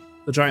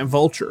the giant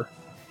vulture.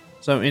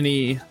 So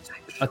any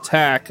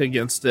attack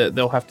against it,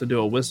 they'll have to do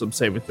a wisdom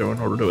saving throw in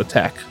order to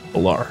attack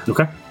Valar.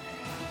 Okay.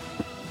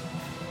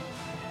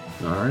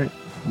 All right.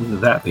 Look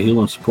at that. The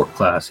healing support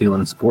class. Healing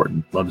and support.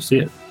 Love to see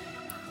it.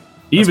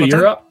 Eva,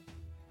 you're up.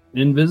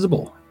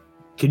 Invisible.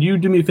 Can you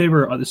do me a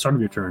favor at the start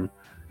of your turn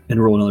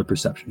and roll another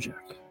perception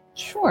check?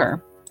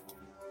 Sure.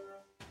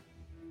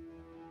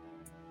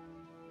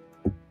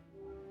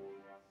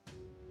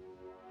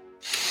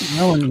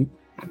 Rolling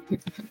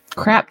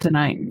crap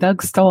tonight.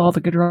 Doug stole all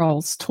the good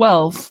rolls.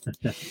 12.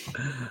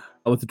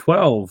 With the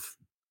 12,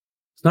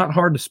 it's not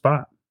hard to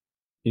spot.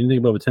 Anything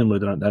above a 10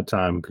 would have done at that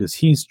time because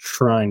he's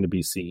trying to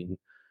be seen.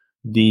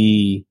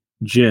 The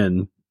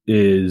Jinn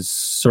is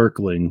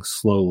circling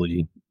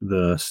slowly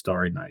the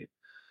Starry Night.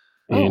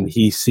 And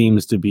he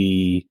seems to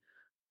be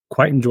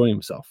quite enjoying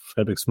himself.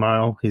 Got a big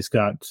smile. He's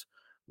got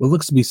what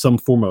looks to be some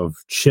form of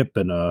chip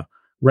in a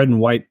red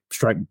and white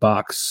striped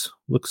box.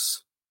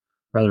 Looks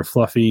rather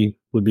fluffy.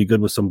 Would be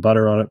good with some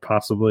butter on it,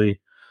 possibly.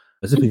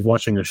 As if he's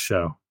watching a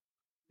show.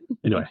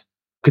 Anyway,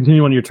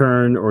 continue on your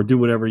turn or do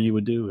whatever you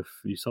would do if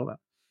you saw that.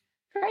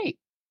 Great.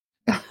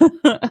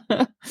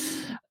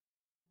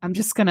 I'm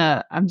just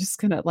gonna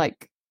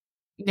like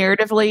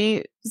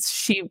narratively,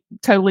 she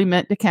totally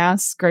meant to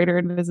cast greater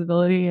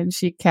invisibility and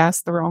she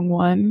cast the wrong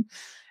one.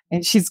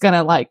 And she's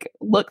gonna like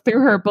look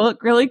through her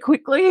book really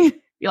quickly,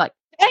 be like,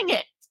 dang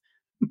it.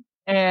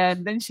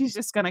 And then she's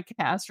just gonna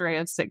cast Ray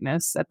of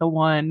Sickness at the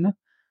one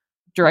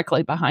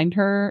directly behind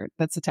her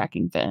that's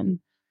attacking Finn.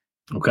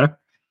 Okay.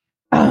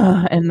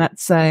 And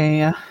that's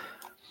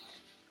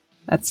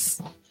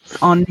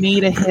on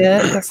me to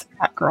hit. That's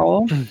that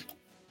roll.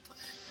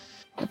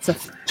 That's a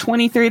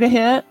 23 to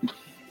hit.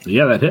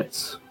 Yeah, that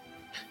hits.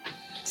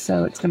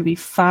 So it's going to be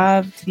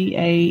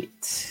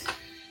 5d8.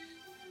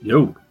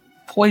 Yo.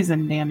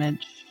 Poison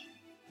damage.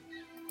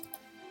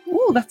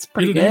 Ooh, that's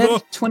pretty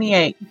good.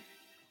 28.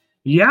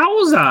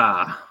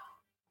 Yowza! All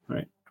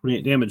right,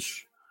 28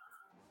 damage.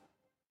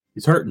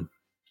 He's hurting.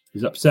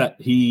 He's upset.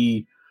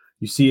 You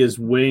see his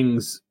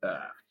wings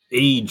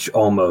age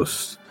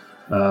almost.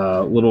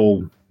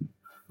 Little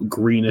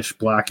greenish,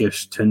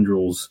 blackish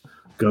tendrils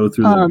go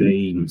through the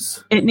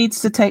veins. It needs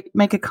to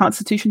make a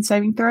Constitution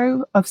saving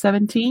throw of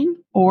 17,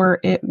 or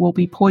it will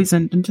be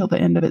poisoned until the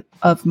end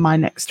of my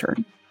next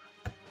turn.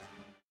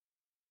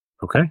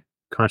 Okay.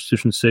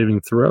 Constitution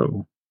saving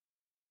throw.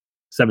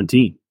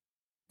 17.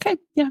 Okay,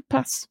 yeah,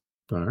 pass.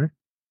 All right.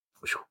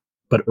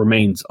 But it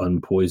remains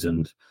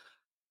unpoisoned.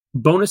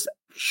 Bonus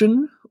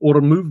action or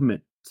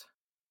movement?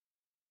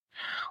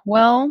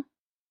 Well,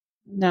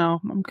 no,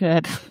 I'm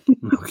good.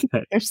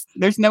 Okay.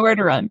 There's nowhere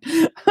to run.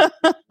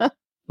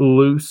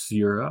 Luce,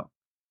 you're up.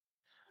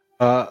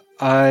 Let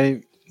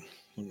me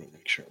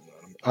make sure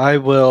I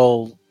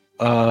will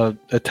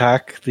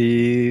attack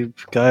the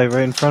guy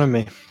right in front of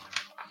me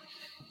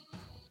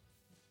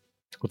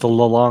with a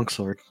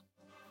longsword.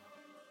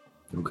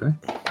 Okay.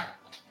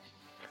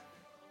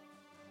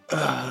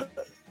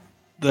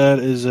 That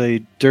is a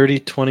dirty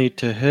 20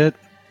 to hit.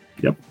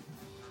 Yep.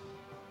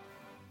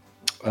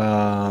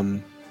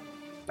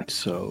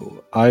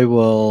 So I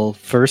will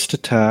first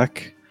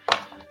attack.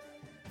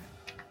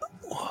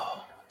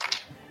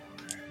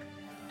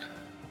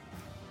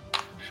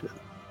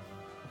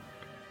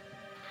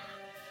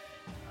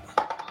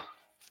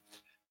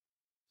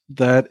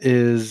 That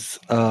is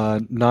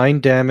 9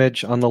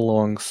 damage on the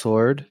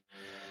longsword.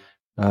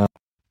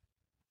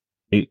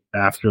 8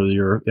 after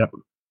your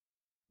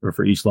or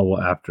for each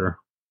level after.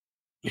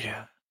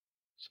 Yeah.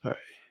 Sorry.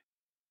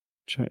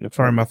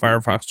 Sorry, my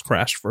Firefox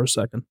crashed for a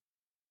second.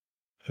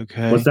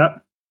 Okay. What's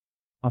that?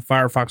 My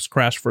Firefox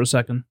crashed for a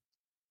second.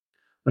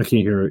 I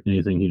can't hear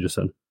anything he just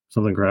said.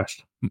 Something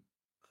crashed.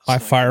 My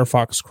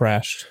Firefox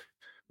crashed.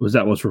 Was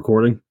that what's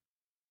recording?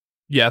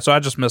 Yeah, so I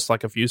just missed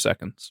like a few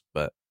seconds,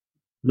 but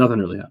nothing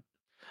really happened.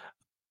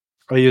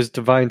 I used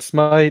Divine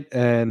Smite,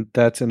 and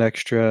that's an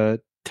extra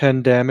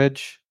 10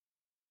 damage.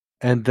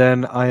 And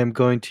then I am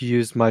going to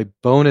use my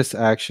bonus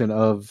action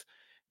of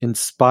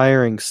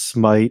Inspiring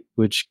Smite,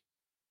 which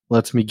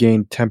lets me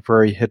gain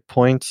temporary hit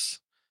points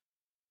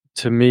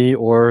to me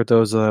or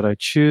those that I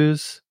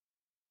choose.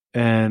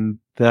 And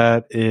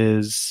that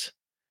is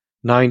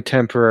 9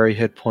 temporary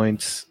hit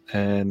points,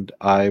 and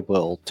I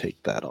will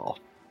take that all.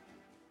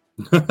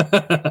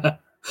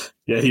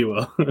 Yeah, he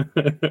will. Do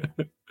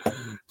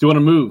you want to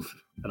move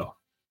at all?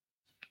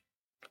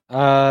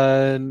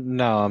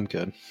 No, I'm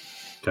good.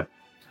 Okay.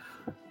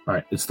 All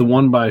right. It's the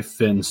one by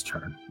Finn's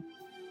turn.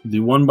 The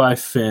one by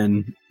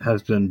Finn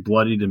has been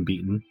bloodied and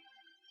beaten.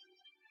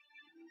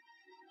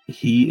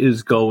 He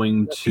is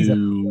going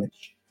to.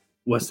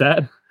 What's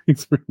that?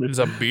 he's a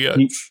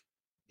bitch.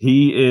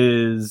 He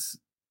is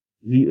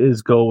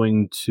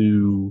going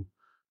to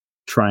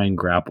try and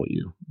grapple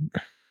you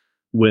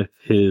with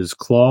his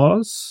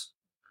claws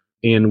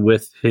and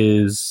with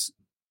his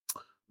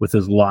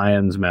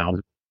lion's mouth.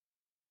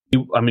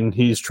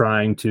 He's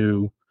trying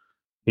to.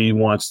 He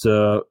wants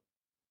to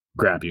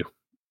grab you.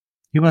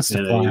 He wants to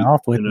fly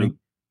off with me.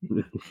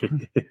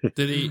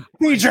 Did he?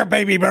 These are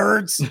baby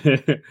birds.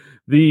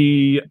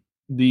 The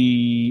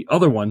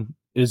other one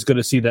is going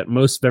to see that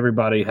most of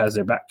everybody has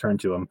their back turned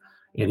to him,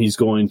 and he's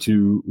going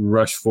to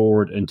rush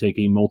forward and take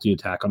a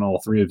multi-attack on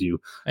all three of you.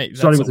 Hey,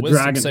 starting with a the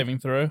wisdom dragon saving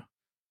throw.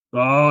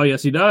 Oh,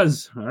 yes, he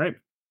does. All right.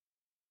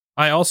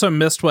 I also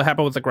missed what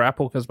happened with the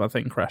grapple because my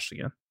thing crashed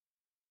again.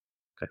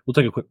 Okay, we'll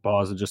take a quick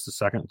pause in just a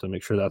second to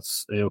make sure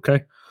that's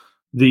okay.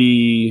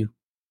 The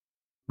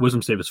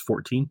wisdom save is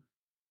 14.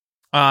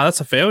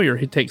 That's a failure.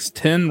 He takes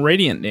 10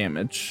 radiant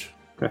damage.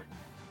 Okay.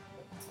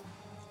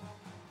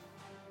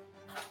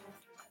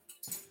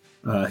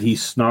 He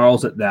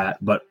snarls at that,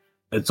 but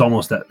it's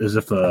almost as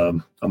if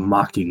a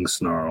mocking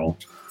snarl,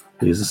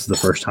 because this is the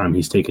first time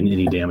he's taken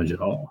any damage at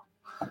all.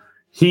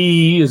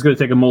 He is going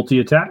to take a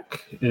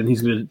multi-attack, and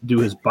he's going to do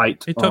his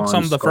bite. He took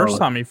some the Scarlet. first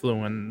time he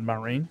flew in my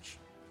range.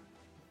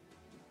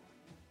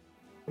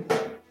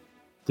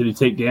 Did he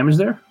take damage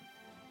there?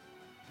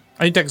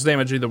 He takes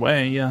damage either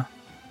way, yeah.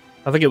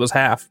 I think it was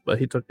half, but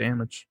he took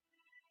damage.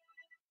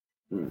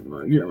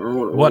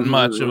 Wasn't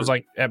much. It was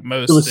like at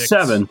most It was 6.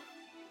 7.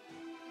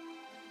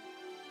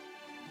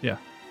 Yeah.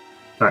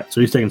 All right,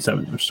 so he's taking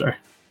 7 damage. Sorry.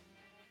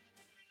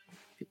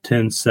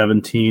 10,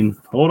 17.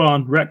 Hold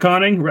on.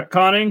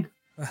 Retconning.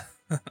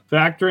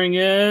 Factoring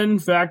in.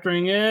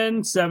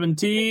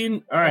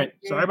 17. All right.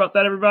 Sorry about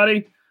that,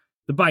 everybody.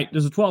 The bite.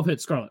 Does a 12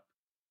 hit Scarlet?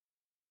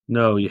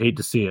 No, you hate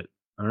to see it.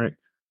 All right.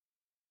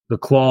 The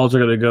claws are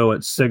going to go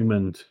at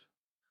Sigmund.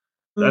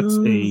 That's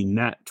a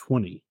nat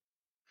 20.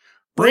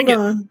 Bring it.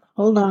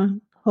 Hold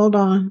on.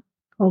 I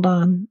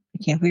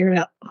can't figure it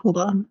out. Hold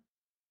on.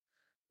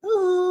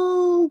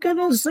 Oh,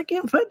 goodness, I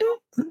can't find it.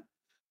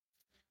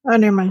 Oh,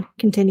 never mind.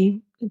 Continue.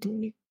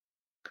 18.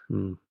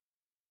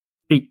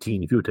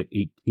 If you would take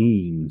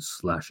 18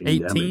 slashing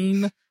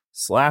 18 damage.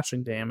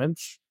 slashing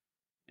damage.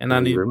 And I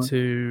Thank need you very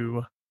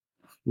to...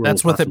 Roll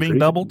That's with it being concentration.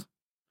 doubled?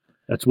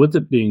 That's with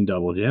it being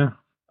doubled, yeah.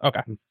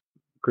 Okay.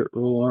 Crit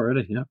roll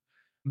already, yeah.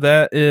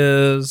 That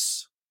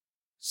is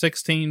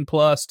 16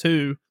 plus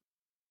 2.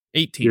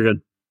 18. You're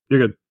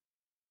good.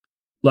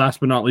 Last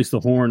but not least, the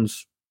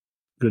horns.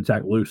 Good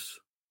attack loose.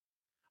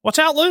 Watch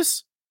out,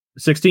 Loose.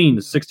 16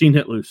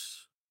 hit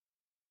loose.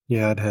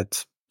 Yeah, it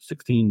hits.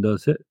 16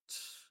 does hit.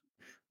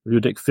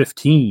 You take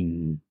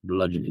 15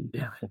 bludgeoning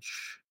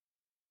damage.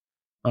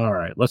 All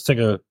right, let's take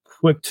a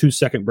quick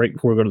 2-second break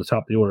before we go to the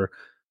top of the order.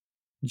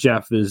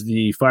 Jeff, is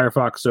the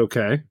Firefox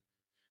okay?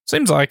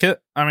 Seems like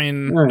it. I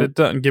mean, Right. It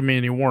doesn't give me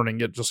any warning.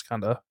 It just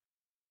kind of...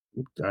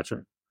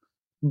 Gotcha.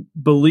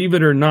 Believe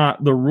it or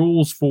not, the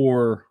rules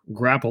for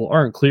grapple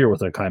aren't clear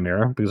with a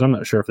Chimera, because I'm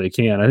not sure if they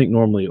can. I think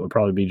normally it would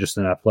probably be just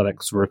an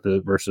athletics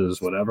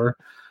versus whatever.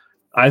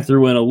 I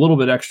threw in a little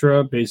bit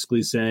extra,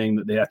 basically saying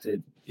that they have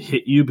to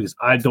hit you, because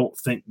I don't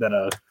think that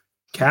a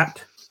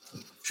cat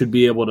should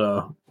be able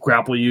to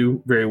grapple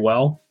you very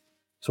well.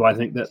 So I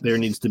think that there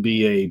needs to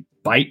be a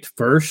bite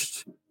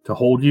first to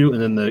hold you,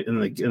 and then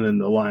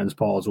the lion's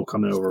paws will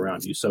come in over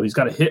around you. So he's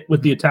got to hit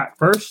with the attack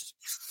first,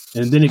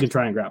 and then he can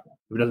try and grapple.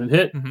 If it doesn't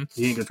hit,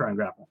 he ain't gonna try and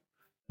grapple.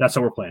 That's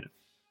how we're playing it.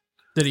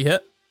 Did he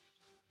hit?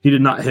 He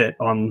did not hit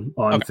on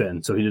Okay.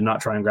 Finn, so he did not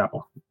try and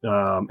grapple.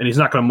 And he's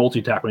not going to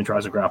multi-attack when he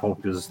tries to grapple,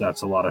 because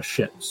that's a lot of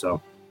shit. So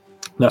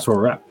that's where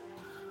we're at.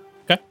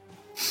 Okay.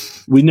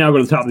 We now go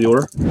to the top of the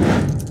order.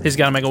 He's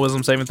got to make a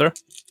wisdom saving throw.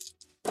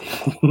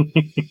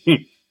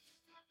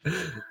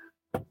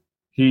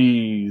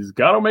 He's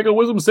got to make a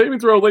wisdom saving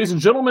throw, ladies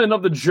and gentlemen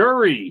of the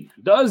jury.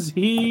 Does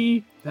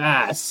he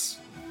pass?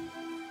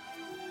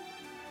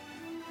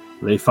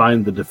 They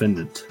find the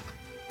defendant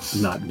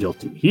not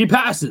guilty. He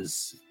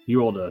passes. He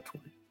rolled a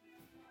 20.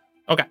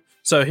 Okay.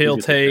 So he'll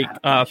You get take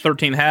the half.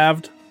 13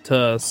 halved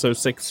to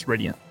 6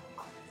 radiant.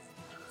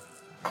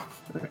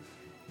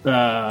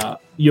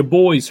 Your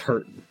boy's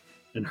hurting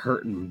and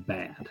hurting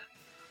bad.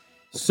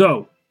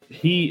 So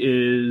he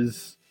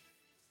is.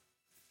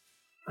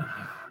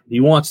 He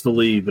wants to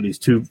leave, but he's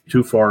too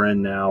far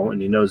in now, and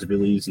he knows if he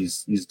leaves,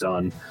 he's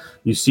done.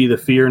 You see the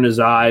fear in his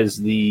eyes,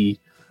 the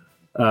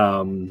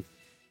anger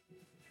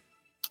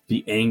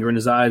in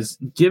his eyes.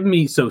 Give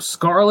me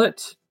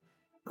Scarlet,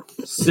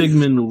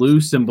 Sigmund,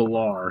 Luce, and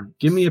Balar.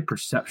 Give me a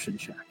perception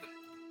check.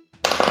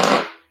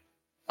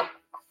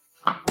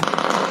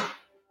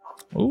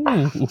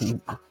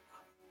 Ooh.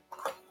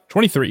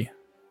 23.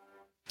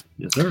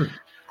 Yes, sir.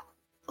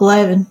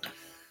 11.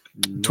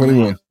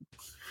 21.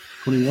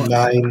 21.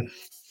 9.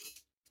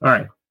 All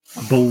right.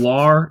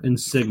 Balar and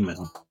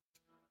Sigmund,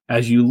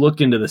 as you look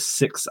into the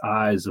 6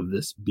 eyes of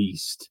this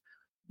beast,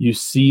 you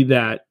see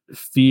that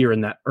fear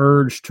and that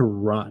urge to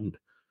run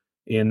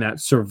and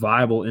that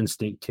survival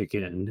instinct kick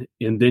in.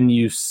 And then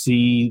you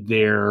see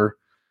the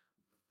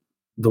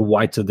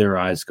whites of their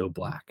eyes go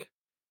black.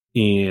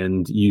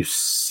 And you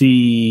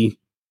see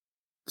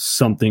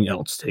something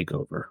else take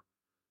over.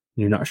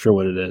 You're not sure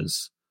what it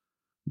is,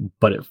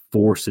 but it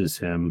forces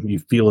him. You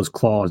feel his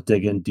claws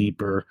dig in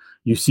deeper.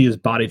 You see his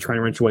body trying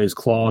to wrench away. His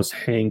claws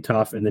hang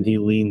tough, and then he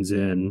leans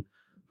in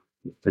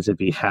as if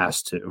he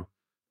has to.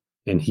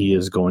 And he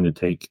is going to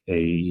take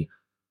a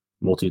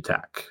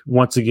multi-attack.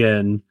 Once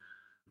again,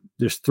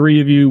 there's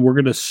 3 of you. We're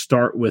going to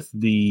start with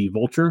the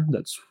vulture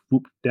that's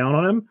swooped down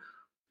on him.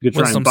 You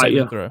can try and bite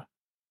you. Throw.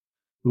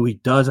 Ooh, he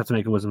does have to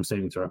make a wisdom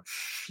saving throw.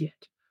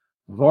 Shit.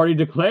 I've already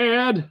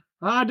declared.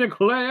 I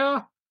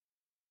declare.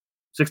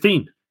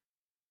 16.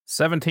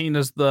 17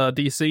 is the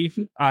DC.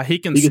 He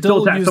can He can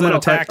still attack use someone that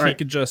else, right? attack. All He right.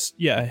 could just,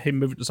 he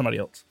move it to somebody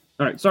else.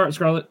 All right. Sorry,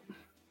 Scarlet.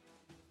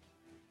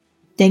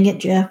 Dang it,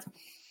 Jeff.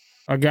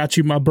 I got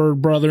you, my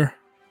bird brother.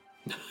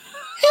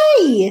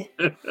 Hey!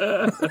 This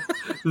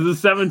is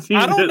 17.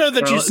 I don't know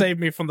that you Scarlet. saved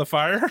me from the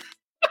fire.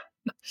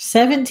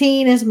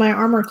 17 is my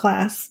armor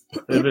class.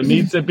 If it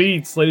meets, it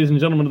beats, ladies and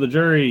gentlemen of the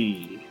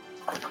jury.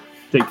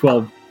 Take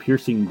 12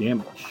 piercing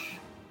damage.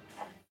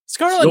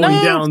 Scarlet,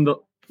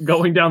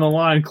 Going down the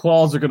line,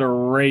 claws are going to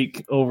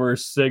rake over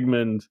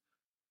Sigmund.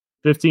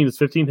 15 is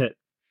 15 hit.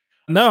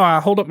 No, I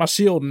hold up my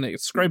shield and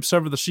it scrapes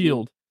over the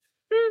shield.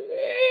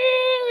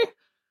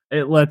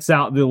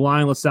 The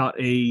lion lets out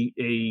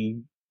a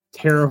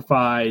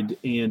terrified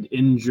and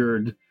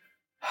injured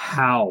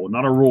howl,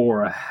 not a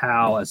roar, a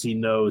howl, as he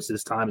knows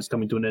his time is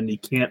coming to an end. He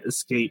can't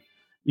escape,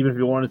 even if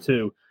he wanted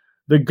to.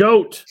 The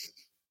goat,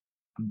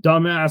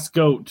 dumbass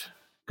goat,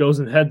 goes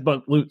and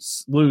headbutt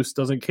loose,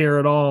 doesn't care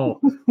at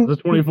all. The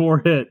 24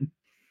 hit.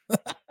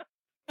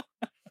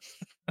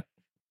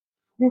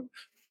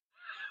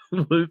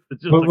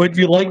 Would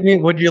you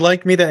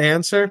like me to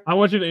answer? I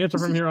want you to answer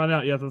from here on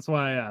out. Yes, that's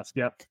why I asked.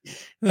 Yep.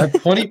 A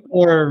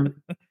 24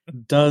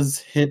 does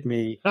hit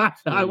me.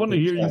 I want to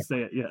hear you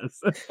say it.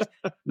 Yes.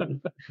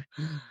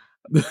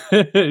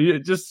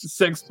 Just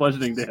 6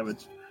 bludgeoning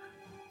damage.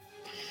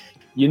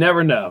 You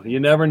never know. You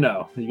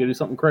gonna do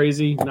something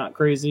crazy? Not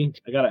crazy?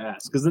 I gotta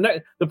ask, because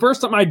the first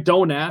time I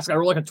don't ask, I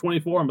roll like a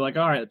 24 and be like,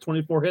 all right,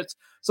 24 hits.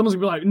 Someone's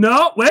gonna be like,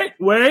 no,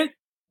 wait.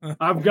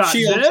 I've got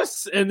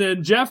this, and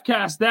then Jeff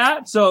cast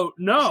that, so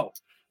no.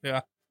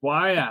 Yeah.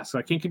 Why ask?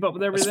 I can't keep up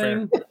with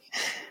everything.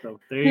 So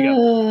there you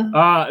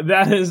go.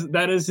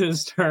 That is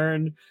his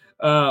turn.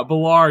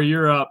 Balar,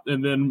 you're up,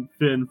 and then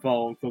Finn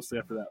following closely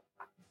after that.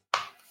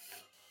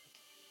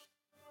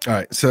 All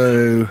right,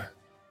 so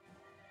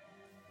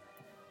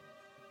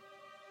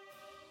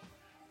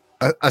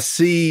I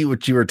see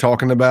what you were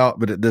talking about,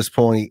 but at this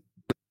point,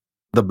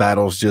 the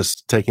battle's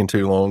just taking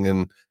too long,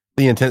 and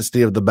the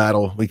intensity of the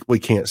battle, we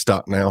can't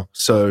stop now.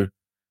 So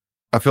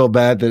I feel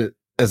bad that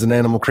as an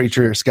animal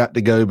creature, it's got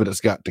to go, but it's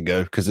got to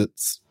go because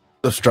it's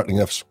obstructing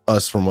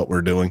us from what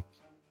we're doing.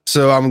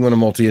 So I'm going to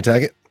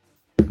multi-attack it.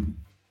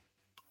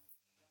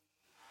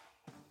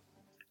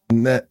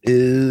 And that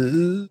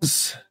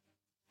is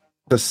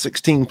the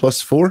 16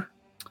 plus 4.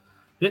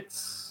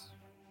 Hits.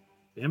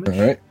 Damage.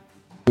 All right.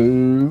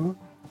 Boo.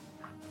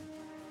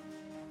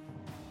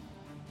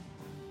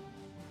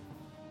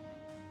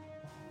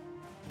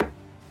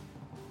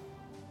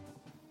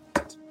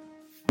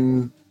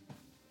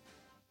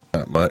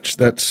 Not much.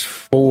 That's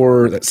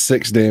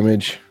 6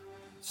 damage.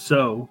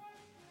 So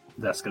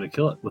that's going to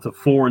kill it. With a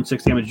 4 and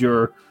 6 damage,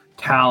 your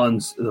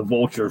talons, the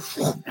vulture,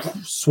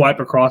 swipe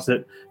across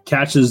it,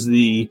 catches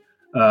the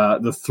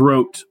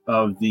throat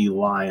of the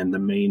lion, the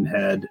main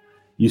head.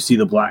 You see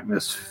the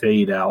blackness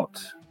fade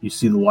out. You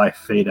see the life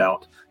fade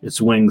out.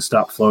 Its wings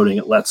stop floating.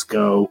 It lets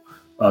go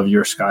of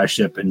your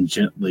skyship and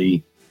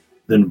gently,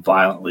 then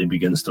violently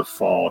begins to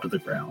fall to the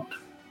ground.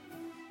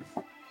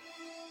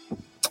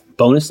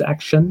 Bonus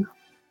action.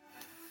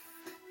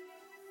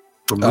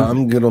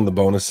 I'm good on the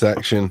bonus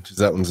section because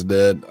that one's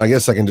dead. I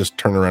guess I can just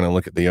turn around and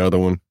look at the other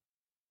one.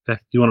 Okay.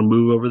 Do you want to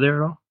move over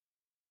there at all?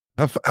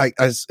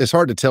 It's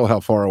hard to tell how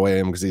far away I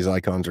am because these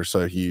icons are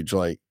so huge.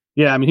 Like,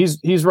 yeah, I mean,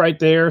 he's right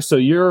there. So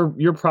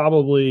you're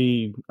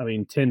probably,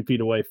 10 feet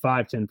away,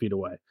 10 feet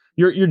away.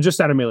 You're just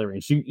out of melee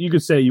range. You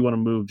could say you want to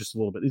move just a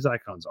little bit. These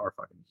icons are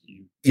fucking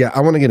huge. Yeah,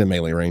 I want to get in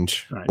melee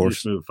range. All right, of course.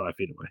 just move 5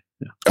 feet away.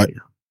 Yeah.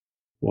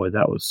 Boy,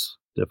 that was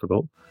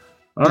difficult.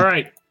 All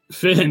right,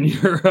 Finn,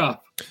 you're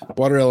up.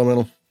 Water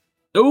elemental.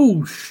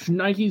 Oh,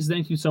 Nikes,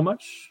 thank you so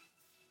much.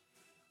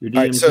 Your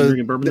DM is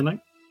drinking bourbon tonight.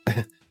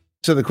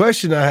 So the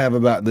question I have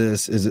about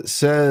this is it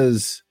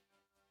says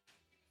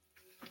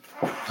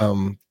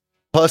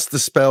plus the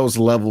spell's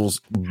levels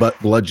but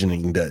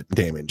bludgeoning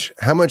damage.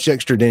 How much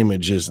extra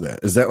damage is that?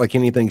 Is that like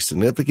anything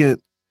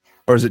significant?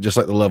 Or is it just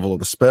like the level of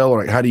the spell? Or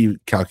like how do you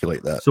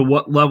calculate that? So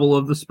what level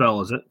of the spell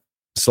is it?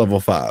 It's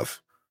level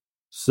 5.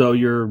 So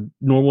your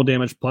normal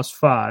damage plus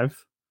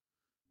 5.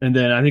 And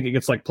then I think it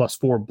gets like plus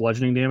 4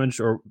 bludgeoning damage,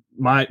 or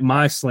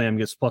my slam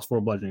gets plus 4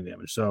 bludgeoning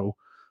damage. So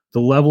the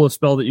level of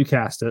spell that you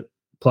cast it,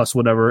 plus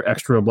whatever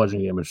extra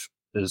bludgeoning damage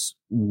is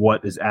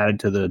what is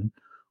added to the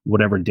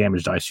whatever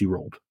damage dice you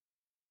rolled.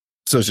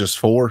 So it's just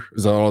 4?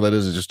 Is that all that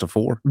is? Is just a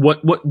 4?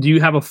 What do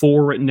you have a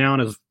 4 written down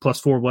as plus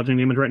 4 bludgeoning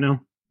damage right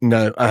now?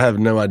 No, I have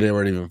no idea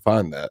where to even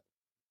find that.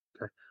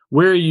 Okay.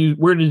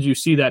 Where did you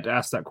see that to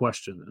ask that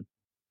question then?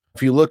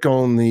 If you look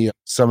on the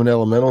summon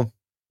elemental,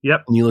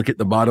 yep, and you look at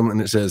the bottom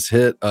and it says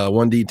hit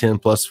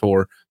 1d10 plus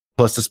 4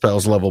 plus the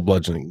spell's level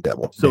bludgeoning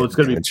devil. So it's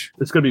gonna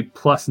be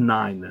plus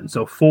 9 then.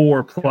 So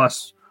 4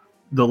 plus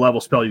the level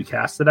spell you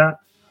cast it at,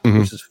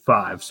 which is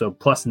 5. So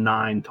plus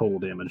 9 total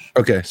damage.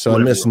 Okay, so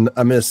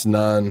I missed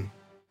 9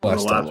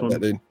 last time with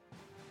that, dude.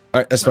 All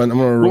right, that's fine. I'm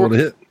gonna roll to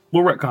hit.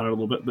 We'll retcon it a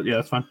little bit, but yeah,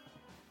 that's fine.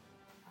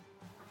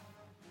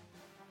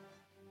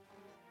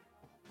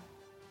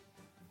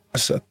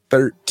 That's a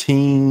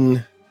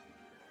 13.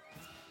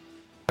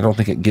 I don't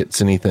think it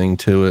gets anything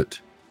to it.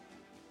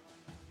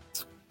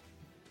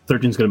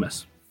 13's gonna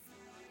miss.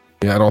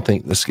 Yeah, I don't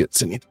think this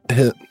gets any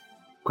hit.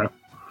 Okay.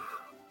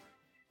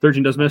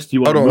 13 does miss. Do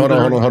you want hold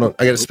on.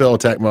 I got a spell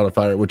attack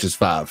modifier, which is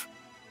 5.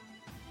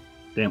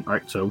 Damn. All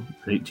right, so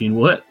 18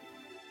 will hit.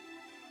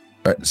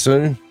 All right,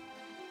 so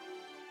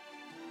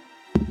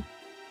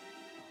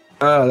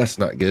that's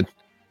not good.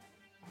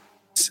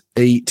 It's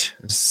 8,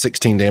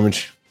 16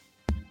 damage.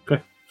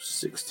 Okay,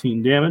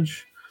 16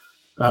 damage.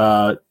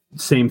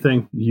 Same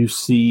thing. You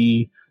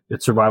see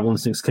its survival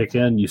instincts kick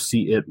in. You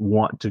see it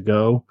want to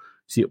go.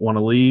 See it want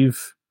to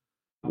leave.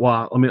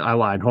 Well, I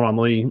lied. Hold on.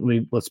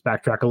 Let's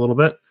backtrack a little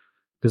bit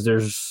because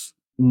there's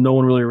no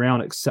one really around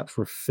except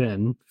for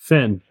Finn.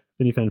 Finn.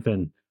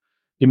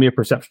 Give me a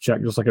perception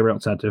check, just like everyone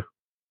else had to.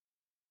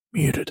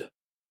 Muted.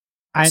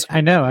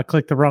 I know. I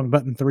clicked the wrong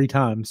button 3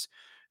 times.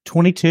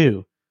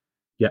 22.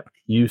 Yeah.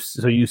 You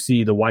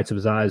see the whites of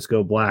his eyes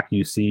go black.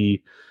 You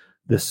see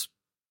this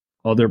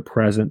other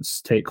presence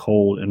take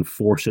hold and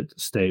force it to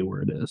stay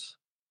where it is.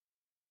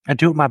 I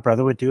do what my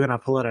brother would do, and I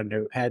pull out a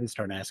notepad and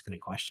start asking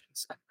it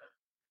questions.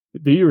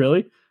 Do you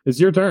really? It's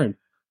your turn.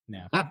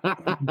 No. You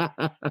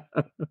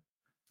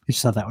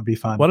just thought that would be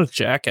fun. What a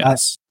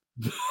jackass.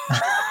 Is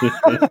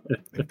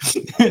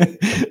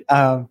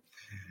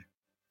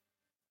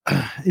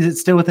it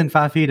still within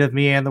 5 feet of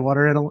me and the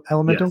water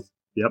elemental? Yes.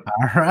 Yep.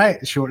 All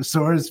right. Short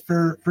swords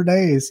for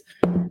days.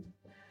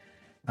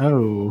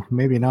 Oh,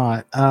 maybe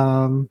not.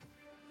 Do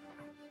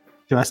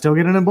I still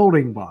get an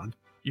emboldening bond?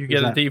 You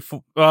get a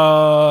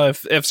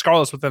D4 if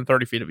Scarlet's within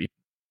 30 feet of you.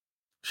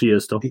 She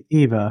is still.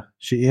 Eva,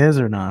 she is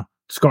or not?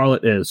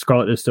 Scarlet is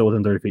still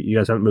within 30 feet. You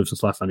guys haven't moved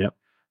since last time yet.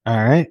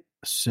 All right.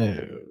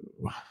 So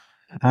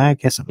I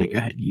guess I'm going to go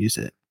ahead and use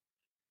it.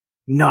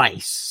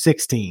 Nice.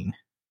 16.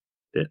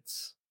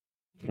 It's.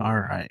 All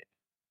right.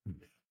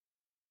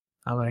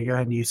 I'm going to go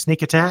ahead and use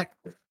sneak attack.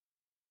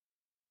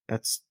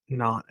 That's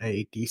not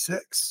a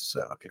D6,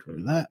 so I'll get rid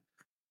of that.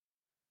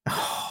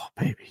 Oh,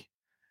 baby.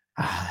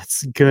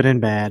 That's good and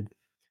bad.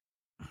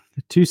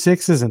 2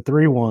 6s and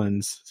 3 1s.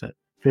 Is that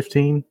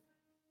 15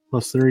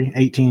 plus 3?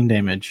 18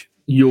 damage.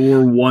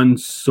 Your one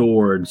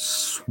sword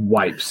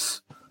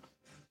swipes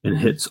and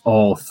hits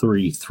all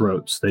 3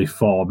 throats. They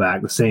fall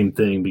back. The same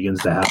thing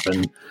begins to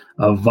happen.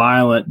 A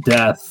violent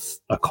death,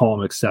 a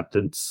calm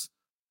acceptance,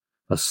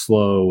 a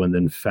slow and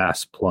then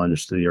fast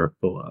plunge to the earth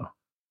below.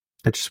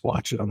 I just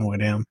watch it on the way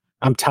down.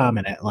 I'm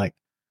timing it like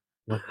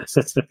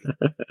Mississippi.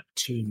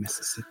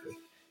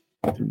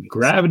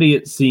 Gravity,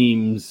 it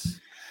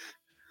seems,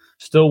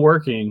 still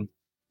working.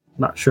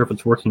 Not sure if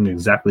it's working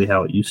exactly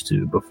how it used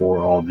to before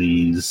all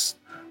these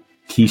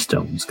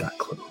keystones got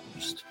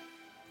closed.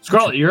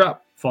 Scarlet, you're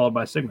up, followed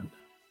by Sigmund.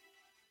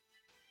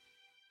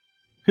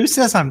 Who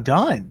says I'm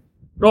done?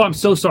 Oh, I'm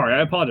so sorry.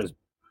 I apologize.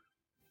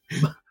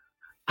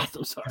 I'm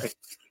so sorry.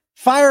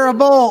 Fire a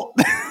bolt!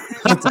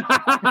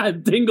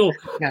 Dingle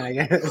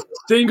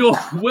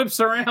whips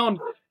around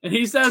and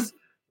he says,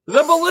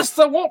 "The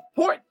ballista won't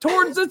point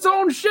towards its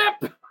own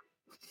ship."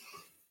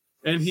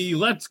 and he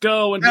lets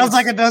go. And Sounds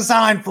like a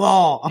design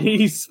flaw.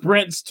 he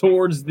sprints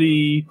towards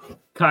the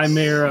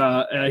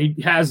Chimera.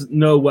 He has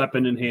no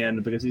weapon in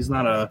hand because he's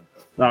not a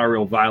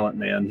real violent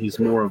man. He's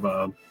more of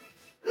an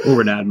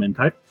admin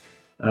type.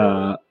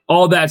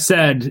 All that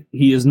said,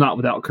 he is not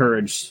without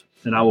courage,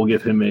 and I will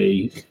give him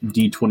a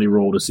D20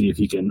 roll to see if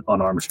he can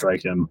unarmed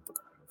strike him.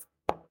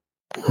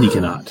 He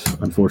cannot,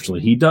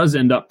 unfortunately. He does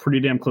end up pretty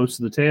damn close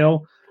to the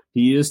tail.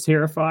 He is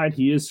terrified.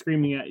 He is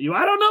screaming at you,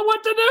 "I don't know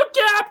what to do,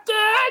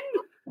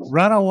 Captain!"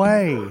 Run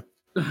away.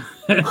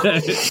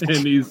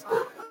 And he's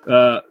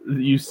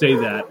you say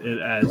that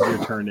as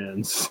your turn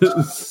ends.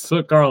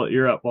 So Carla,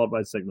 you're up, followed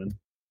by Sigmund.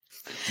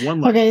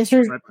 One left. Okay, so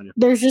Right on you.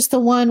 there's just the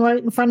one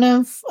right in front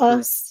of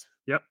us.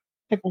 Yep.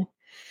 Okay.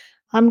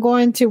 I'm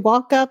going to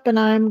walk up and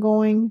I'm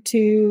going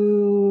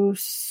to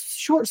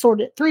short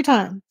sword it 3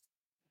 times.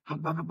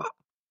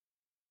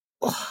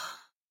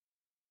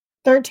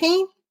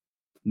 13.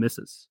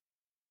 Misses.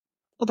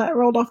 Well, that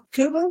rolled off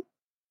 2 of them.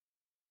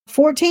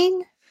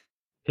 14.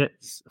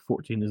 Hits.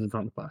 14 is in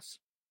front of the plus.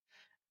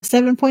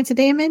 7 points of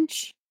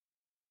damage.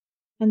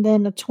 And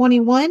then a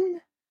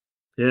 21.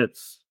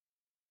 Hits.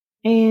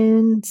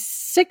 And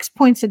 6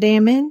 points of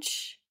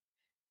damage.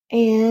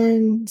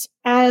 And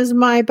as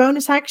my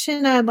bonus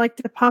action, I'd like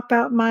to pop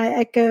out my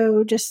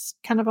echo just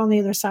kind of on the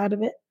other side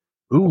of it.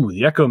 Ooh,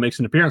 the echo makes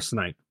an appearance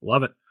tonight.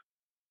 Love it.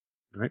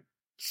 All right.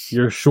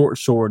 Your short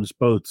swords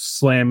both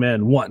slam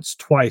in once,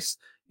 twice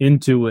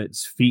into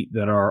its feet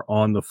that are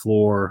on the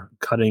floor,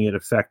 cutting it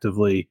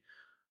effectively.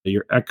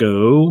 Your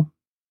echo.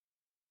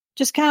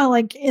 Just kind of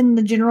like in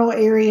the general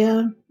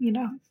area,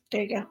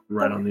 there you go.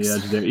 Right on the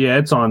edge there. Yeah,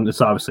 it's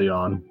obviously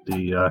on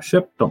the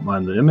ship. Don't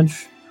mind the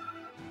image.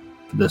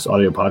 This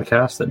audio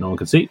podcast that no one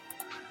can see.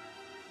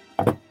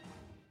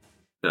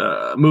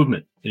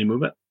 Movement. Any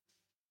movement?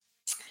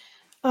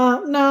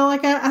 No,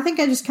 I think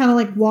I just kind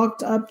of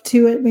walked up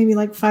to it, maybe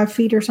 5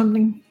 feet or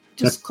something,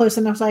 just close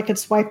enough so I could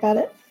swipe at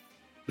it.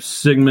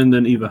 Sigmund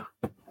and Eva.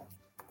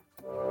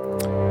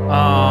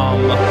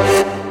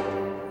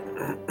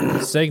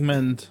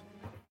 Sigmund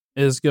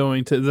is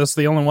going to. That's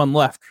the only one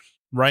left,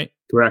 right?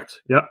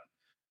 Correct. Yep.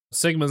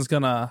 Sigmund's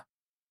gonna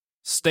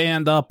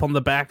stand up on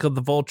the back of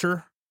the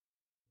vulture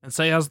and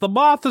say, "As the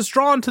moth is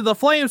drawn to the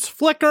flames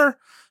flicker,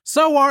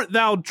 so art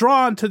thou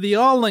drawn to the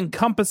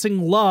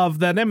all-encompassing love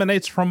that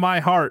emanates from my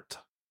heart."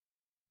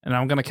 And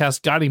I'm gonna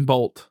cast Guiding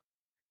Bolt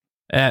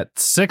at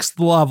 6th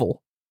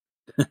level.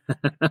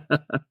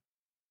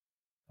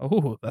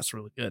 Oh, that's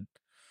really good.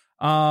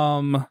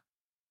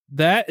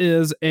 That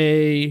is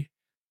a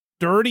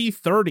dirty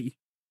 30.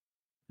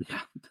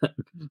 Yeah.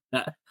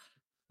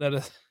 That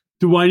is.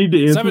 Do I need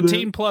to answer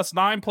 17 that? plus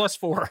 9 plus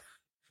 4.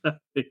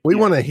 We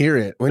want to hear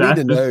it. We need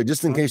to know,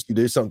 just in case you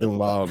do something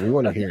wild. We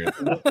want to hear it.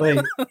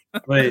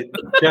 Wait,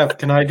 Jeff,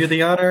 can I do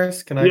the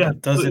honors?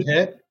 Does it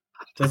hit?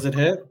 Does it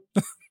hit?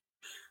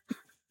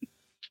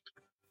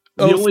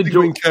 The only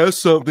joy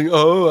cast something.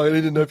 Oh, I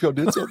didn't know if y'all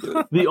did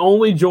something. The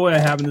only joy I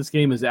have in this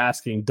game is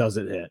asking, does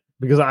it hit?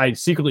 Because I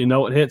secretly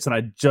know it hits, and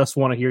I just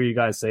want to hear you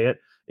guys say it,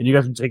 and you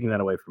guys are taking that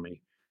away from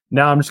me.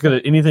 Now I'm just going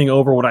to, anything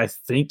over what I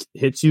think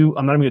hits you,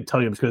 I'm not even going to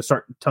tell you. I'm just going to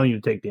start telling you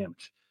to take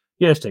damage.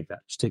 Yeah, just take that.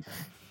 Just take that.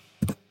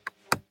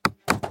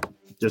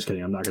 Just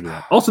kidding. I'm not going to do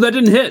that. Also, that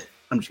didn't hit.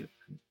 I'm just kidding.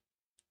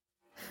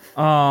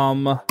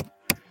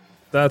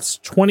 That's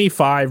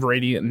 25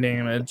 radiant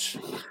damage.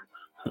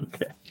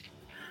 Okay.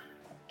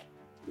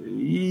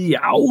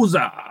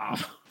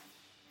 Yowza.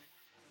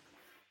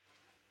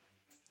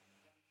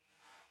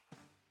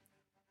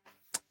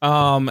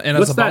 And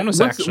as a bonus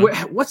action,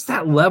 what's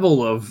that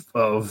level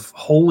of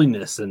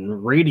holiness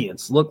and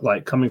radiance look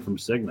like coming from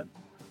Sigmund?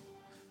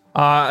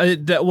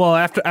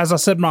 After, as I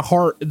said, my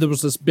heart, there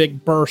was this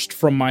big burst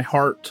from my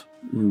heart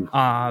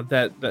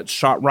that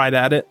shot right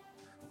at it.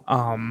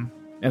 And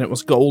it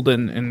was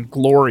golden and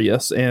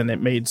glorious, and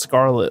it made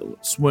Scarlet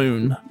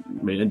swoon.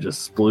 Man,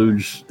 just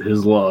splooge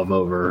his love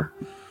over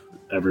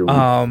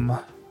everyone.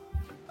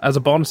 As a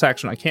bonus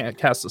action, I can't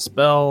cast a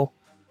spell.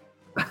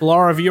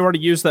 Laura, have you already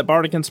used that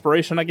bardic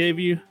inspiration I gave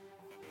you?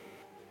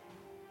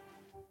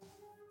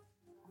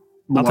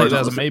 I'll take that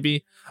as a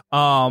maybe.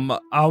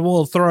 I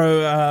will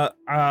throw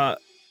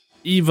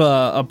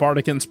Eva a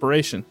bardic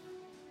inspiration.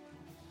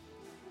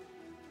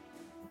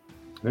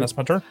 Okay. That's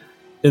my turn.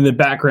 In the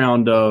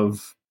background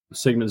of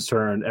Sigmund's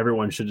turn,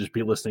 everyone should just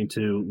be listening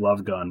to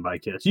Love Gun by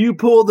Kiss. You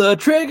pull the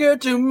trigger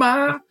to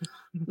my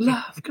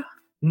love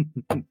gun.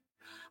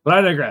 But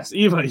I digress.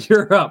 Eva,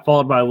 you're up,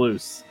 followed by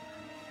Luce.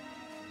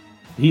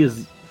 He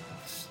is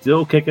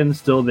still kicking,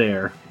 still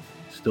there,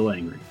 still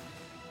angry.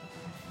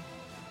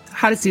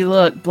 How does he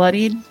look?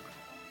 Bloodied?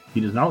 He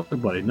does not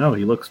look bloody. No,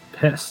 he looks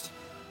pissed.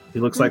 He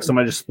looks like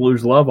somebody just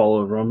splooged love all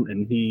over him,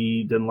 and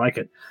he didn't like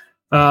it.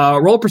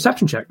 Roll a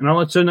perception check, and I'll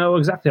let you know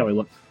exactly how he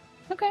looks.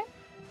 Okay.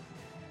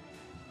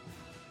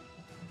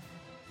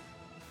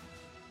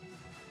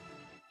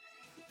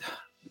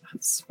 I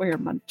swear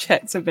my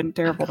checks have been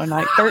terrible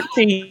tonight.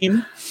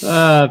 13.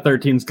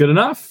 13's good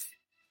enough.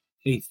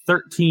 A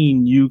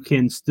 13, you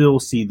can still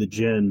see the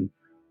djinn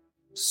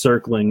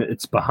circling.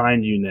 It's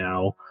behind you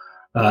now.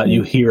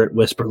 You hear it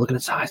whisper, look at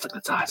its eyes, look at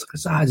its eyes, look at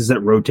its eyes, as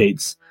it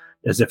rotates,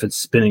 as if it's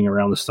spinning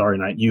around the starry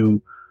night.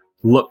 You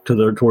look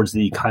towards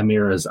the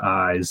Chimera's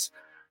eyes.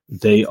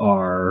 They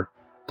are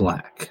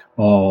black,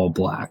 all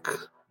black,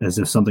 as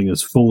if something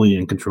is fully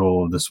in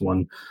control of this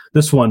one.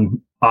 This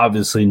one,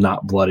 obviously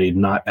not bloodied,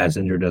 not as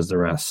injured as the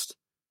rest.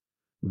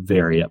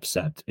 Very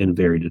upset and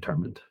very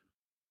determined.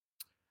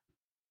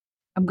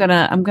 I'm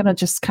gonna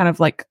just kind of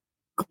like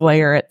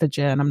glare at the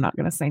djinn. I'm not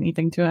gonna say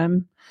anything to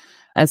him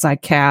as I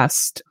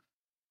cast.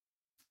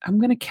 I'm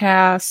gonna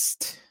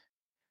cast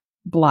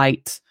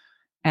Blight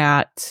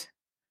at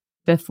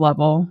 5th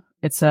level.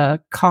 It's a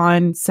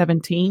con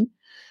 17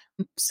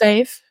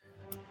 save.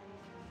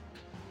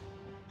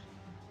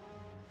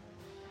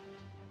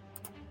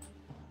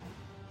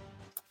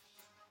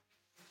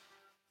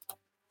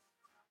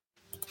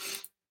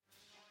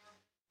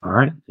 All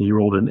right. He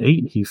rolled an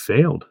 8. He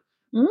failed.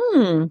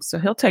 So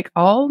he'll take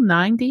all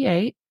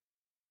 98.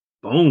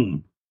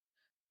 Boom.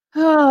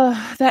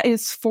 That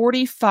is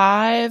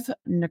 45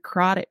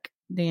 necrotic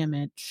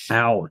damage.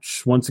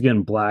 Ouch. Once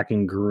again, black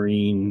and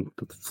green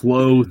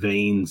flow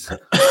veins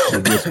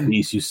of this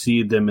beast. You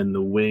see them in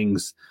the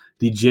wings.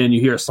 The djinn, you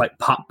hear a slight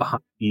pop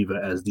behind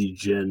Eva as the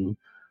djinn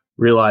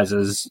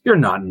realizes you're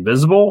not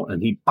invisible,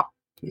 and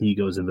he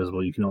goes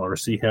invisible. You can no longer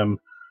see him.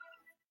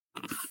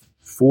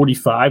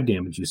 45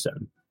 damage, you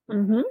said.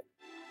 Mm-hmm.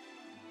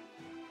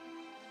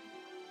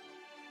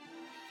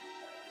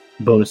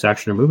 Bonus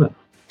action or movement?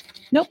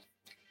 Nope.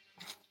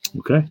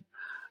 Okay.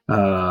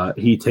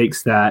 He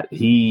takes that.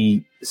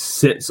 He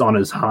sits on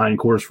his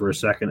hindquarters for a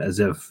second as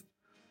if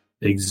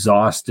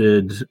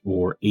exhausted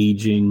or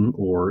aging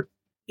or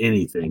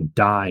anything,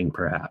 dying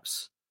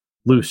perhaps.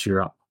 Loose,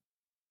 you're up.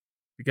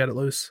 You got it,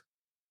 Loose.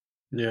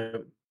 Yeah.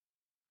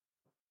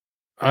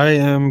 I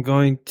am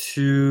going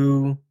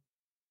to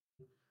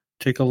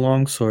take a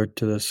longsword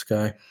to this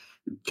guy.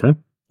 Okay.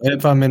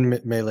 If I'm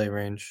in melee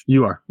range.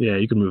 You are. Yeah,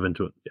 you can move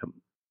into it. Yep.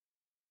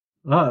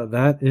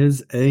 That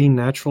is a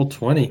natural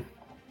 20.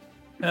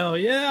 Hell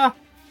yeah.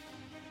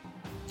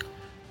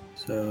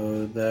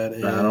 So that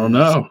is... I don't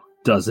know.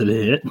 Does it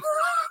hit?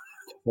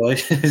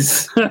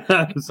 Twice.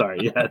 Sorry,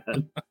 yeah.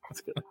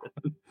 That's good.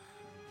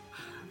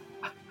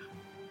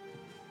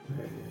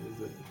 Where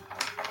is it?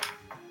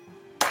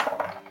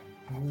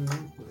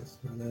 That's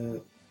not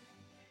it.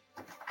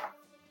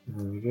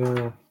 There we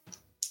go.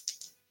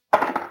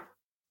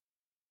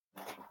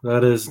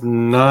 That is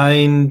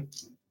 9,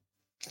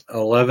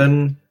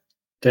 11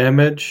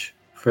 damage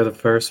for the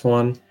first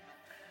one.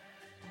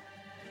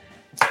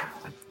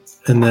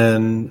 And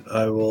then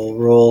I will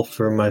roll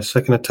for my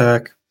second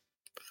attack.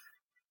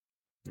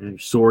 And your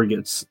sword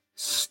gets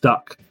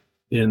stuck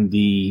in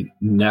the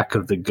neck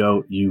of the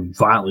goat. You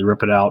violently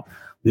rip it out.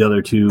 The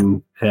other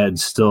two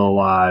heads still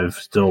alive,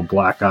 still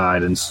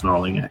black-eyed and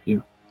snarling at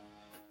you.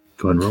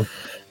 Go ahead and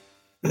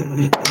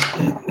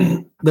roll.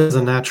 There's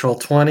a natural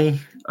 20.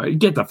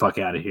 Get the fuck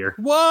out of here.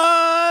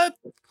 What?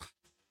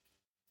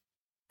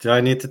 Do I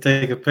need to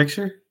take a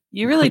picture?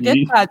 You really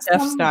did bad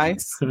Jeff's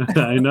dice.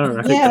 I know,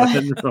 right? Yeah. Go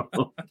ahead and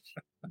roll.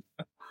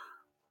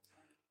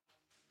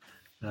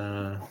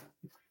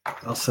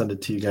 I'll send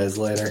it to you guys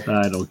later.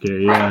 I don't care.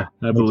 Yeah,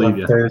 I believe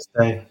you.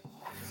 Thursday.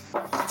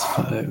 It's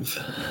 5.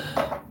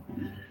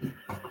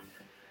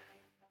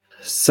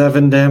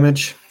 7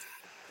 damage.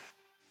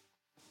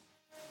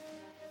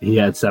 He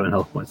had 7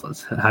 health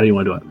points. How do you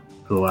want to do it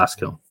for the last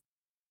kill?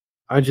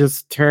 I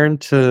just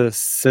turned to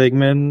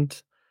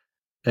Sigmund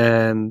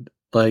and,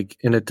 like,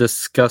 in a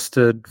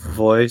disgusted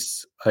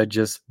voice,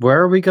 where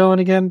are we going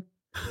again?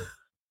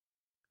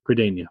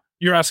 Credania.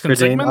 You're asking Credania.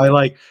 Sigmund? I,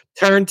 like,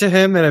 turn to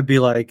him and I'd be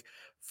like,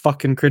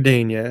 fucking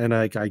Credania. And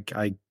I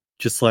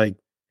just, like,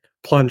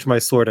 plunge my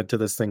sword into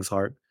this thing's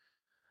heart.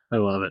 I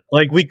love it.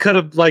 Like, we could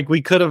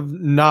have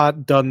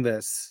not done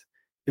this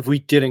if we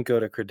didn't go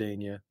to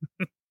Credania.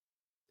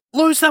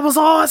 Luce, that was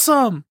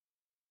awesome.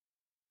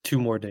 2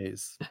 more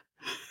days.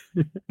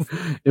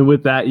 And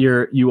with that,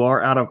 you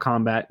are out of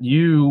combat.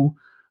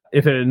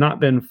 If it had not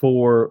been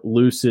for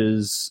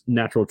Luce's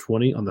natural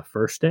 20 on the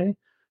first day,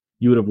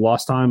 you would have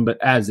lost time.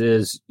 But as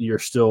is, you're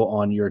still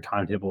on your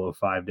timetable of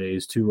 5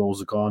 days. 2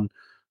 rolls are gone.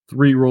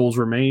 3 rolls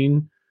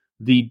remain.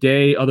 The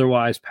day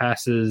otherwise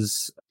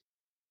passes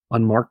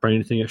unmarked by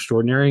anything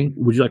extraordinary.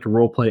 Would you like to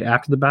role play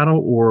after the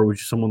battle, or would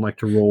someone like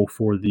to roll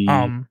for the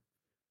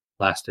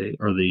last day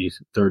or the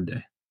third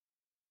day?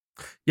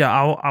 Yeah,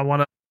 I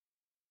want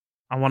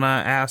to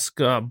ask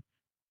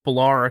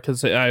Balara,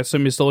 because I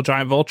assume he's still a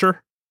giant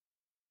vulture.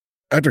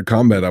 After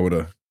combat, I would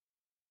have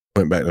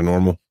went back to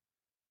normal.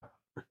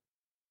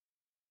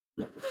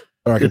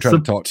 Or I could try to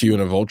talk to you in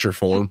a vulture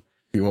form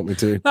if you want me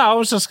to. No, I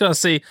was just gonna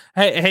see.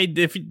 Hey,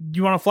 if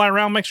you want to fly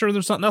around, make sure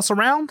there's nothing else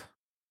around.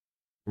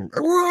 and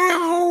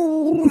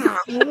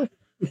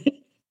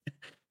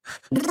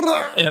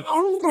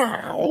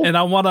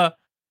I want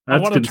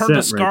to turn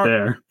to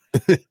Scarlet.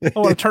 I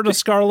want to turn to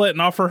Scarlet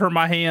and offer her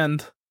my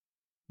hand.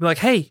 Be like,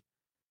 hey,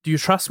 do you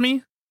trust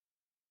me?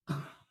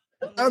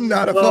 I'm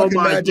not a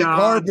fucking magic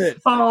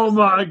carpet. Oh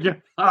my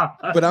god!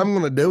 But I'm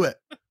gonna do it.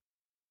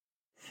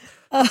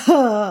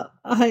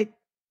 I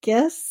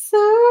guess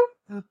so.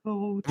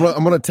 I'm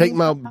gonna take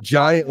my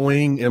giant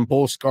wing and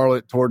pull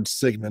Scarlet towards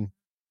Sigmund.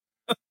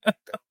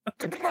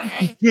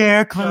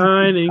 Yeah,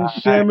 Shining,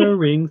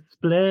 shimmering,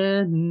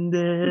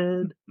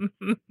 splendid.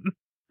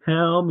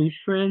 Help me,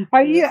 friend.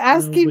 Are you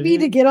asking me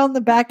to get on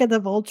the back of the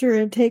vulture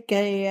and take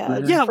a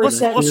Yeah, let's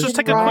just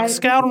take a quick ride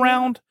scout with you?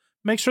 around,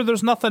 make sure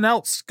there's nothing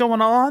else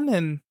going on,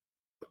 and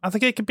I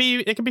think it could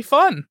be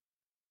fun.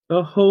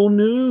 A whole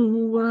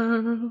new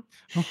world.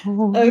 A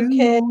whole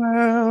Okay. new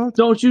world.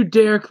 Don't you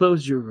dare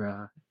close your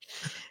eyes.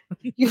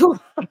 You-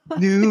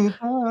 New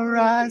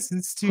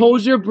horizons. To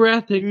Hold your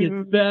breath, it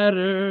gets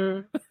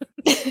better.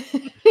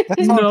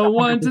 That's No all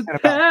one to 100%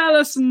 about. tell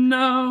us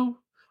no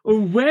or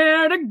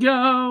where to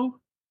go.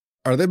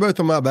 Are they both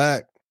on my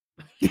back?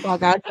 Oh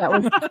God, that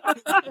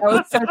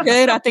was so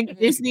good. I think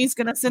Disney's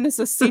gonna send us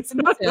a season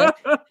 2.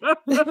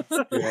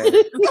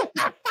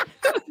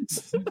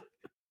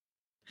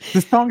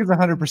 The song is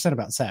 100%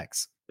 about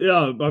sex.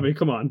 Yeah, I mean,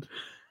 come on.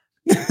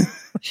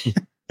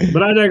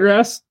 But I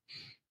digress.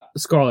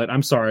 Scarlet,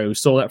 I'm sorry, we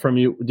stole that from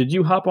you. Did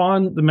you hop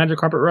on the magic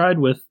carpet ride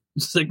with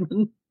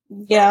Sigmund?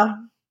 yeah.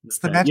 It's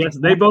the magic Yes,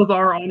 they both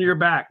are on your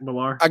back,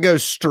 Bilar. I go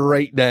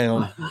straight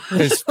down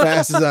as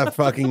fast as I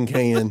fucking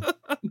can.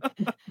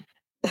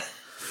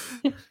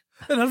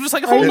 And I'm just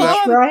like, Are hold you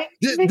on. trying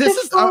to This, make this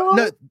it is fall?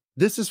 no,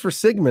 this is for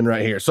Sigmund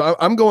right here. So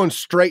I'm going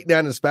straight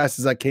down as fast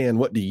as I can.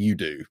 What do you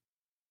do,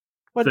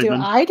 What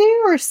Sigmund. do I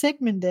do or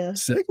Sigmund do?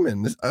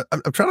 Sigmund?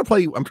 I'm trying to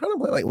play. I'm trying to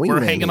play like wingman.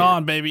 We're hanging here.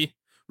 on, baby.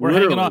 We're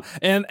hanging on,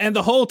 and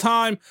the whole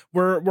time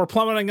we're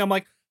plummeting. I'm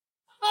like,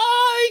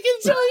 I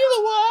can show you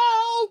the world.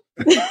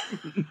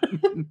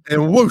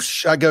 And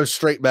whoosh, I go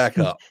straight back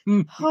up.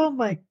 Oh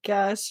my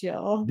gosh,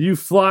 y'all. You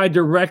fly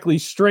directly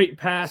straight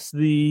past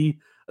the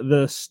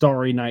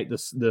starry night,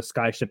 the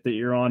sky ship that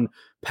you're on,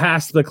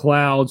 past the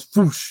clouds,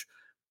 whoosh,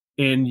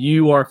 and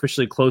you are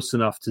officially close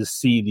enough to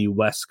see the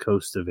west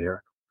coast of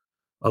Air.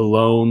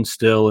 Alone,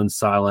 still, and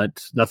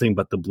silent, nothing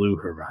but the blue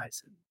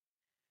horizon.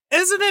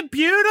 Isn't it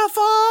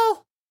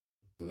beautiful?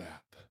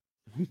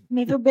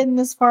 Never been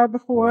this far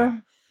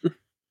before.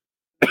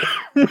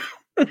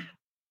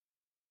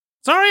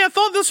 Sorry, I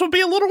thought this would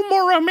be a little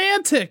more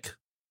romantic.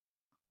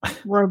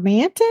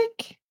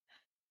 Romantic?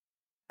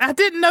 I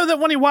didn't know that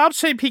when he wild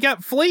shaped, he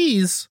got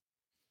fleas.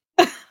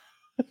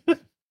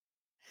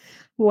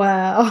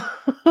 Wow.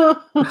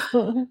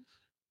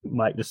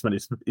 Mike just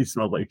he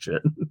smelled like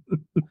shit.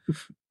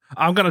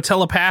 I'm going to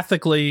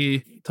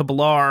telepathically to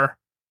Bilar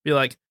be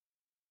like,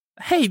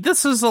 hey,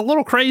 this is a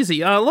little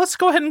crazy. Let's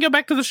go ahead and go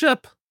back to the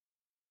ship.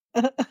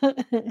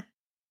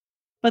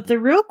 But the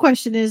real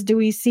question is, do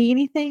we see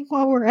anything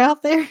while we're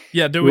out there?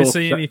 Yeah, do we Roll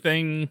see check.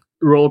 anything?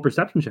 Roll a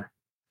perception check.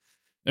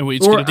 And we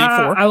each get a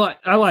D4.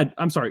 I lied.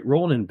 I'm sorry.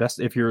 Roll an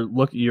if you're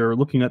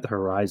looking at the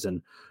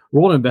horizon.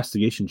 Roll an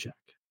investigation check.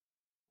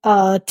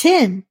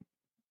 10.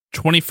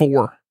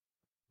 24.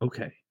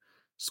 Okay.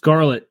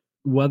 Scarlet,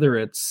 whether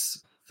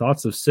it's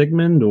thoughts of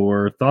Sigmund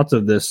or thoughts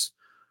of this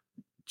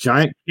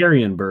giant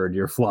carrion bird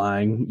you're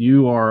flying,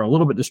 you are a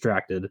little bit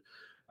distracted,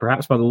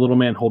 perhaps by the little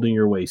man holding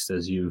your waist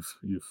as you've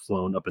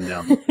flown up and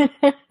down.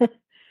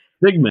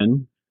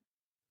 Sigmund,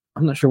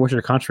 I'm not sure what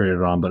you're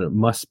concentrated on, but it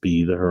must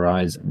be the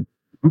horizon.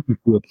 You can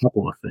do a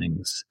couple of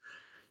things.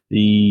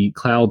 The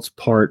clouds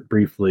part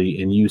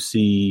briefly, and you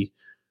see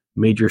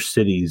major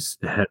cities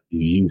ahead of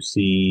you. You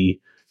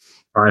see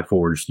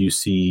Triforge. You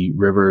see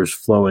rivers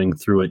flowing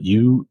through it.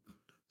 You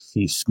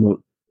see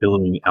smoke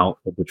billowing out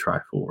of the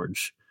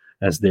Triforge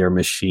as their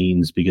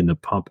machines begin to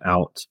pump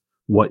out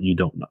what you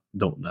don't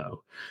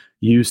know.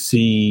 You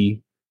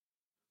see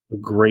a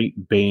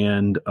great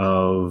band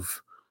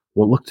of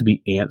what look to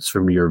be ants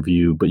from your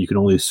view, but you can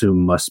only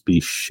assume must be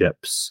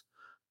ships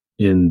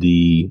in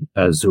the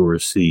Azure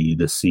Sea,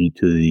 the sea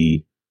to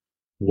the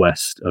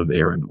west of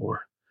Aranor.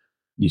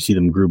 You see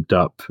them grouped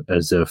up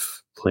as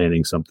if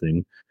planning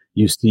something.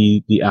 You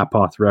see the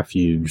Apoth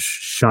Refuge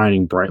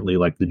shining brightly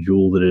like the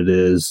jewel that it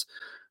is,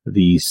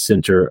 the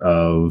center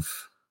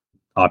of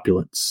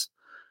opulence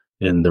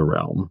in the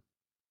realm.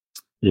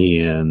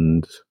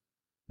 And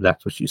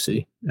that's what you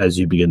see as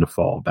you begin to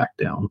fall back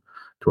down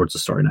towards the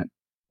Starry Night.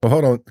 Well,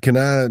 hold on. Can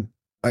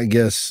I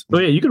guess. Oh,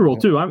 yeah, you can roll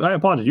too. I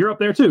apologize. You're up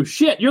there too.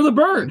 Shit, you're the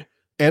bird.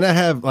 And I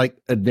have like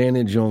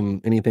advantage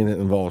on anything that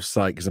involves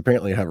sight because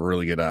apparently I have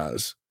really good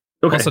eyes.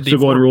 Okay, Plus a so go ahead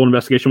D4. and roll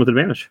investigation with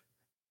advantage.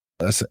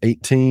 That's an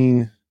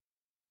 18.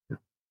 And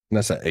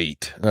that's an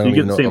 8. I don't You get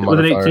even the know same what with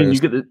my an modifier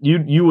 18.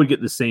 is. You would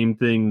get the same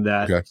thing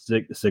that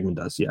Okay. Sigmund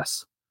does.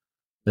 Yes,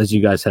 as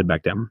you guys head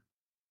back down.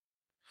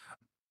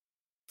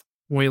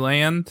 We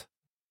land.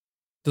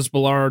 Does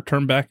Bilar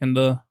turn back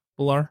into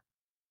Bilar?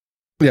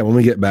 Yeah, when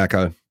we get back,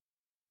 I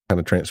kind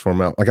of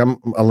transform out. Like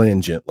I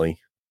land gently.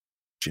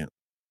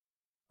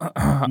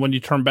 When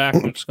you turn back,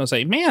 I'm just going to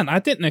say, man, I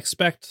didn't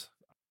expect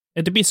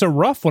it to be so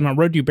rough when I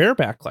rode you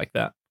bareback like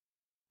that.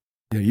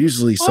 Yeah,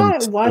 usually some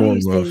Why do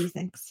you form say of these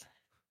things?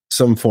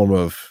 some form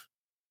of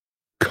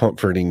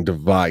comforting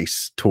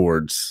device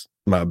towards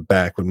my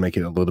back would make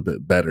it a little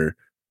bit better.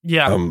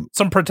 Yeah.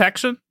 Some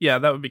protection? Yeah,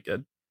 that would be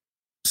good.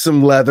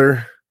 Some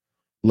leather,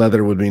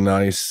 Leather would be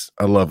nice.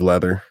 I love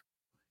leather,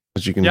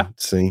 as you can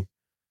see.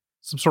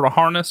 Some sort of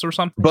harness or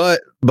something.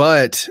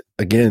 But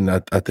again,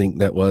 I think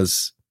that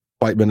was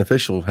quite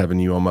beneficial having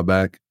you on my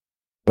back,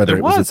 whether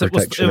it was a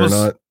protection or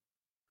not.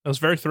 It was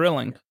very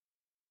thrilling.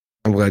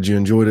 I'm glad you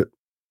enjoyed it.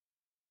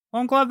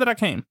 Well, I'm glad that I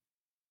came.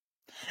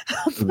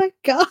 Oh my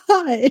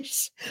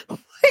gosh. What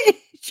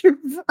is your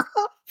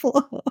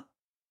problem?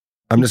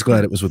 I'm just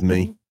glad it was with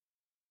me.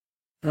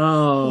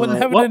 Well,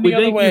 we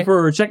thank you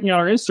for checking out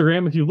our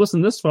Instagram if you've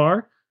listened this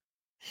far.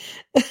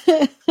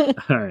 All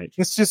right.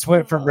 This just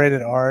went from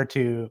rated R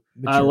to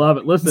mature. I love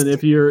it. Listen,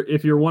 if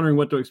you're wondering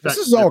what to expect,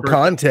 this is all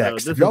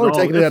context. If y'all are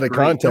taking it out of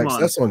context,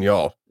 that's on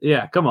y'all.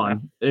 Yeah, come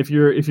on. If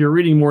you're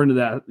reading more into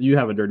that, you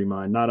have a dirty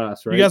mind, not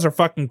us, right? You guys are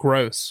fucking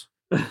gross.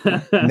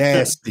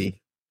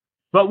 Nasty.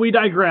 But we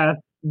digress.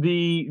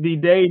 The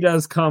day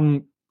does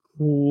come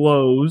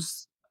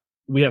close.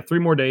 We have 3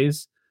 more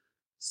days.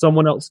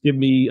 Someone else give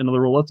me another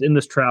roll. Let's end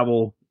this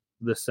travel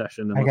this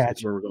session. And I got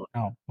you. Where we're going.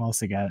 Oh,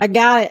 Melissa got it. I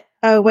got it.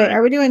 Oh, wait. Right.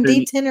 Are we doing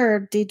 30. D10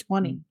 or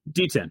D20?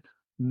 D10.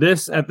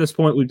 This, at this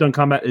point, we've done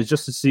combat, is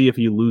just to see if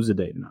you lose a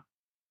day or not.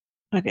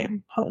 Okay.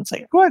 Hold on a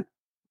second. What?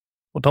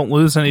 Well, don't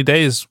lose any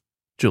days,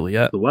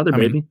 Juliet. The weather,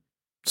 baby.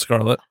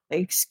 Scarlet.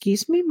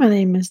 Excuse me. My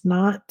name is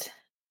not.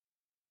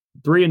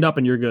 3 and up,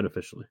 and you're good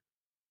officially.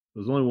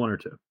 There's only 1 or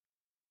 2.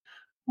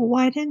 Well,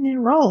 why didn't it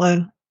roll?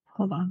 Oh,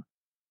 hold on.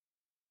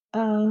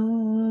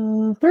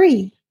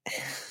 3.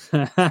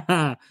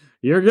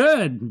 You're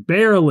good.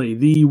 Barely.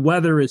 The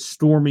weather is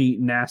stormy,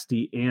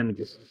 nasty, and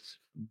good.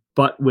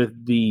 But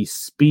with the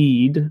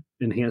speed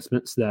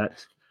enhancements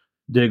that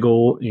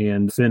Diggle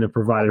and Finn have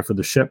provided for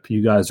the ship,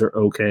 you guys are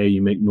okay.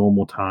 You make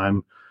normal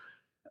time,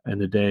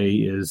 and the day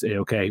is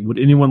okay. Would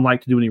anyone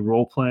like to do any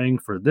role playing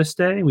for this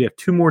day? We have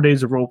 2 more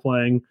days of role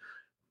playing.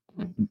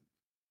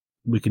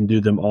 We can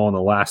do them all on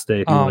the last day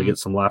if you want to get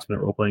some last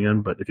minute role playing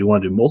in. But if you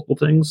want to do multiple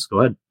things, go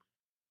ahead.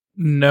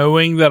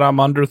 Knowing that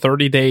I'm under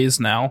 30 days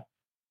now,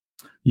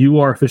 you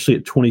are officially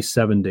at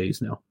 27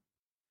 days now.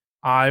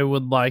 I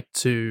would like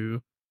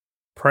to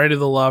pray to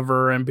the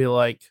lover and be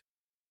like,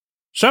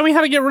 show me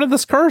how to get rid of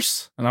this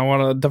curse. And I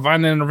want a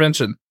divine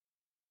intervention.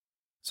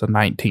 So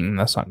 19,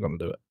 that's not going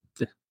to do it.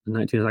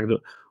 19 is not going to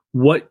do it.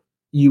 What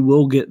you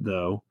will get,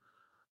 though,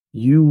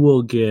 you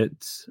will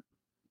get,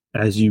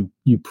 as you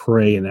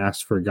pray and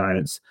ask for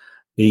guidance,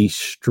 a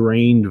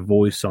strained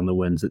voice on the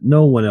winds that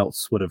no one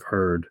else would have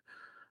heard.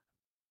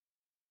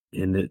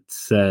 And it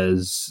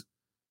says,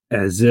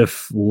 as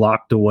if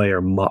locked away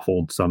or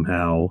muffled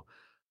somehow,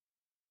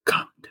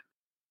 come to me.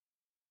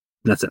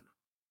 That's it.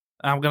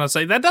 I'm going to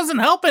say, that doesn't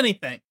help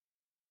anything.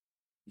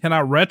 Can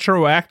I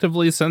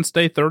retroactively since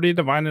day 30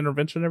 divine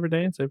intervention every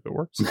day and see if it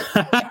works?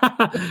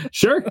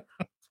 Sure.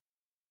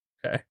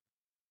 Okay.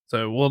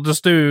 So we'll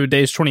just do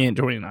days 28 and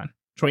 29.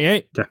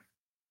 28? Okay.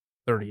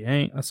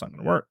 38. That's not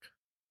going to work.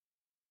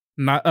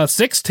 Not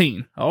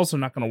 16. Also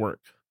not going to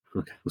work.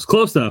 Okay. It was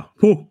close, though.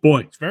 Oh, boy.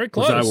 It's very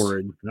close. Was I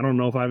worried? I don't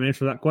know if I've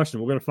answered that question.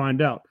 We're going to find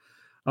out.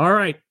 All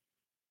right.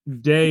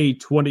 Day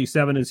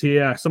 27 is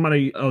here.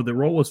 Somebody, the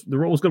roll was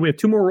good. We have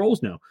 2 more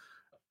rolls now.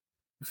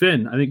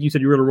 Finn, I think you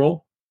said you were going to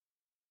roll.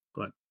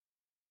 Go ahead.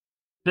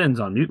 Finn's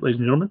on mute, ladies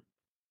and gentlemen.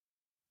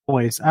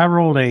 Boys, I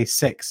rolled a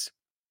 6.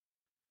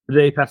 The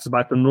day passes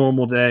by the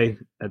normal day.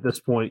 At this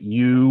point,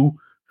 you,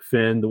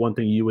 Finn, the one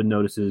thing you would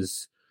notice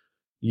is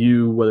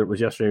you, whether it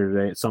was yesterday or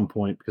today, at some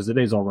point, because the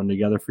days all run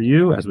together for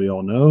you, as we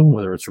all know,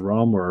 whether it's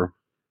rum or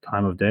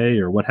time of day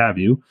or what have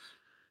you,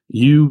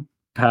 you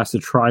pass the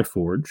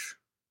Triforge,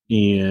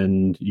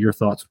 and your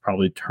thoughts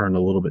probably turn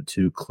a little bit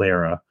to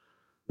Clara,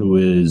 who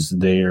is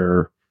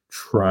there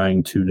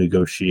trying to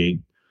negotiate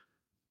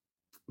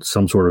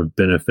some sort of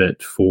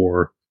benefit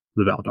for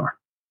the Valdar.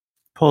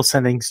 Pull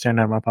sending stone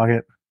out of my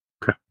pocket.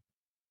 Okay.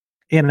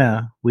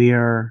 We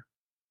are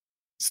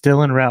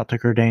still en route to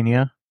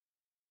Gardania,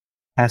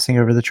 passing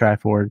over the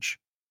Triforge.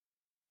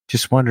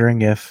 Just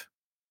wondering if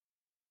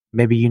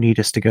maybe you need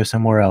us to go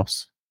somewhere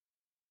else.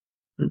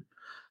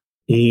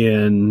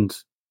 And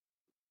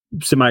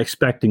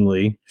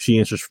semi-expectingly, she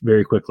answers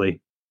very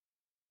quickly,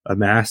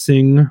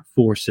 amassing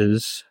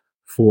forces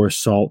for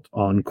assault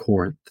on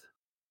Corinth.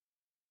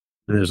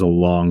 And there's a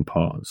long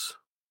pause.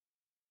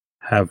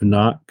 Have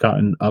not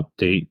gotten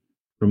update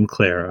from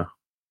Clara.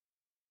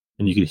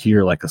 And you could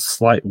hear like a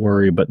slight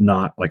worry, but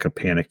not like a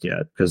panic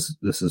yet, because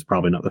this is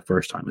probably not the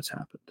first time it's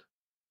happened.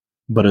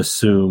 But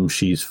assume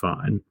she's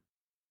fine.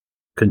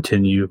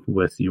 Continue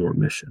with your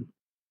mission.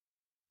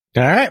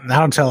 All right. I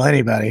don't tell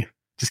anybody.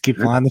 Just keep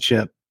flying the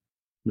ship.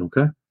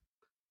 Okay.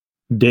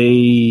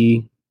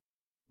 Day,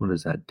 what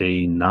is that?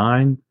 Day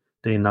 9?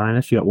 Day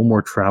 9-ish? You got 1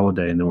 more travel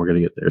day, and then we're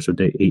going to get there. So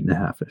day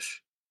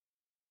 8.5-ish.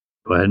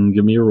 Go ahead and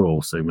give me a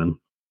roll, Sigmund.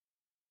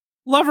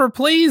 Lover,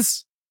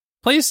 please.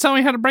 Please tell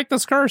me how to break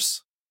this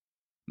curse.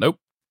 Nope.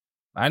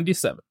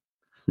 97.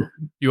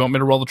 You want me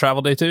to roll the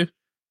travel day too?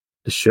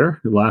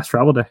 Sure. The last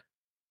travel day.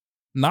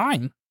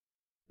 9.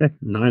 Okay.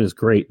 9 is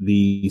great.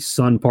 The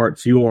sun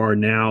parts, you are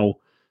now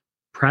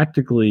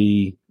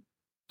practically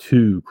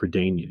to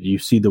Credania. You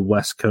see the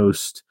west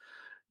coast.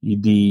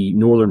 the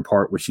northern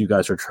part, which you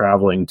guys are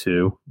traveling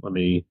to. Let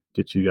me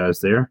get you guys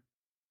there.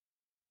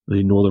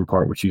 The northern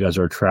part, which you guys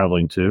are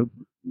traveling to.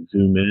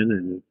 Zoom in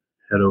and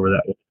head over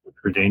that way to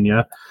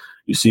Credania.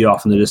 You see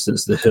off in the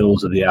distance the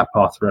hills of the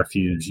Apoth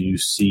Refuge. You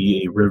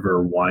see a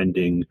river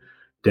winding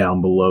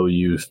down below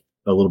you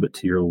a little bit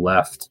to your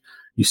left.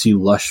 You see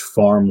lush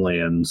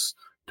farmlands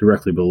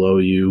directly below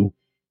you.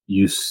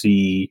 You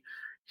see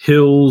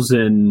hills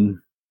and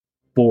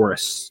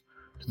forests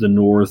to the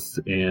north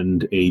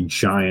and a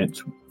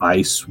giant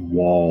ice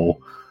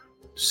wall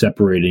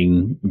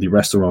separating the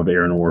rest of the realm of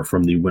Aranor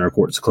from the Winter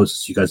Court. It's the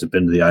closest you guys have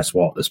been to the ice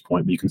wall at this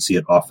point, but you can see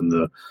it off in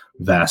the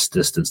vast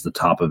distance, the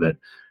top of it,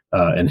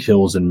 and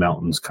hills and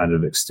mountains kind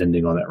of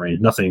extending on that range.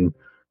 Nothing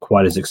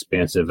quite as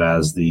expansive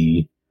as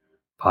the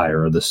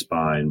Pyre or the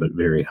Spine, but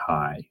very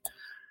high.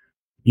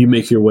 You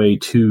make your way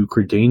to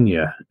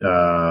Credania.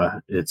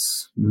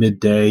 It's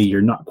midday.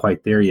 You're not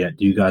quite there yet.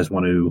 Do you guys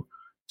want to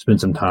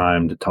spend some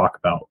time to talk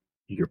about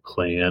your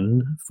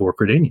plan for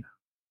Credania?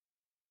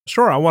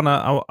 Sure,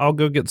 I'll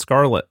go get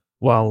Scarlet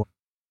while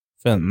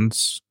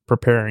Finn's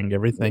preparing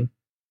everything.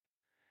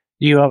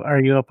 Are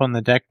you up on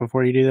the deck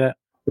before you do that?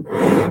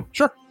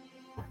 Sure.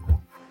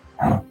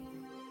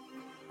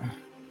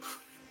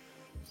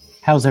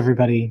 How's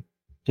everybody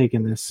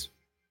taking this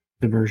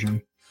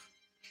diversion?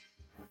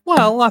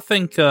 Well, I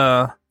think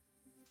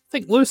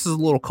Luce is a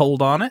little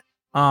cold on it.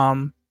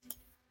 But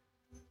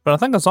I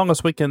think as long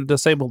as we can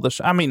disable the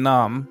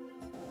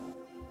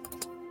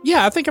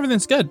yeah, I think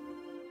everything's good.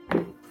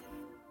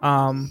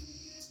 Pilar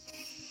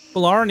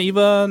and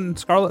Eva and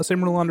Scarlet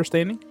seem real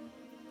understanding.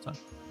 So.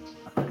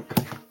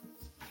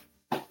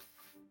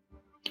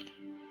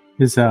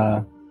 Is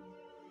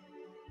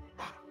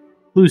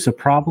Luce a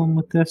problem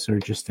with this, or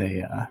just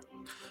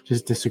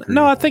disagree?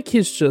 No, I think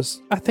he's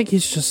just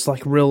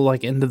like real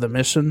like into the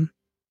mission,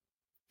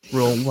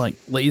 real like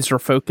laser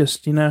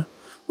focused. You know,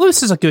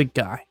 Luce is a good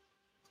guy.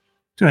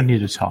 Do I need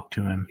to talk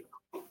to him?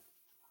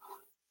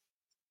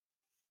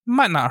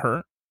 Might not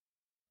hurt.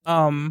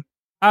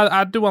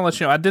 I do want to let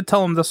you know, I did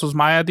tell him this was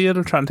my idea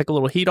to try and take a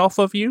little heat off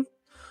of you.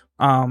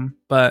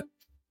 But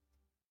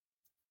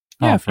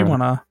yeah, if you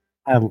wanna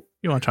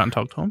try and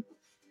talk to him.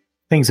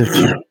 Things have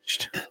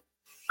changed.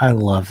 I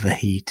love the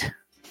heat.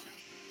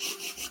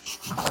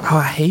 Oh,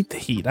 I hate the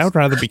heat. I would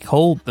rather be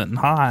cold than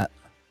hot.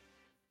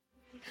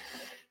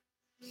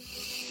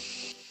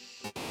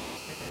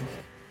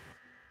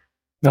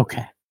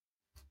 Okay.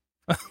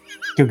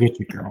 Go get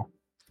your girl.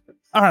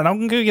 All right, I'm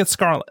gonna go get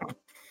Scarlet.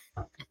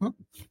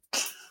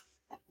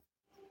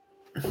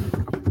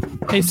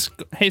 Hey,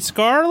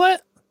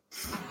 Scarlet.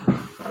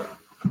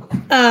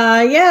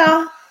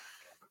 Yeah.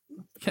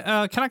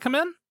 Can I come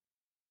in?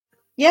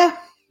 Yeah.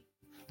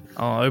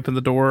 I'll open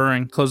the door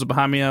and close it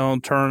behind me. I'll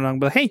turn and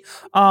but hey,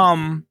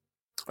 I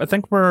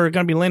think we're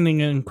gonna be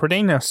landing in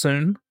Credania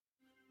soon.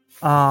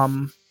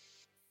 Yeah,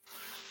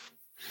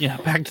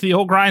 back to the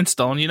old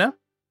grindstone, you know.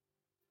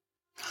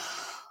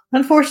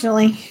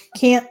 Unfortunately,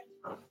 can't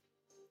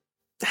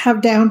have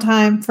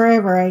downtime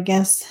forever, I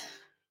guess.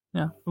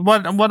 Yeah.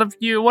 What have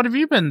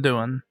you been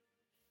doing?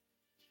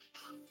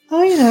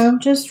 Oh,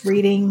 just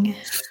reading.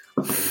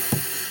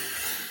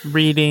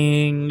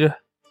 Reading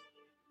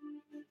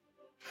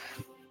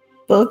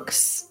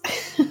books.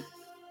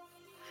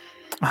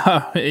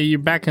 You're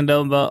back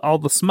into all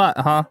the smut,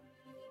 huh?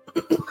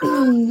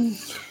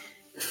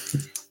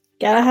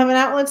 Gotta have an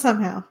outlet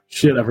somehow.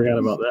 Shit, I forgot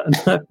about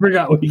that. I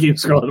forgot we gave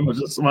Scarlet a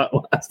bunch of smut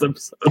last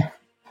episode.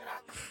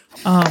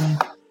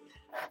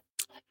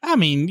 I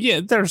mean,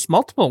 yeah, there's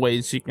multiple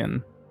ways you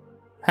can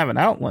have an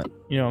outlet.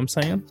 You know what I'm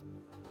saying?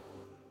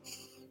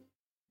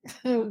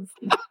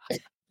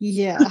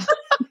 Yeah.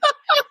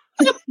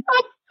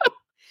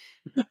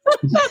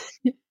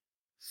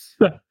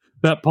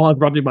 That pause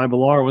brought to you by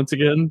Bilar once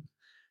again.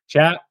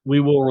 Chat, we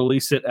will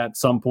release it at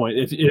some point.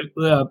 If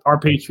our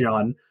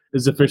Patreon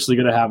is officially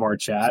going to have our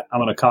chat, I'm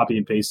going to copy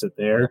and paste it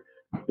there.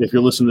 If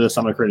you're listening to this,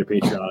 I'm going to create a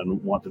Patreon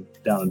and want the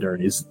Down and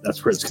Dirties.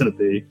 That's where it's going to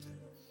be.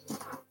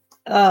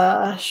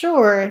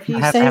 Sure, if you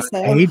have say to have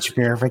so. Age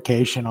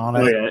verification on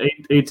it. Oh, yeah,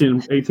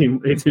 18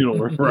 will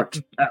work for our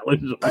chat.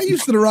 I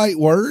used the right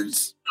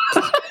words.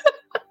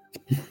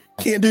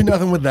 Can't do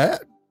nothing with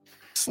that.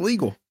 It's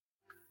legal.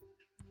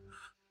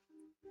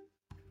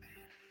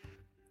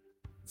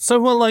 So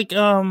we're like,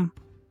 we're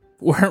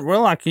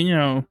like, I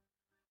don't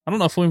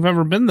know if we've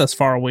ever been this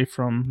far away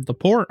from the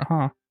port,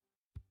 huh?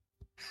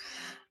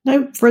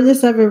 No,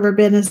 furthest I've ever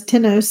been is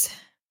Tenos.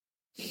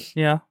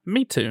 Yeah,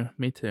 me too.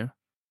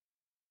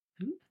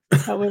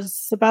 That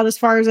was about as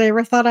far as I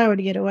ever thought I would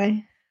get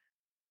away.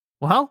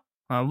 Well,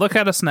 look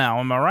at us now.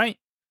 Am I right?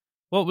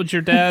 What would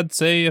your dad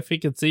say if he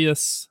could see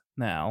us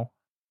now?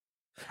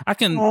 I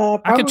can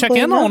check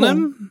in on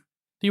him.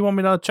 Do you want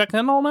me to check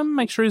in on him?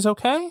 Make sure he's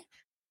okay?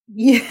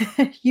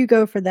 Yeah, you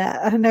go for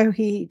that. I know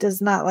he does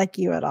not like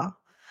you at all.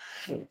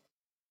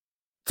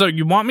 So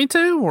you want me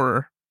to,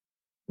 or?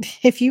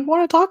 If you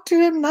want to talk to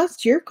him,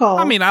 that's your call.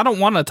 I mean, I don't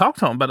want to talk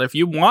to him, but if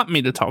you want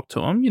me to talk to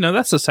him,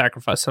 that's a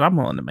sacrifice that I'm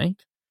willing to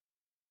make.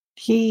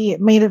 He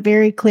made it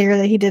very clear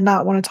that he did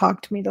not want to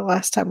talk to me the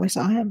last time we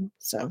saw him.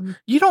 So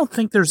You don't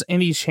think there's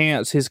any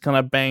chance he's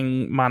gonna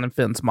bang mine and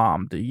Finn's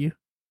mom, do you?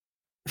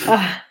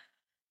 I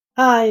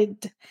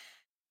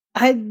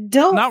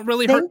don't. Not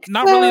really think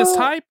not really his so.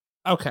 type?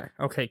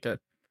 Okay, good.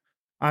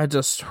 I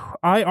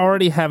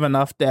already have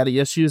enough daddy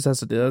issues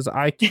as it is.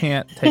 I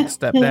can't take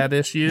stepdad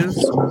issues.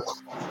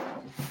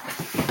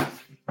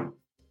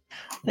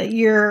 That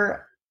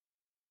your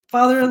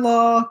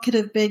father-in-law could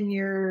have been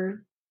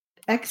your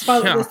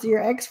ex-father. Yeah. Your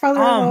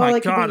ex-father-in-law. Oh my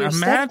like, could be god, your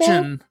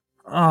imagine.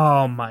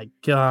 Oh my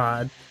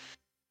god.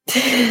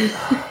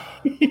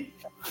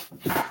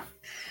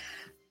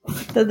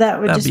 That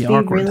would That'd just be be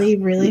awkward. really,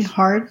 really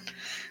hard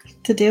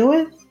to deal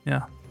with.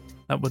 Yeah,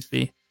 that would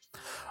be.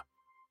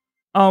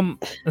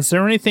 Is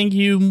there anything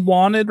you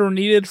wanted or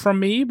needed from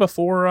me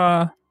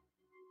before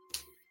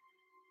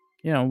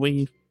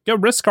we go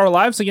risk our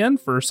lives again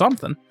for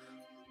something?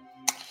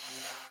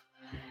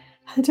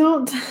 I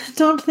don't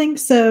think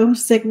so,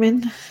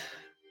 Sigmund.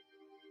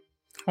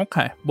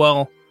 Okay,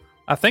 well,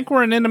 I think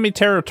we're in enemy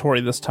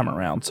territory this time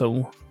around,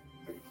 so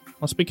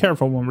let's be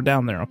careful when we're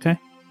down there, okay?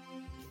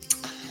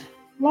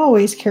 I'm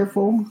always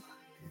careful.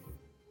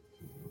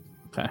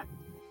 Okay.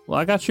 Well,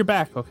 I got your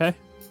back, okay?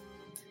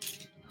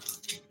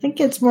 I think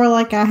it's more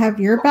like I have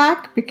your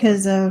back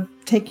because of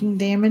taking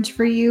damage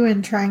for you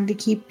and trying to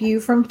keep you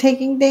from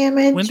taking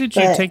damage. When did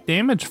you take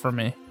damage for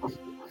me?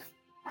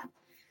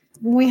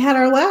 When we had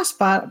our last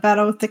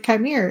battle with the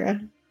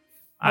Chimera.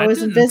 I was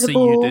didn't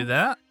invisible. see you do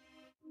that.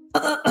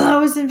 I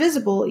was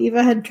invisible.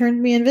 Eva had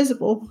turned me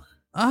invisible.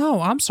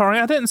 Oh, I'm sorry.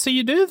 I didn't see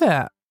you do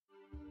that.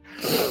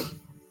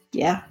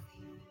 Yeah.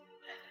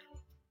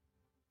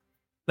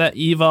 That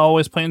Eva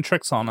always playing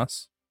tricks on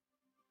us.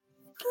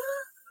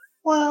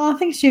 Well, I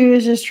think she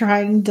was just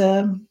trying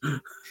to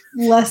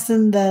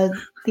lessen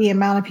the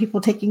amount of people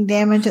taking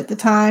damage at the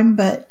time,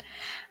 but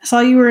I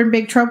saw you were in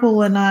big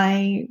trouble and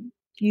I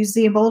used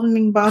the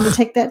emboldening bond to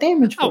take that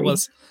damage for you.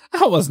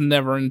 I was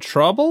never in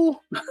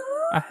trouble.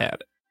 I had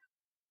it.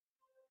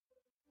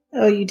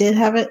 Oh, you did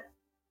have it?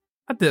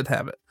 I did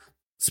have it.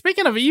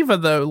 Speaking of Eva,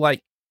 though,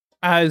 like,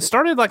 I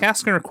started, like,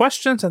 asking her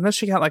questions, and then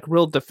she got, like,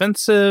 real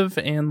defensive,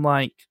 and,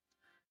 like,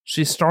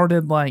 she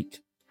started,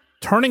 like,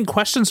 turning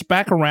questions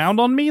back around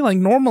on me. Like,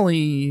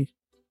 normally,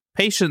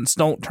 patients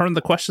don't turn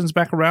the questions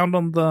back around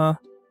on the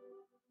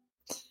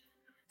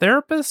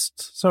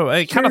therapist, so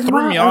it kind of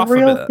threw me off a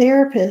bit. Real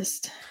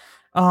therapist.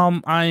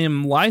 I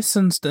am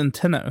licensed in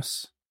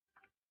Tenos.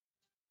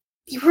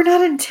 You were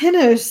not in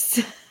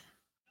Tenos.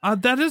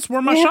 That is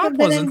where my shop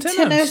was, in Tenos.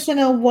 Tenos in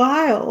a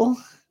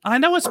while. I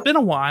know it's been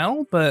a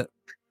while, but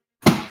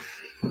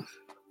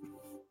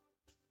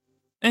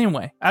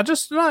anyway, I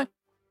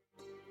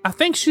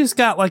think she's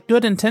got like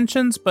good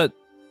intentions, but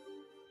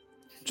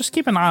just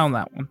keep an eye on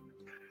that one.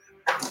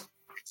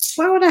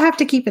 Why would I have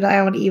to keep an eye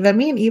on Eva?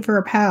 Me and Eva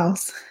are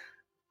pals.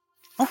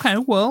 Okay,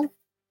 well,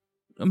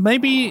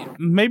 maybe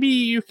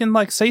you can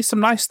like say some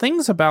nice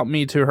things about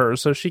me to her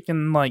so she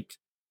can like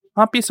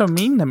not be so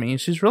mean to me.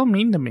 She's real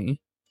mean to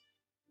me.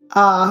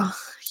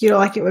 You don't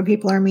like it when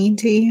people are mean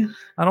to you?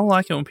 I don't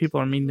like it when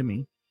people are mean to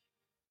me.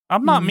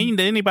 I'm not mean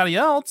to anybody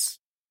else.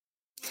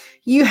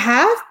 You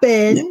have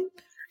been.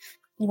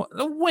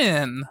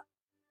 When?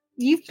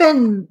 You've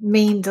been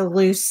mean to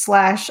Luce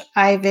 /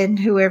 Ivan,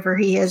 whoever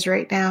he is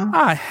right now.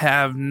 I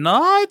have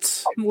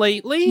not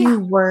lately. You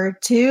were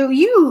too.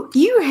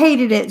 You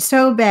hated it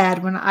so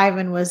bad when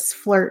Ivan was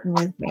flirting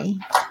with me.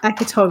 I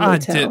could totally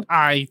tell.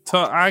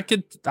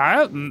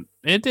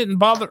 It didn't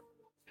bother.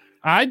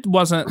 I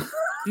wasn't.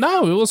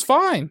 No, it was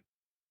fine.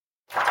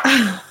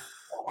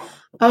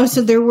 Oh,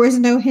 so there was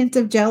no hint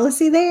of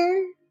jealousy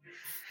there?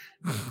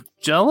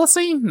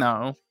 Jealousy?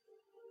 No.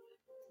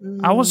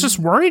 I was just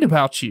worried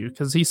about you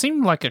because he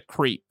seemed like a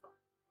creep.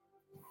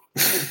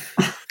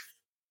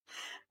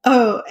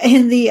 Oh,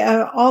 and the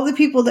all the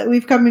people that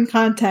we've come in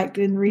contact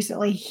with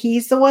recently,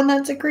 he's the one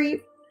that's a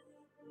creep?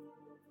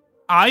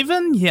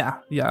 Ivan? Yeah,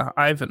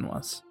 Ivan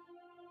was.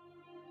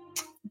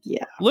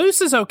 Yeah.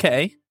 Luce is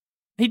okay.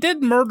 He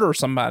did murder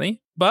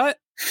somebody, but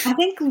I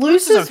think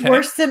Luce is okay.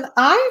 Worse than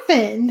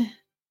Ivan.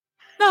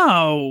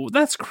 No,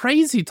 that's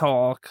crazy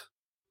talk.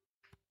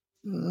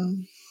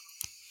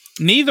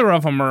 Neither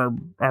of them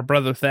are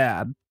Brother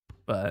Thad,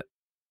 but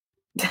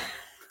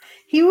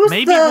he was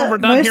maybe the when we're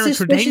done most here in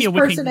suspicious Credania,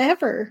 person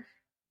ever.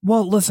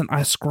 Well, listen,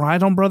 I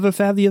scried on Brother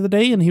Thad the other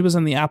day, and he was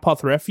in the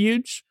Apoth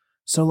Refuge.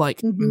 So,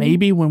 like,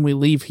 maybe when we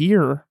leave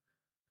here,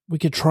 we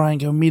could try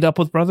and go meet up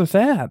with Brother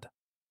Thad.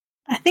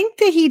 I think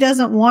that he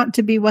doesn't want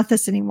to be with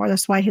us anymore.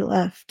 That's why he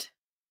left.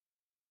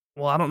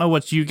 Well, I don't know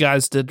what you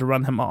guys did to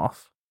run him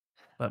off.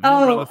 But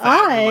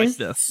like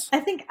this. I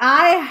think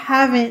I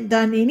haven't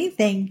done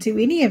anything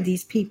to any of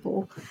these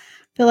people. I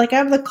feel like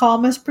I'm the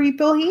calmest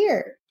people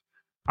here.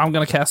 I'm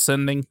going to cast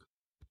Sending.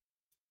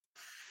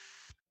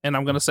 And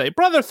I'm going to say,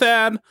 Brother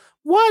Thad,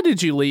 why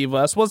did you leave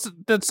us?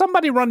 Did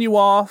somebody run you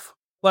off?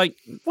 Like,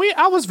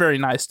 I was very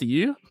nice to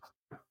you.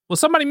 Was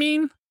somebody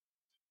mean?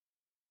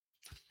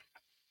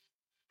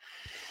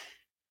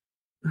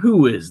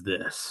 Who is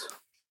this?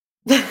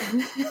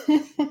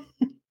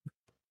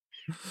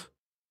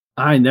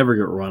 I never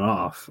get run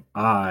off.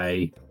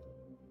 I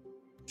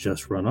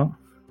just run off.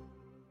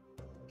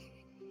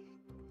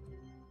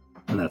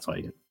 And that's all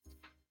you get.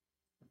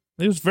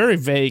 He was very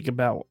vague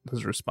about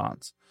his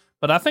response.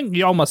 But I think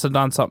y'all must have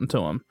done something to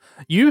him.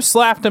 You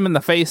slapped him in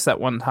the face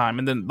that one time,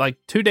 and then like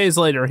 2 days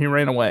later, he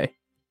ran away.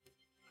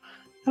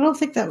 I don't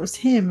think that was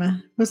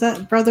him. Was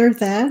that Brother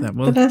Thad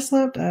that I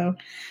slapped? Oh.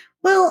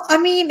 Well, I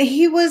mean,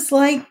 he was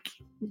like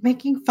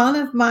making fun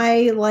of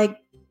my like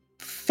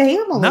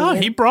family. No,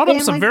 he brought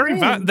up some very...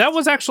 friends. that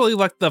was actually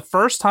like the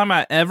first time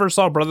I ever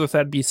saw Brother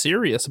Thad be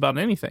serious about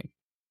anything.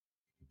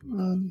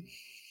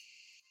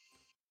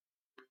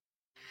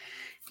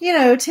 You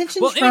know,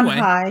 tensions run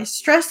high.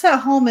 Stress at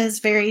home is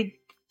very,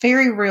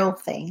 very real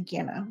thing,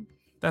 you know.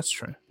 That's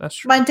true. That's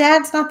true. My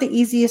dad's not the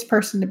easiest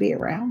person to be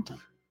around.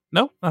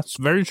 No, that's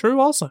very true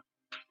also.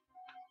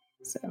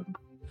 So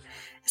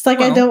it's like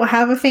I don't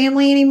have a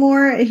family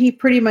anymore. He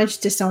pretty much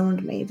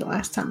disowned me the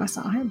last time I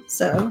saw him.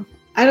 So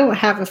I don't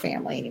have a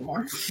family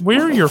anymore.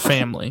 We're your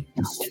family.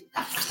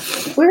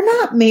 We're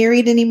not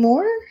married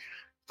anymore.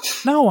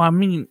 No, I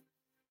mean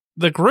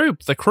the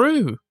group, the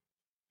crew.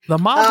 The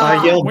mob.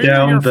 I yell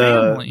down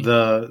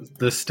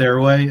the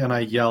stairway and I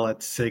yell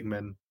at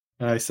Sigmund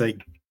and I say,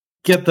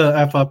 "Get the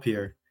F up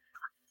here."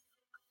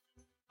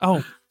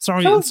 Oh,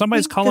 sorry,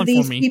 somebody's calling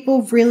for me. These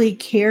people really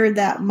cared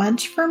that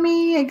much for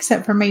me,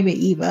 except for maybe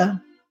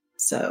Eva.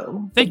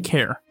 So they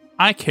care.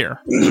 I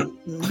care.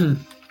 You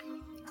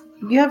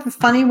have a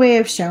funny way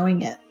of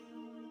showing it.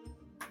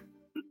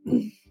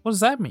 What does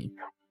that mean?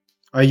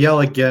 I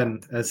yell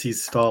again as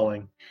he's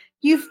stalling.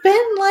 You've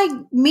been like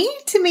mean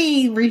to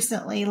me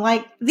recently.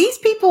 Like these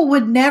people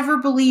would never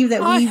believe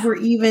that we were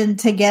even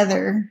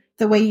together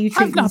the way you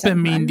treat me. I've not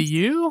been mean to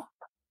you.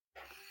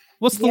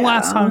 What's the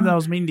last time that I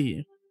was mean to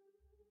you?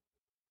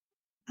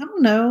 I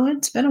don't know.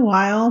 It's been a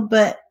while,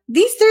 but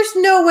there's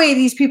no way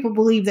these people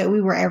believe that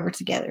we were ever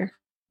together.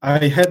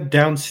 I head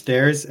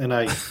downstairs and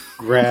I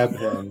grab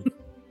him.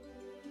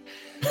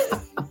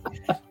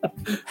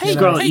 Hey,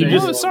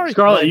 Scarlet, sorry.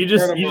 Scarlet, you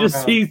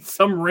just see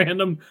some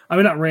random, I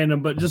mean not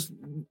random, but just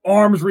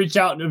arms reach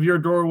out of your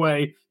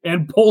doorway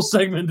and pull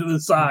Sigmund to the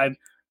side,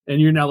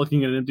 and you're now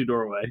looking at an empty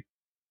doorway.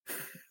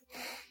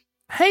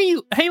 Hey,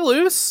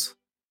 Luce.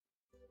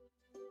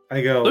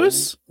 I go,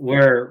 Luce?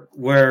 We're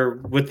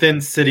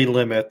within city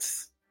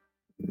limits.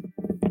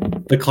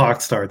 The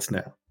clock starts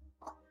now.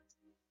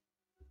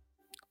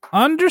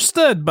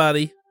 Understood,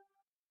 buddy.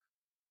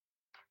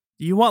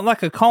 You want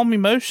like a calm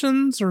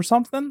emotions or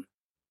something?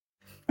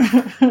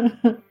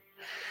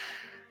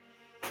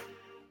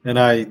 And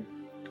I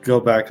go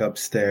back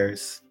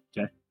upstairs.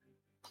 Okay.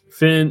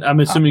 Finn, I'm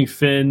assuming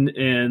Finn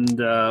and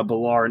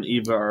Balar and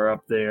Eva are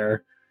up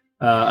there.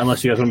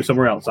 Unless you guys want to be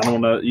somewhere else. I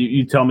don't want to.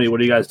 You tell me, what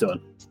are you guys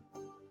doing?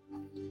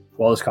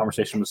 While this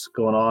conversation was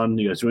going on,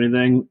 you guys do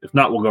anything? If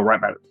not, we'll go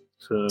right back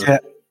to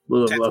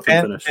let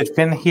Finn finish. Did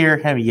Finn hear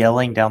him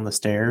yelling down the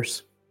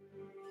stairs?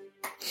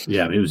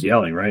 Yeah, he was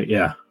yelling, right?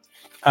 Yeah.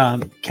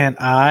 Can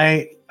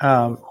I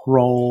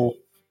roll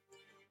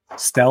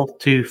stealth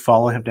to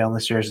follow him down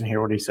the stairs and hear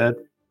what he said?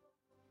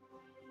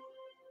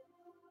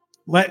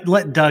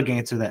 Let Doug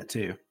answer that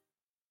too.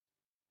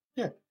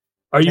 Yeah.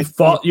 Are you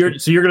you're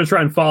going to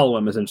try and follow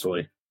him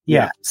essentially?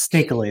 Yeah,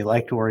 sneakily,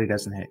 like to where he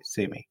doesn't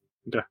see me.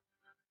 Okay.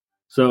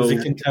 So is he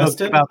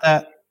contested about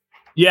that?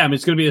 Yeah, I mean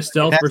it's going to be a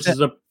stealth versus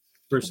a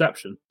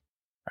perception.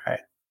 All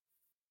right.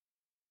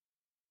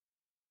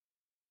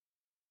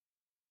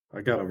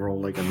 I gotta roll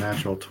like a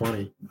natural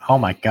 20. Oh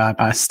my god,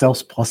 my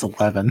stealth's plus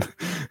 11.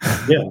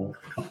 Yeah.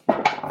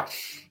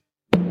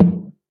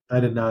 I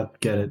did not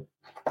get it.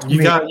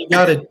 You got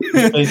it.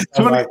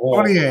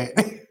 28.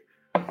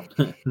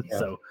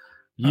 So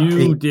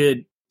you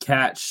did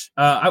catch.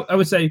 I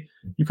would say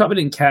you probably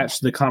didn't catch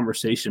the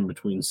conversation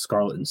between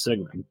Scarlet and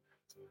Sigmund,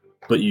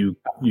 but you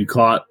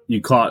caught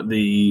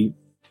the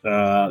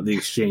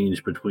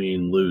exchange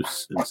between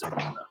Luce and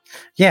Sigmund.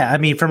 Yeah, I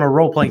mean, from a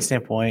role playing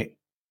standpoint,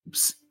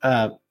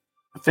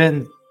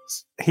 Finn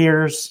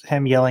hears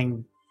him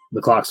yelling.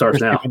 The clock starts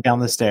now. Down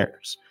the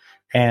stairs,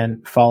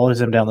 and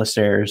follows him down the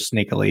stairs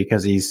sneakily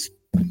because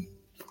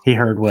he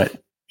heard what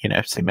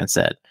Sigmund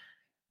said,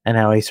 and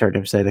now he's heard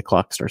him say the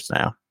clock starts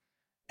now.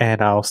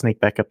 And I'll sneak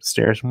back up the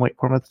stairs and wait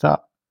for him at the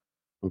top.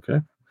 Okay.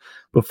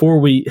 Before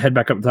we head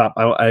back up top,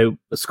 I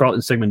Scarlet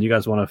and Sigmund, you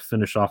guys want to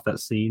finish off that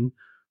scene?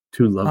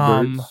 Two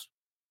lovebirds.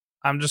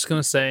 I'm just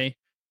gonna say,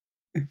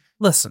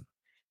 listen,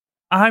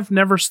 I've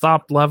never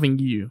stopped loving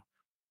you.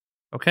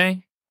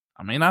 Okay,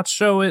 I may not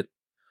show it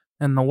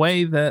in the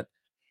way that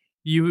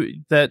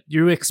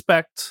you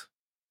expect,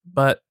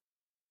 but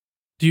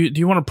do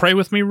you want to pray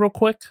with me real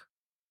quick?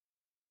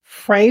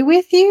 Pray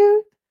with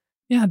you?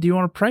 Yeah. Do you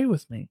want to pray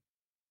with me?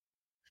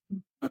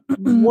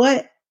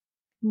 What?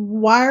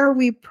 Why are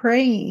we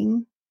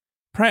praying?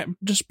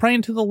 Just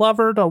praying to the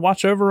lover to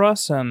watch over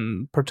us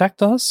and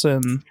protect us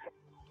and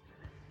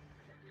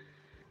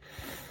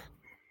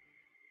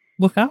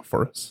look out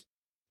for us.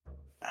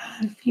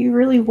 If you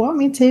really want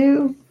me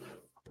to.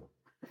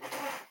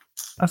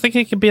 I think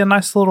it could be a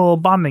nice little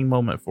bonding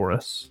moment for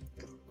us.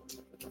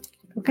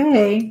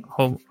 Okay.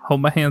 Hold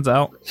my hands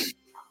out.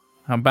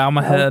 I'll bow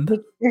my head.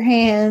 Pick your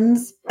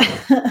hands.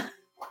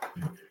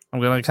 I'm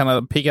gonna kind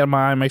of peek at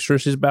my eye, make sure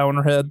she's bowing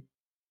her head.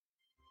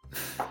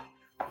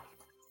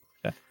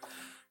 Okay.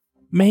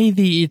 May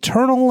the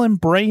eternal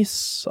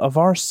embrace of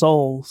our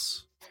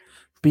souls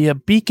be a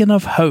beacon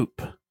of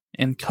hope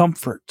and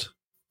comfort,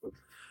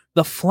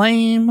 the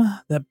flame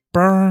that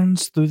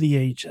burns through the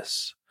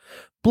ages.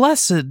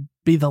 Blessed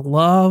be the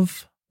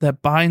love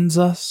that binds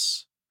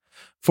us,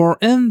 for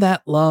in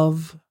that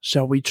love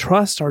shall we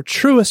trust our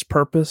truest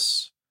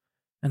purpose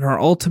and our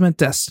ultimate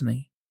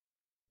destiny.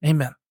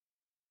 Amen.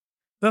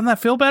 Doesn't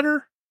that feel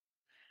better?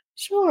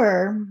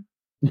 Sure.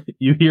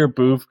 You hear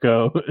Boof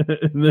go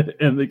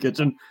in the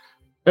kitchen.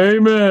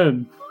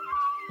 Amen.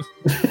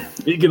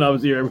 You can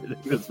obviously hear everything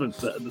that's been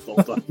said this whole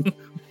time.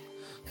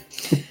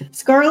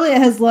 Scarlett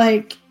has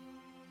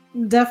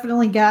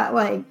definitely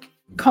got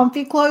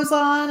comfy clothes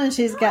on, and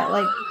she's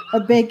got a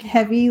big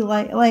heavy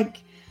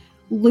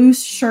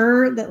loose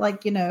shirt that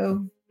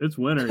It's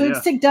winter.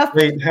 could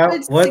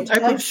Wait, what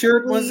type of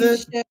shirt was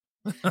it?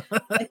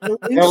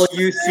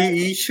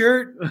 LUCE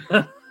shirt?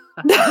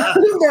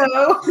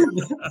 No.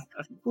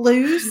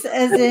 Loose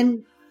as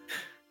in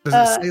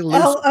Does it say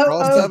loose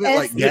across of it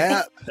like LOOS?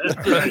 Gap?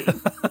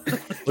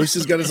 Luce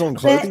has got his own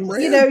clothing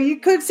brand. You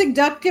could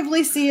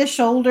seductively see a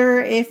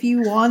shoulder if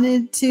you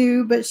wanted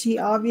to, but she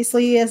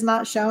obviously is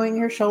not showing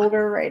her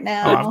shoulder right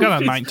now. Oh, I've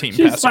got a 19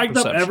 She's passive psyched up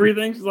perception.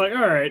 everything. She's like,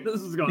 all right,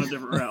 this is going a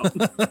different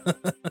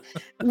route.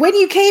 When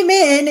you came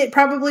in, it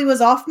probably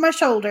was off my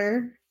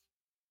shoulder,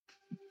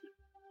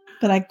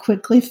 but I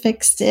quickly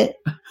fixed it.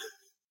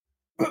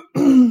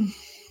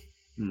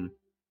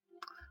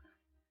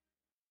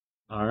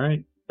 All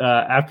right.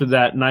 After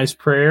that nice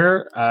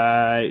prayer,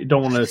 I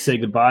don't want to say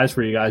goodbyes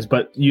for you guys,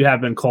 but you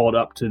have been called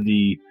up to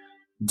the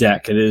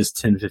deck. It is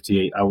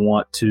 10:58. I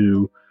want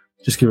to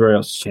just give everybody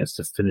else a chance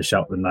to finish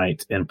out the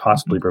night and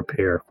possibly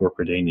prepare for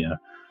Credania.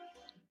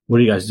 What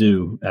do you guys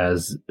do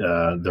as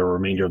the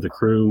remainder of the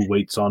crew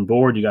waits on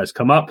board? You guys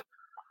come up.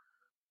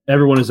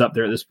 Everyone is up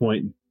there at this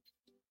point.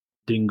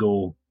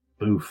 Dingle,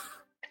 Boof,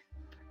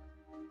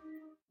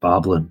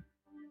 Boblin,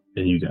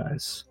 and you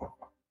guys.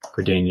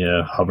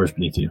 Credania hovers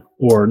beneath you,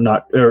 or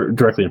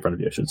directly in front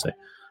of you, I should say.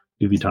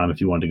 Give you time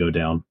if you want to go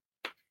down.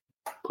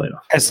 Play it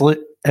off.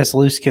 As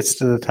Luce gets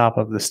to the top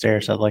of the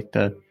stairs, I'd like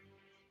to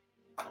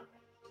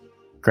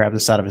grab the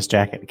side of his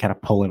jacket and kind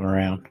of pull him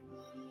around.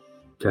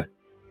 Okay.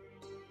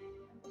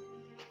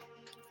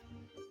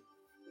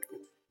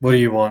 What do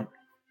you want?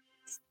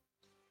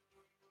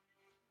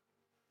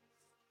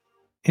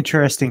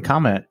 Interesting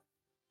comment.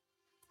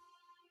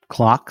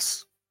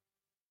 Clocks?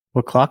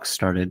 What clocks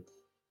started?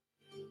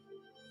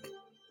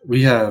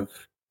 We have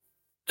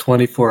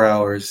 24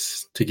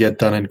 hours to get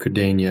done in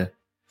Credania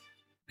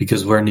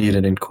because we're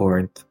needed in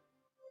Corinth.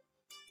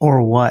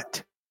 Or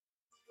what?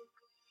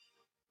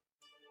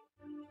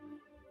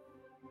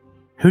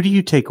 Who do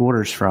you take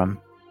orders from?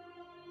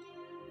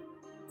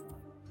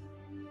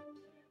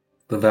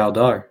 The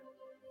Valdar.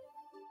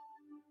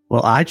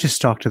 Well, I just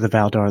talked to the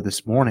Valdar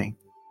this morning.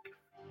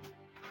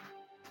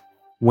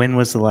 When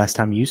was the last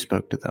time you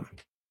spoke to them?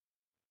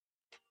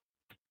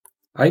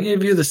 I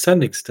gave you the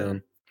sending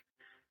stone.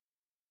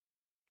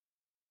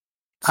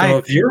 So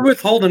if you're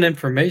withholding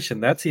information,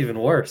 that's even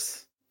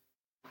worse.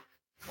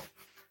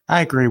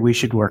 I agree we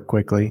should work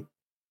quickly.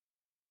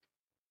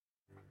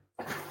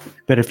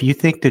 But if you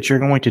think that you're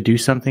going to do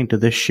something to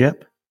this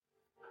ship,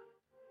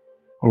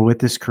 or with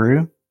this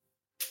crew,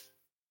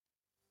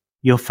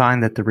 you'll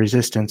find that the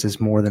resistance is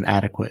more than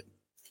adequate.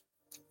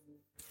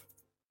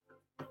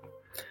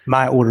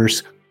 My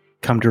orders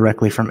come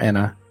directly from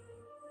Enna.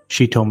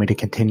 She told me to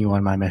continue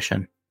on my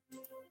mission.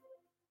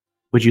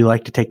 Would you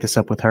like to take this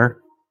up with her?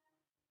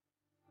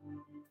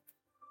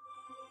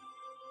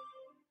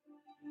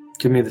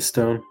 Give me the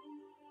stone.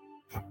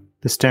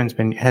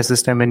 Has the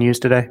stone been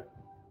used today?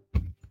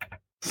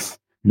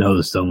 No,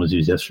 the stone was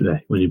used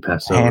yesterday when you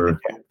passed over.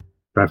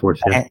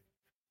 I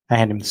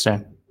hand him the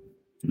stone.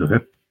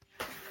 Okay.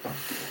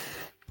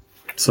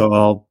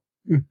 So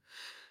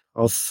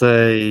I'll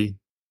say,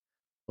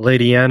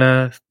 Lady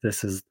Anna,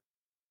 this is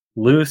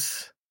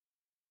Luce.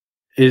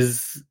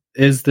 Is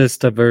this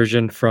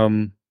diversion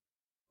from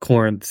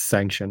Corinth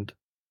sanctioned?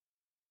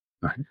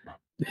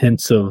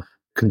 Hints of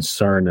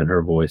concern in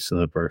her voice in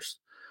the burst.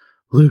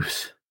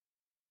 Luce,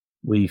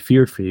 we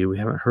feared for you. We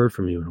haven't heard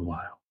from you in a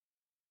while.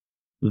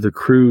 The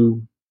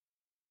crew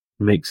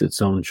makes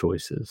its own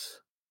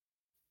choices.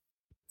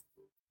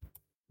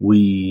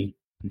 We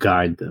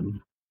guide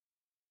them.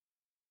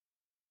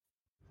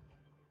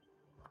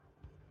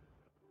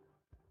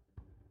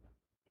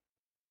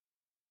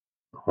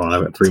 Hold on,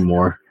 I've got 3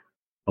 more.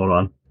 Hold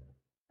on.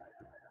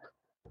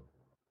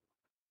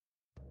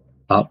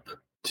 Up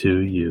to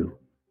you.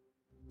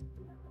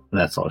 And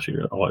that's all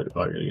you're going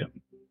to get.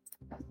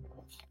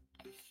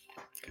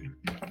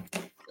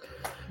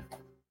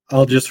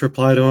 I'll just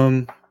reply to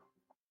him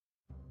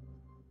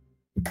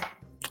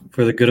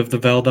for the good of the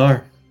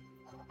Valdar.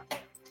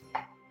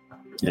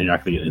 And you're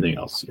not going to get anything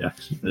else. Yeah.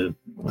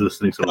 This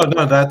thing's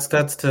no, that's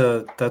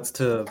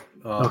to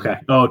Okay.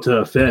 Oh,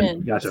 to Finn.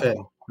 Finn. Gotcha.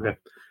 Finn. Okay.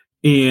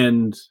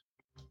 And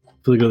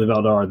for the good of the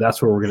Valdar,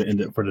 that's where we're going to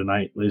end it for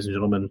tonight, ladies and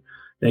gentlemen.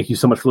 Thank you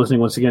so much for listening.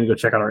 Once again, go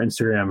check out our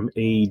Instagram,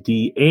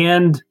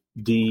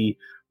 AD&D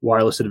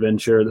Wireless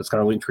Adventure. That's got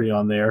our link tree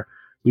on there.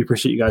 We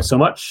appreciate you guys so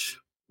much.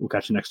 We'll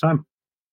catch you next time.